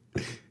 kid,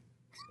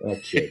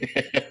 Like,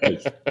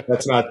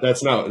 that's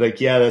not like,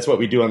 yeah, that's what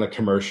we do on the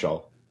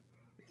commercial.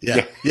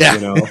 Yeah. You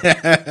know,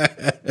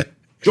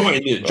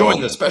 join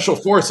the special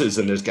forces,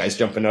 and there's guys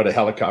jumping out of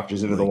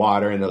helicopters into the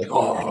water, and they're like,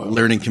 oh,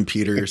 Learning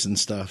computers and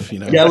stuff, you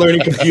know. yeah,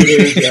 learning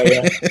computers.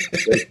 Yeah.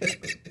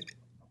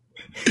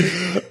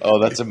 Oh,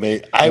 that's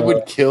amazing. I would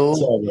It's kill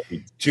all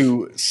right.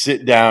 to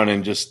sit down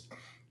and just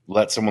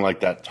let someone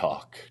like that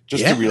talk,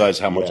 just Yeah. to realize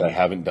how much Yeah. I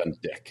haven't done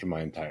dick in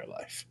my entire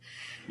life.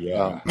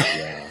 Yeah,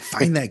 yeah.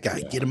 Find that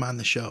guy, get him on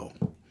the show.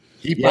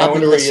 He Yeah, I probably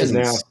wonder where he is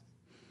listens. now.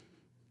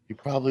 He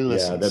probably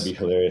listens. Yeah, that'd be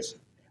hilarious.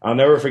 I'll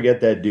never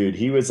forget that dude.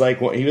 He was like,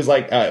 you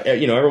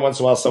know, every once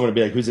in a while someone would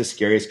be like, who's the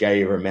scariest guy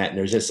you ever met? And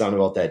there's just something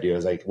about that dude. I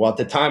was like, well, at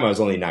the time I was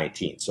only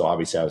 19, so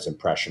obviously I was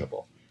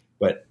impressionable.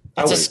 But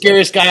That's the was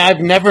scariest guy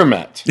I've never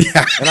met.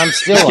 Yeah. And I'm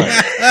still in.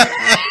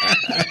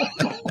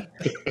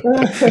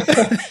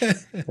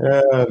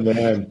 oh,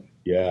 man.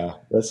 Yeah,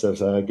 that's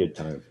a good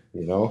time,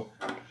 you know?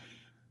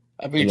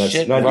 I mean, And that's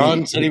shit, not Ron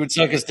easy. said he would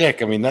suck his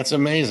dick. I mean, that's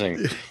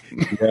amazing.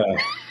 Yeah.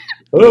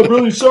 Oh, I'm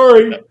really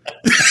sorry.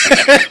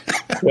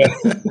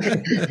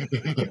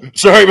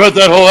 Sorry about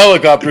that whole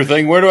helicopter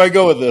thing. Where do I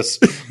go with this?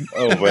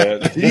 Oh, man.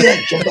 Did he like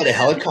jump out of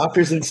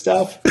helicopters and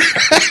stuff?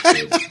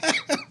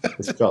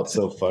 This felt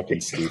so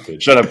fucking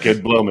stupid. Shut up,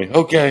 kid. Blow me.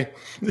 Okay.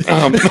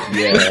 Yeah.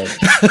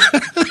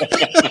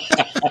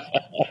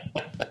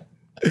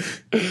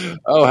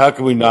 Oh, how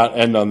can we not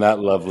end on that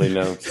lovely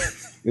note?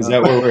 Is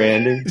that where we're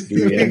ending?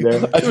 Do we end there? I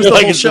was feel the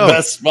like whole it's show. the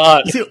best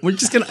spot. See, we're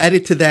just gonna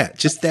edit to that.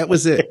 Just that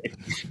was it.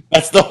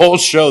 That's the whole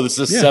show. This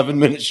is a Yeah.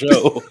 7-minute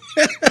show.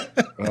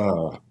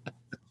 Oh,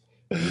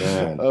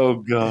 man. Oh,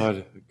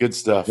 God. Good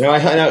stuff. Now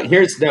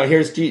here's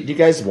do you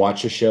guys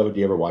watch a show? Do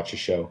you ever watch a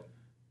show?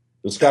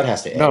 Well, Scott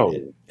has to edit No.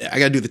 it. I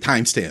gotta do the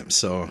timestamps.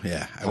 So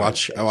yeah, I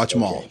watch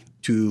them all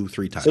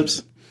 2-3 times.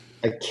 So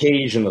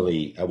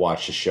occasionally I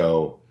watch a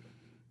show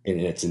in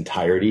its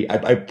entirety.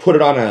 I put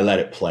it on and I let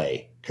it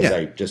play because Yeah.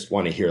 I just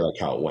want to hear like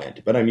how it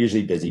went. But I'm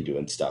usually busy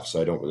doing stuff, so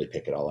I don't really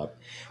pick it all up.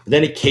 But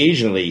then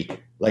occasionally,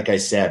 like I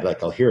said,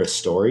 like I'll hear a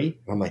story.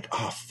 And I'm like,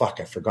 oh fuck,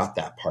 I forgot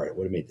that part. It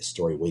would have made the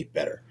story way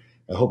better.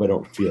 I hope I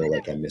don't feel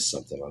like I missed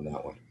something on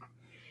that one.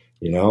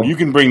 You know? You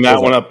can bring that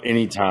one up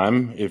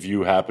anytime if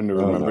you happen to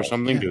remember no.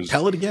 something. Yeah, 'Cause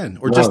tell it again,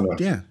 or No, just no.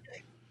 yeah.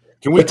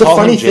 can we But the call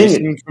him funny thing-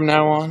 Jason from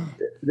now on?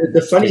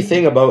 The funny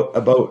thing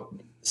about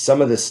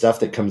some of the stuff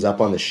that comes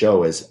up on the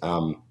show is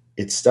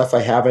it's stuff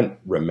I haven't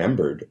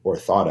remembered or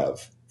thought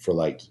of for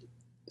like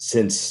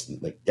since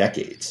like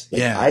decades.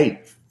 Like, Yeah.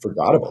 I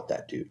forgot about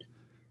that dude,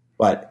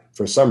 but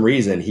for some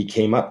reason he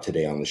came up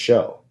today on the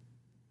show,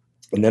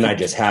 and then I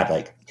just had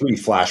like 3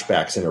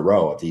 flashbacks in a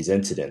row of these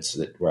incidents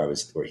where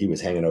he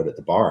was hanging out at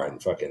the bar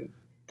and fucking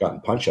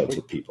gotten punch outs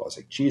with people. I was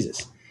like,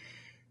 Jesus.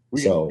 We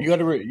So got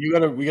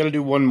to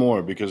do one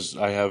more because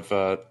I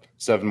have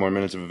 7 more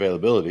minutes of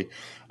availability.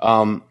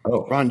 Ron,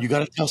 you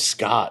got to tell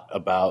Scott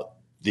about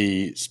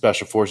the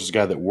special forces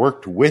guy that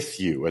worked with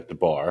you at the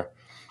bar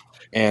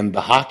and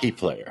the hockey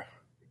player.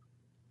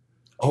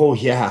 oh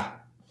yeah,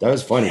 that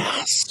was funny.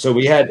 Yes. So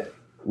we had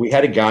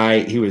a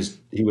guy. He was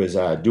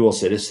a dual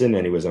citizen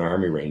and he was an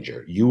Army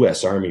Ranger,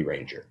 U.S. Army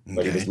Ranger,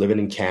 but he Okay. was living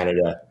in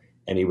Canada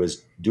and he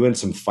was doing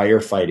some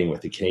firefighting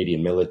with the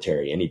Canadian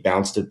military, and he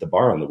bounced at the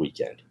bar on the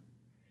weekend.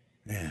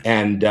 Yeah.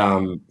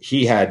 And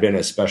he had been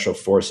a special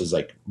forces,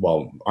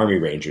 Army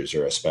Rangers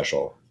are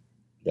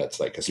that's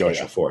like a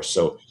special force.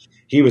 So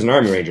he was an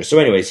Army Ranger. So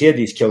anyways, he had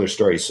these killer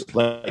stories.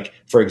 Like,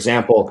 for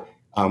example,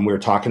 we were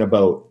talking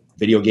about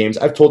video games.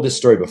 I've told this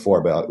story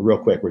before, but real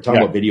quick, we're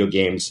talking about video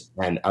games,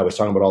 and I was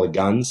talking about all the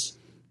guns,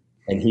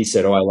 and he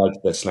said, oh, I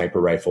like the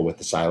sniper rifle with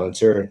the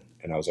silencer.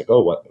 And I was like,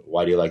 oh,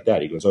 why do you like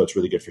that? He goes, oh, it's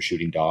really good for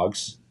shooting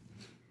dogs.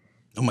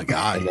 Oh my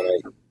god.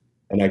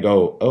 And I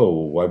go, oh,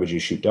 why would you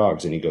shoot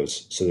dogs? And he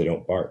goes, so they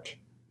don't bark.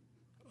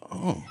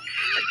 Oh.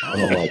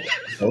 And I'm like,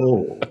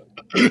 oh,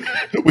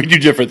 We do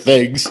different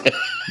things.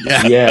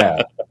 Yeah.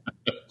 yeah.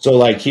 So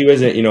like he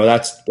wasn't,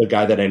 that's the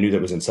guy that I knew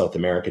that was in South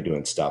America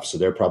doing stuff. So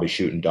they're probably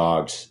shooting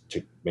dogs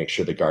to make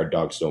sure the guard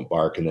dogs don't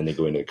bark, and then they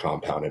go into the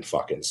compound and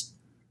fucking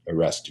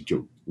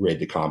raid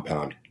the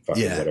compound,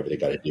 fucking whatever they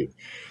got to do.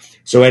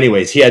 So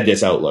anyways, he had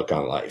this outlook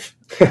on life.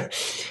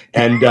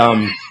 And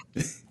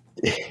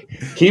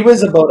he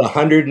was about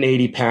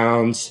 180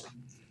 pounds,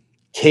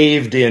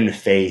 caved in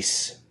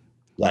face,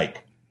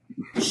 like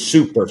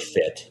super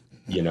fit,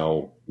 you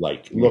know,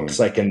 like he looks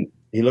like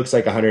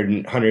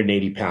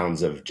 180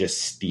 pounds of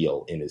just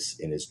steel in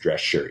his dress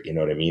shirt. You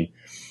know what I mean?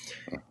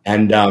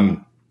 And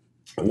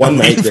one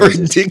night for a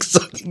dick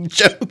sucking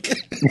joke.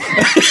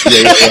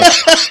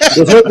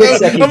 There's no dick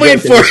sucking. I'm waiting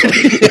for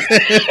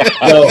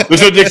it.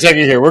 There's no dick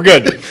sucking here. We're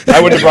good. I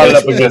wouldn't have brought it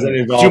up again.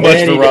 Too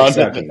much for Ron.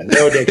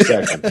 No dick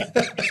sucking.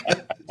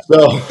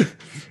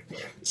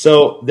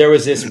 So there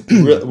was this.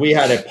 We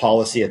had a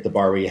policy at the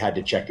bar where you had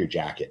to check your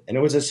jacket, and it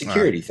was a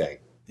security thing.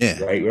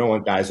 Yeah. Right. We don't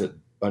want guys with a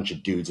bunch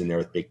of dudes in there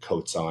with big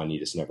coats on. You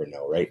just never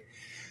know, right?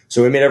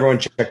 So we made everyone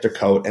check their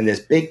coat, and this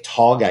big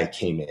tall guy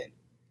came in,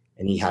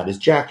 and he had his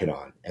jacket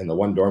on. And the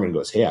one doorman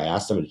goes, "Hey, I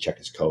asked him to check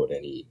his coat,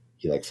 and he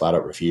like flat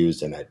out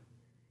refused." And I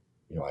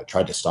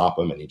tried to stop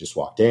him, and he just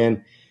walked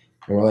in.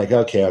 And we're like,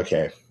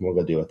 okay, we'll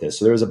go deal with this.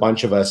 So there was a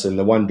bunch of us, and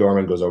the one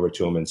doorman goes over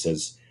to him and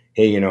says,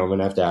 "Hey, I'm going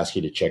to have to ask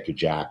you to check your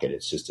jacket.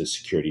 It's just a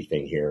security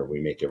thing here. We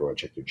make everyone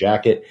check their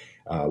jacket.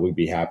 We'd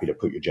be happy to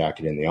put your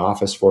jacket in the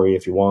office for you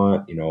if you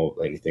want,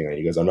 anything." And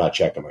he goes, "I'm not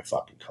checking my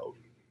fucking coat."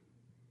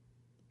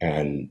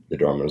 And the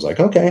doorman was like,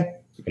 "Okay."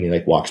 And he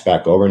like walks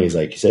back over, and he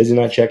says he's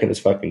not checking his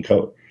fucking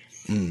coat.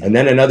 And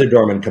then another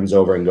doorman comes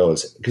over and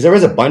goes, because there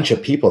was a bunch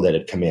of people that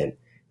had come in,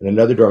 and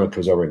another doorman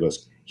comes over and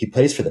goes, "He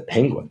plays for the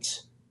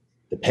Penguins.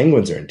 The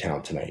Penguins are in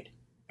town tonight."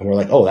 And we're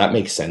like, "Oh, that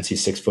makes sense.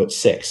 He's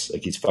 6'6".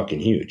 Like, he's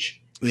fucking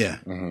huge." Yeah.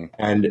 Mm-hmm.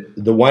 And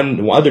the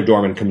other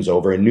doorman comes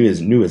over and knew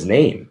his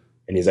name.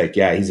 And he's like,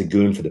 "Yeah, he's a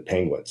goon for the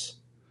Penguins.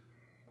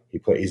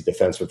 He's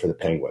defenseman for the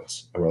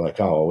Penguins." And we're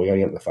like, "Oh, well, we got to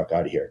get him the fuck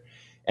out of here."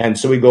 And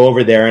so we go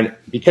over there, and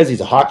because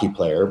he's a hockey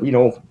player, I'm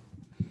going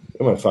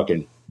to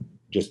fucking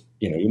just,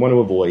 you want to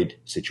avoid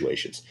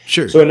situations.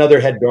 Sure. So another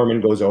head doorman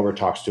goes over,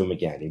 talks to him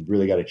again. "You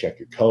really got to check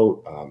your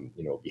coat.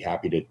 Be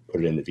happy to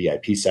put it in the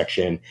VIP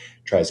section."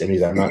 And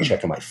he's like, "I'm not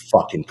checking my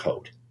fucking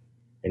coat."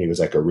 And he was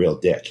like a real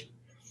dick.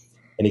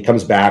 And he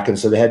comes back, and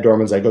so the head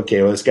doorman's like,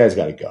 "Okay, well, this guy's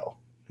got to go.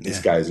 This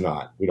guy's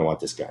not. We don't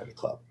want this guy in the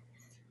club."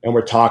 And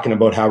we're talking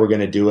about how we're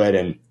going to do it.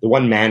 And the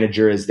one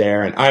manager is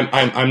there, and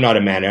I'm not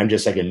a manager. I'm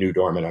just like a new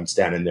doorman. I'm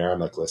standing there. I'm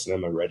like, "Listen,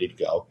 I'm ready to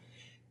go."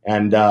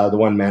 And the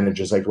one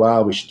manager's like,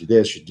 "Well, we should do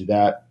this, should do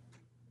that."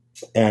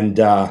 And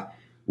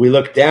we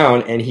look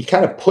down, and he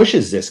kind of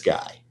pushes this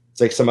guy. It's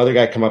like some other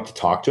guy come up to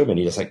talk to him, and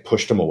he just like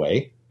pushed him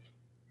away.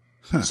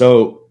 Huh.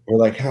 So we're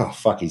like, "Oh,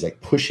 fuck." He's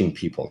like pushing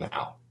people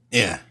now.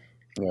 Yeah.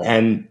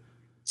 And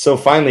so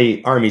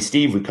finally, Army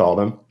Steve, we called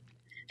him.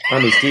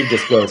 Army Steve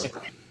just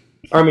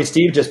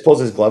pulls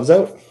his gloves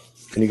out,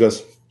 and he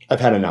goes, "I've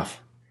had enough."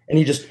 And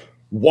he just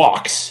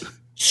walks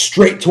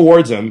straight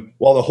towards him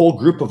while the whole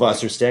group of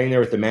us are standing there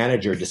with the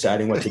manager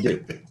deciding what to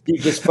do. He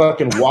just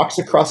fucking walks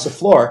across the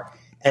floor,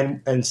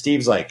 and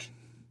Steve's like,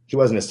 he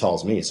wasn't as tall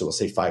as me, so we'll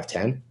say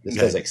 5'10". This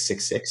guy's like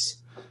 6'6".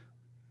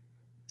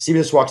 Steve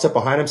just walks up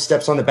behind him,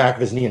 steps on the back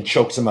of his knee, and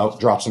chokes him out,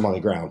 drops him on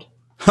the ground.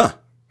 Huh.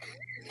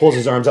 Pulls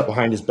his arms up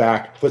behind his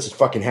back, puts his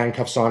fucking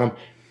handcuffs on him,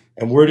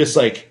 and we're just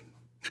like,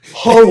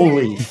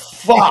 holy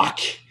fuck.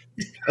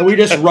 And we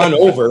just run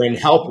over and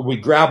help. We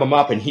grab him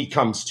up, and he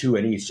comes to,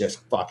 and he's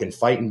just fucking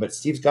fighting. But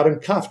Steve's got him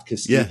cuffed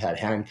because Steve had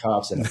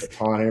handcuffs and a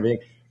baton and everything.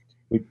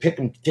 We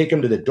take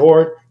him to the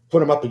door,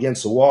 put him up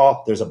against the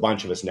wall. There's a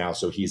bunch of us now,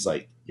 so he's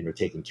like,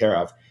 taken care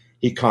of.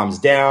 He calms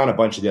down. A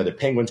bunch of the other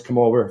Penguins come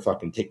over,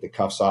 fucking take the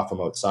cuffs off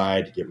him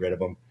outside to get rid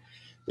of him.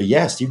 But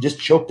yeah, Steve just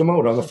choked him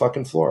out on the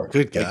fucking floor.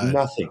 Good God. Like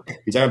nothing.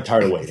 He's like, "I'm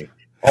tired of waiting.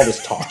 All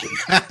this talking."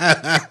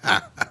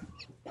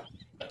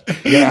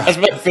 Yeah, that's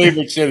my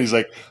favorite shit. He's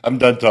like, "I'm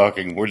done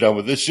talking. We're done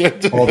with this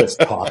shit." All this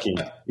talking.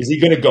 Is he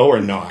going to go or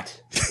not?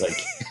 Like,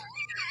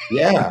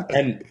 yeah.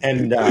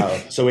 And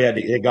so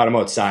they got him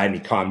outside, and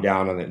he calmed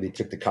down, and they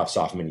took the cuffs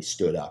off him, and he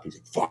stood up. He's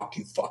like, "Fuck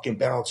you, fucking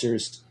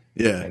bouncers."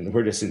 Yeah. And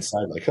we're just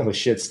inside like, "Oh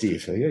shit,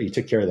 Steve. Like, yeah, you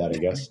took care of that, I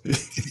guess."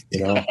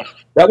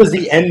 That was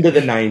the end of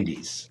the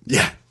 90s.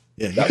 Yeah.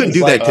 Yeah. You couldn't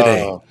do that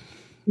today.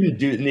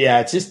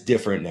 It's just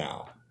different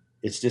now.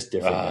 It's just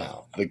different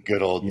now. The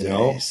good old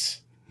days.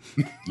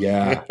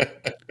 Yeah.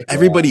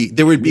 Everybody,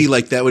 there would be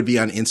like, that would be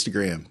on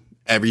Instagram.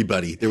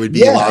 Everybody, there would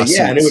be lawsuits.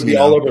 Yeah, and it would be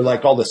all over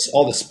like all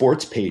the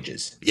sports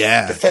pages.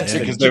 Yeah.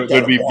 Because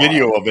there'd be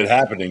video of it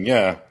happening.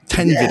 Yeah.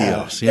 10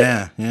 videos.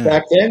 Yeah.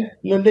 Back then,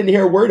 no one didn't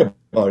hear a word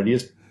about it. He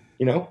just,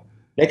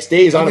 next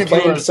day he's on a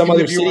plane to some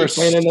other city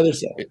playing another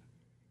city.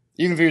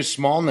 Even if you're a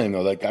small name,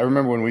 though, like I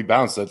remember when we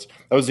bounced, that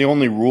was the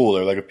only rule.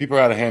 They're like, if people are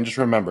out of hand, just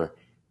remember,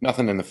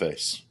 nothing in the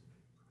face.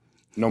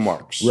 No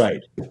marks.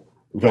 Right.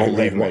 Don't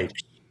leave marks.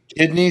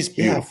 Kidneys,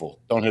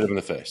 beautiful. Don't hit them in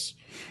the face.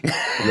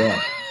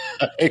 Yeah.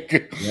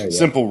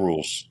 Simple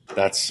rules.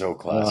 That's so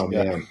classic. Oh,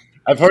 man.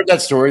 I've heard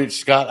that story,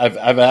 Scott.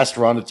 I've asked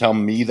Ron to tell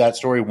me that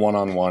story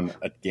one-on-one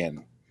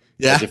again.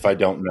 Yeah. As if I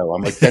don't know.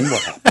 I'm like, then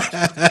what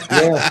happened?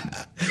 Yeah.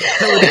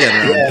 Tell it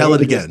again, Ron. Tell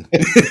it again.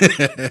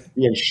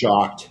 Being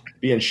shocked.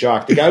 be in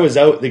shock. The guy was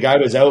out. The guy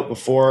was out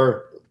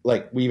before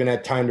like we even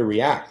had time to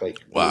react. Like,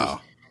 Wow.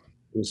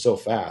 it was so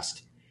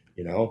fast,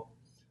 you know.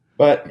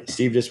 But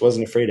Steve just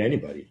wasn't afraid of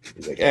anybody.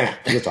 He's like,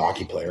 he's just a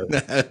hockey player.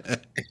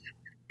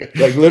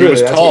 Like literally, He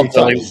was that's tall what he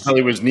told me. until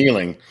he was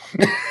kneeling.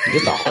 He's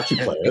just a hockey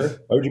player.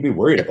 Why would you be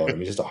worried about him?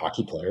 He's just a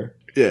hockey player.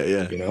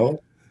 Yeah. You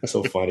know, that's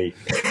so funny.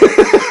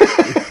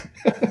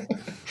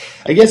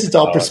 I guess it's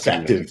all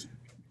perspective.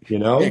 You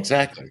know,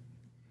 Exactly.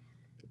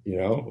 You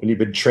know, when you've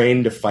been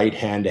trained to fight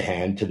hand to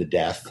hand to the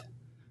death,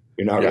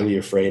 you're not really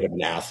afraid of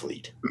an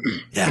athlete.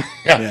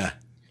 Yeah.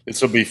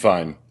 This will be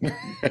fine.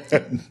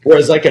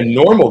 Whereas like a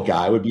normal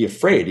guy would be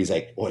afraid. He's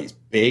like, oh, he's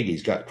big.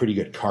 He's got pretty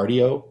good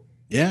cardio.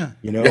 Yeah.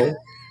 You know,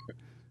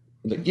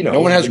 you know, No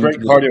one has great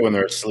cardio when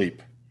they're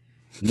asleep.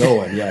 No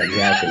one. Yeah,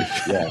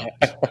 exactly. Yeah.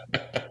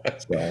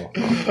 So,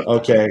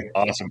 okay.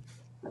 Awesome.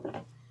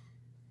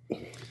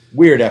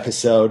 Weird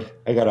episode.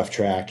 I got off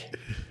track.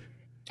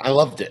 I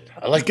loved it.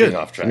 I like getting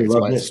off track. It's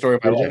the story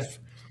of my life.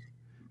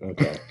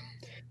 Okay.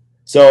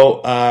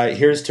 So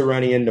here's to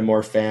running into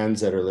more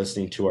fans that are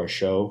listening to our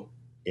show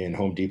in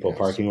Home Depot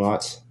parking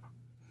lots.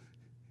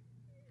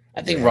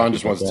 I think Ron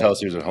just wants to tell us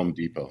he was at Home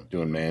Depot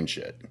doing man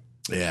shit.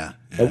 Yeah.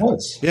 I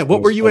was. Yeah.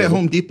 What were you at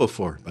Home Depot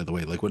for, by the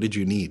way? Like, what did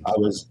you need? I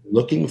was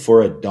looking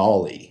for a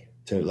dolly,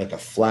 to like a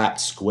flat,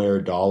 square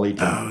dolly,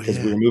 because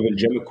we were moving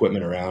gym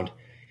equipment around,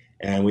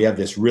 and we have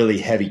this really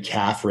heavy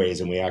calf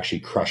raise, and we actually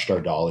crushed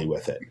our dolly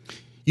with it.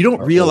 You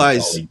don't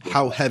realize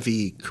how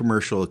heavy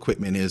commercial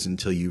equipment is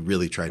until you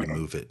really try to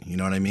move it. You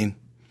know what I mean?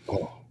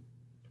 Oh.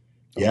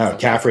 Yeah,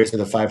 calf raise with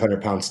a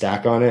 500-pound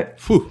stack on it.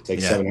 Whew, it's like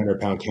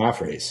 700-pound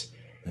calf raise.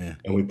 Yeah.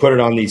 And we put it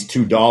on these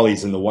two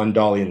dollies, and the one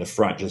dolly in the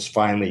front just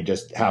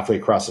halfway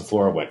across the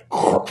floor went.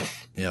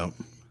 Yeah.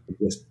 It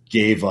just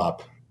gave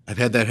up. I've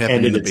had that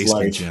happen in the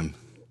basement gym.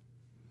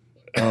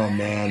 Oh,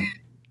 man.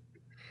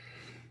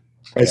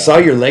 I saw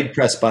your leg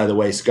press, by the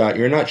way, Scott.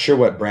 You're not sure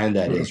what brand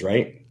that is,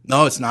 right?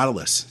 No, it's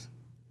Nautilus.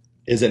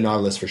 Is it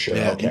Nautilus for sure?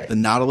 Yeah, okay. The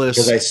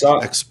Nautilus I saw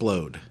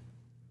Explode.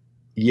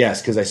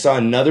 Yes, because I saw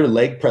another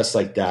leg press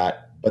like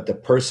that, but the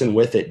person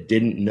with it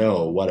didn't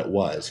know what it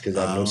was because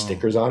I have no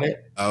stickers on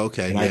it. Oh,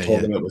 okay. And I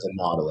told them it was a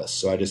Nautilus,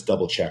 so I just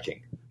double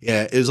checking.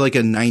 Yeah, it was like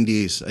a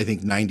 90s, I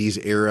think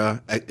 90s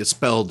era. It's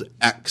spelled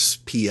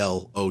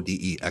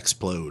XPLODE,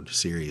 Explode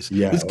series.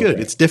 Yeah, it's good.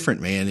 It's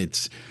different, man.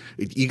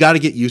 You got to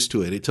get used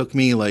to it. It took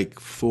me like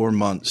 4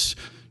 months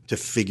to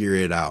figure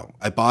it out.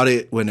 I bought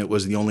it when it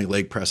was the only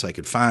leg press I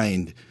could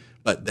find,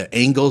 but the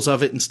angles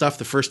of it and stuff,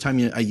 the first time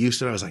I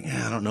used it, I was like,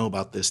 I don't know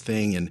about this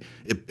thing. And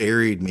it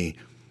buried me.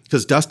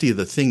 Because Dusty,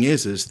 the thing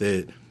is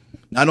that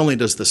not only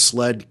does the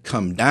sled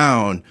come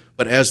down,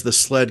 but as the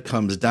sled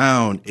comes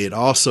down, it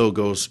also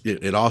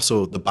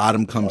the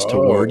bottom comes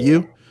toward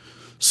you.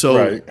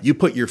 So you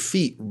put your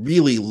feet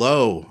really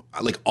low,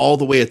 like all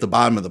the way at the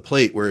bottom of the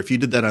plate, where if you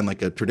did that on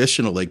like a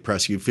traditional leg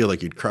press, you'd feel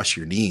like you'd crush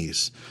your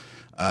knees.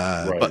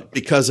 But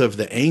because of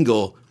the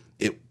angle,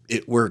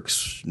 it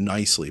works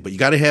nicely. But you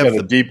got to have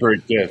the deeper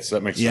it gets.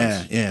 That makes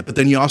sense. Yeah. But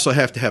then you also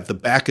have to have the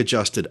back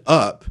adjusted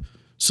up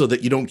so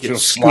that you don't get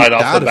slide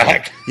off the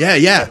back.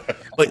 Yeah.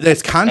 But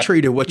that's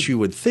contrary to what you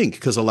would think,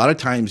 because a lot of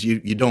times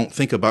you don't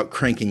think about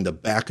cranking the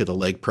back of the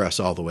leg press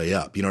all the way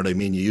up. You know what I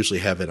mean? You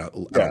usually have it at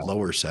a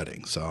lower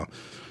setting. So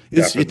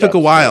it took a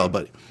while,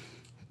 but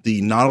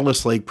the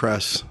Nautilus leg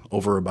press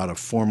over about a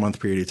 4-month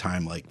period of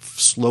time, like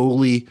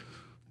slowly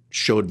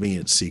showed me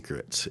its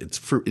secrets. It's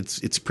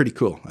pretty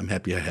cool. I'm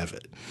happy I have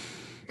it.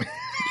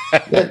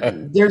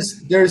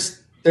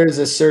 There's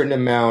a certain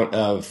amount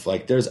of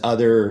like, there's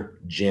other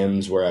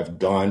gyms where I've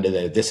gone to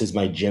this is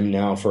my gym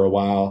now for a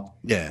while.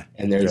 Yeah.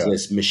 And there's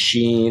this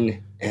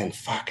machine, and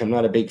I'm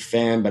not a big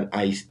fan, but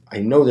I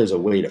know there's a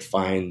way to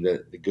find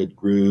the good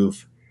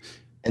groove.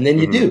 And then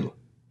you do.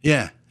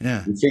 Yeah.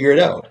 You figure it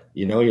out.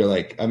 You know, you're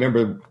like, I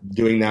remember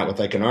doing that with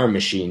like an arm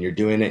machine. You're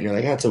doing it and you're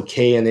like, that's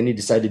okay. And then you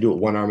decide to do it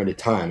one arm at a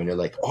time. And you're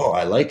like, oh,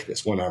 I like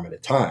this one arm at a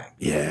time.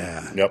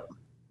 Yeah. Yep.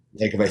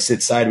 Like if I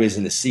sit sideways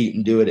in the seat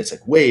and do it, it's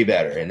like way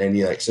better. And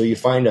then so you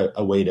find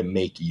a way to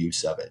make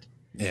use of it.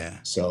 Yeah.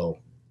 So,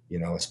 you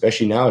know,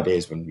 especially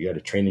nowadays when you got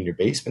to train in your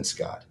basement,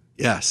 Scott.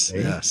 Yes.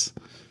 Right? Yes.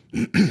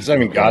 He's not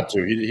even got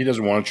to. He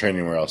doesn't want to train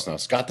anywhere else now.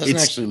 Scott doesn't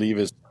actually leave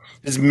his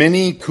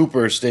Mini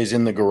Cooper stays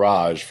in the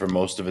garage for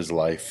most of his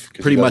life.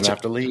 Pretty much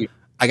have to leave.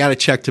 I got to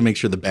check to make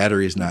sure the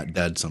battery is not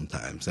dead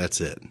sometimes.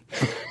 That's it.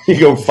 You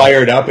go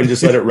fire it up and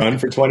just let it run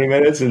for 20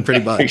 minutes and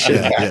pretty much.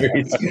 Sure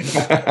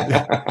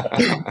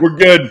We're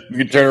good. We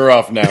can turn her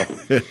off now.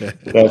 That's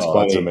funny.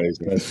 That's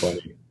amazing. That's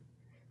funny.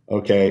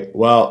 Okay.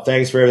 Well,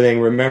 thanks for everything.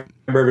 Remember,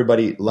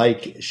 everybody,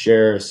 like,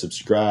 share,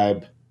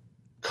 subscribe,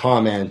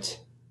 comment.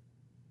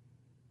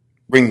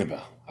 Ring the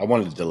bell. I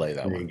wanted to delay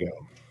that one. There you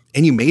go.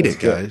 And you made it,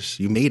 guys.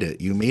 You made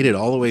it. You made it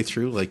all the way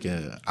through like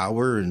an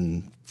hour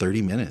and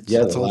 30 minutes.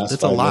 Yeah, that's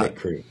a lot.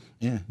 Crew.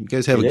 Yeah, you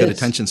guys have a good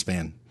attention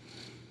span.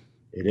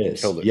 It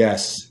is.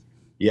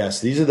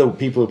 Yes. These are the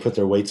people who put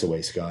their weights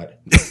away, Scott.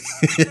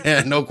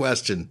 No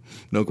question.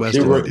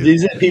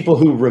 These are the people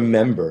who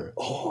remember.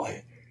 Oh,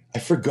 I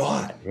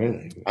forgot.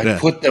 Really? I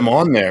put them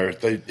on there.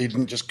 They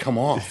didn't just come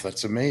off.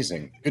 That's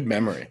amazing. Good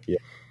memory.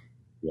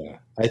 Yeah.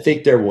 I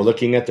think they're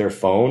looking at their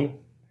phone,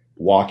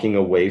 walking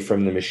away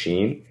from the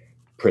machine,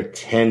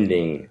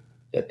 pretending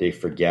that they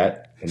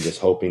forget and just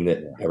hoping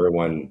that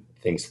everyone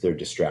thinks they're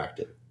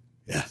distracted.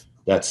 Yeah.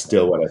 That's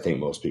still what I think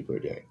most people are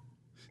doing.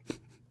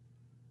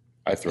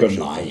 I throw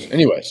sometimes.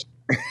 Anyways.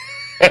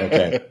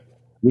 Okay.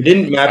 We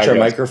didn't match our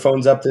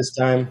microphones up this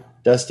time,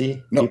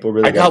 Dusty. No, people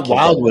really I got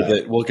wild with that.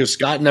 it. Well, because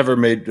Scott never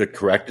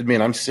corrected me,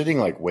 and I'm sitting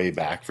like way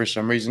back for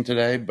some reason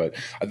today. But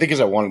I think because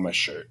I wanted my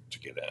shirt to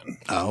get in.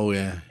 Oh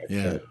yeah.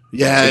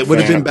 It would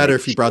have been better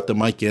if you brought the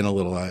mic in a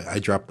little. I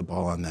dropped the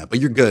ball on that, but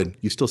you're good.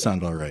 You still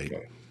sound all right.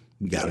 Okay.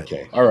 We got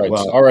it. All right.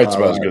 Well, all right. It's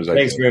about as good as I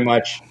thanks did. very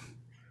much.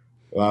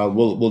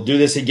 We'll do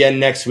this again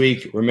next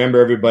week.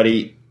 Remember,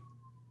 everybody,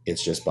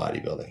 it's just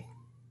bodybuilding.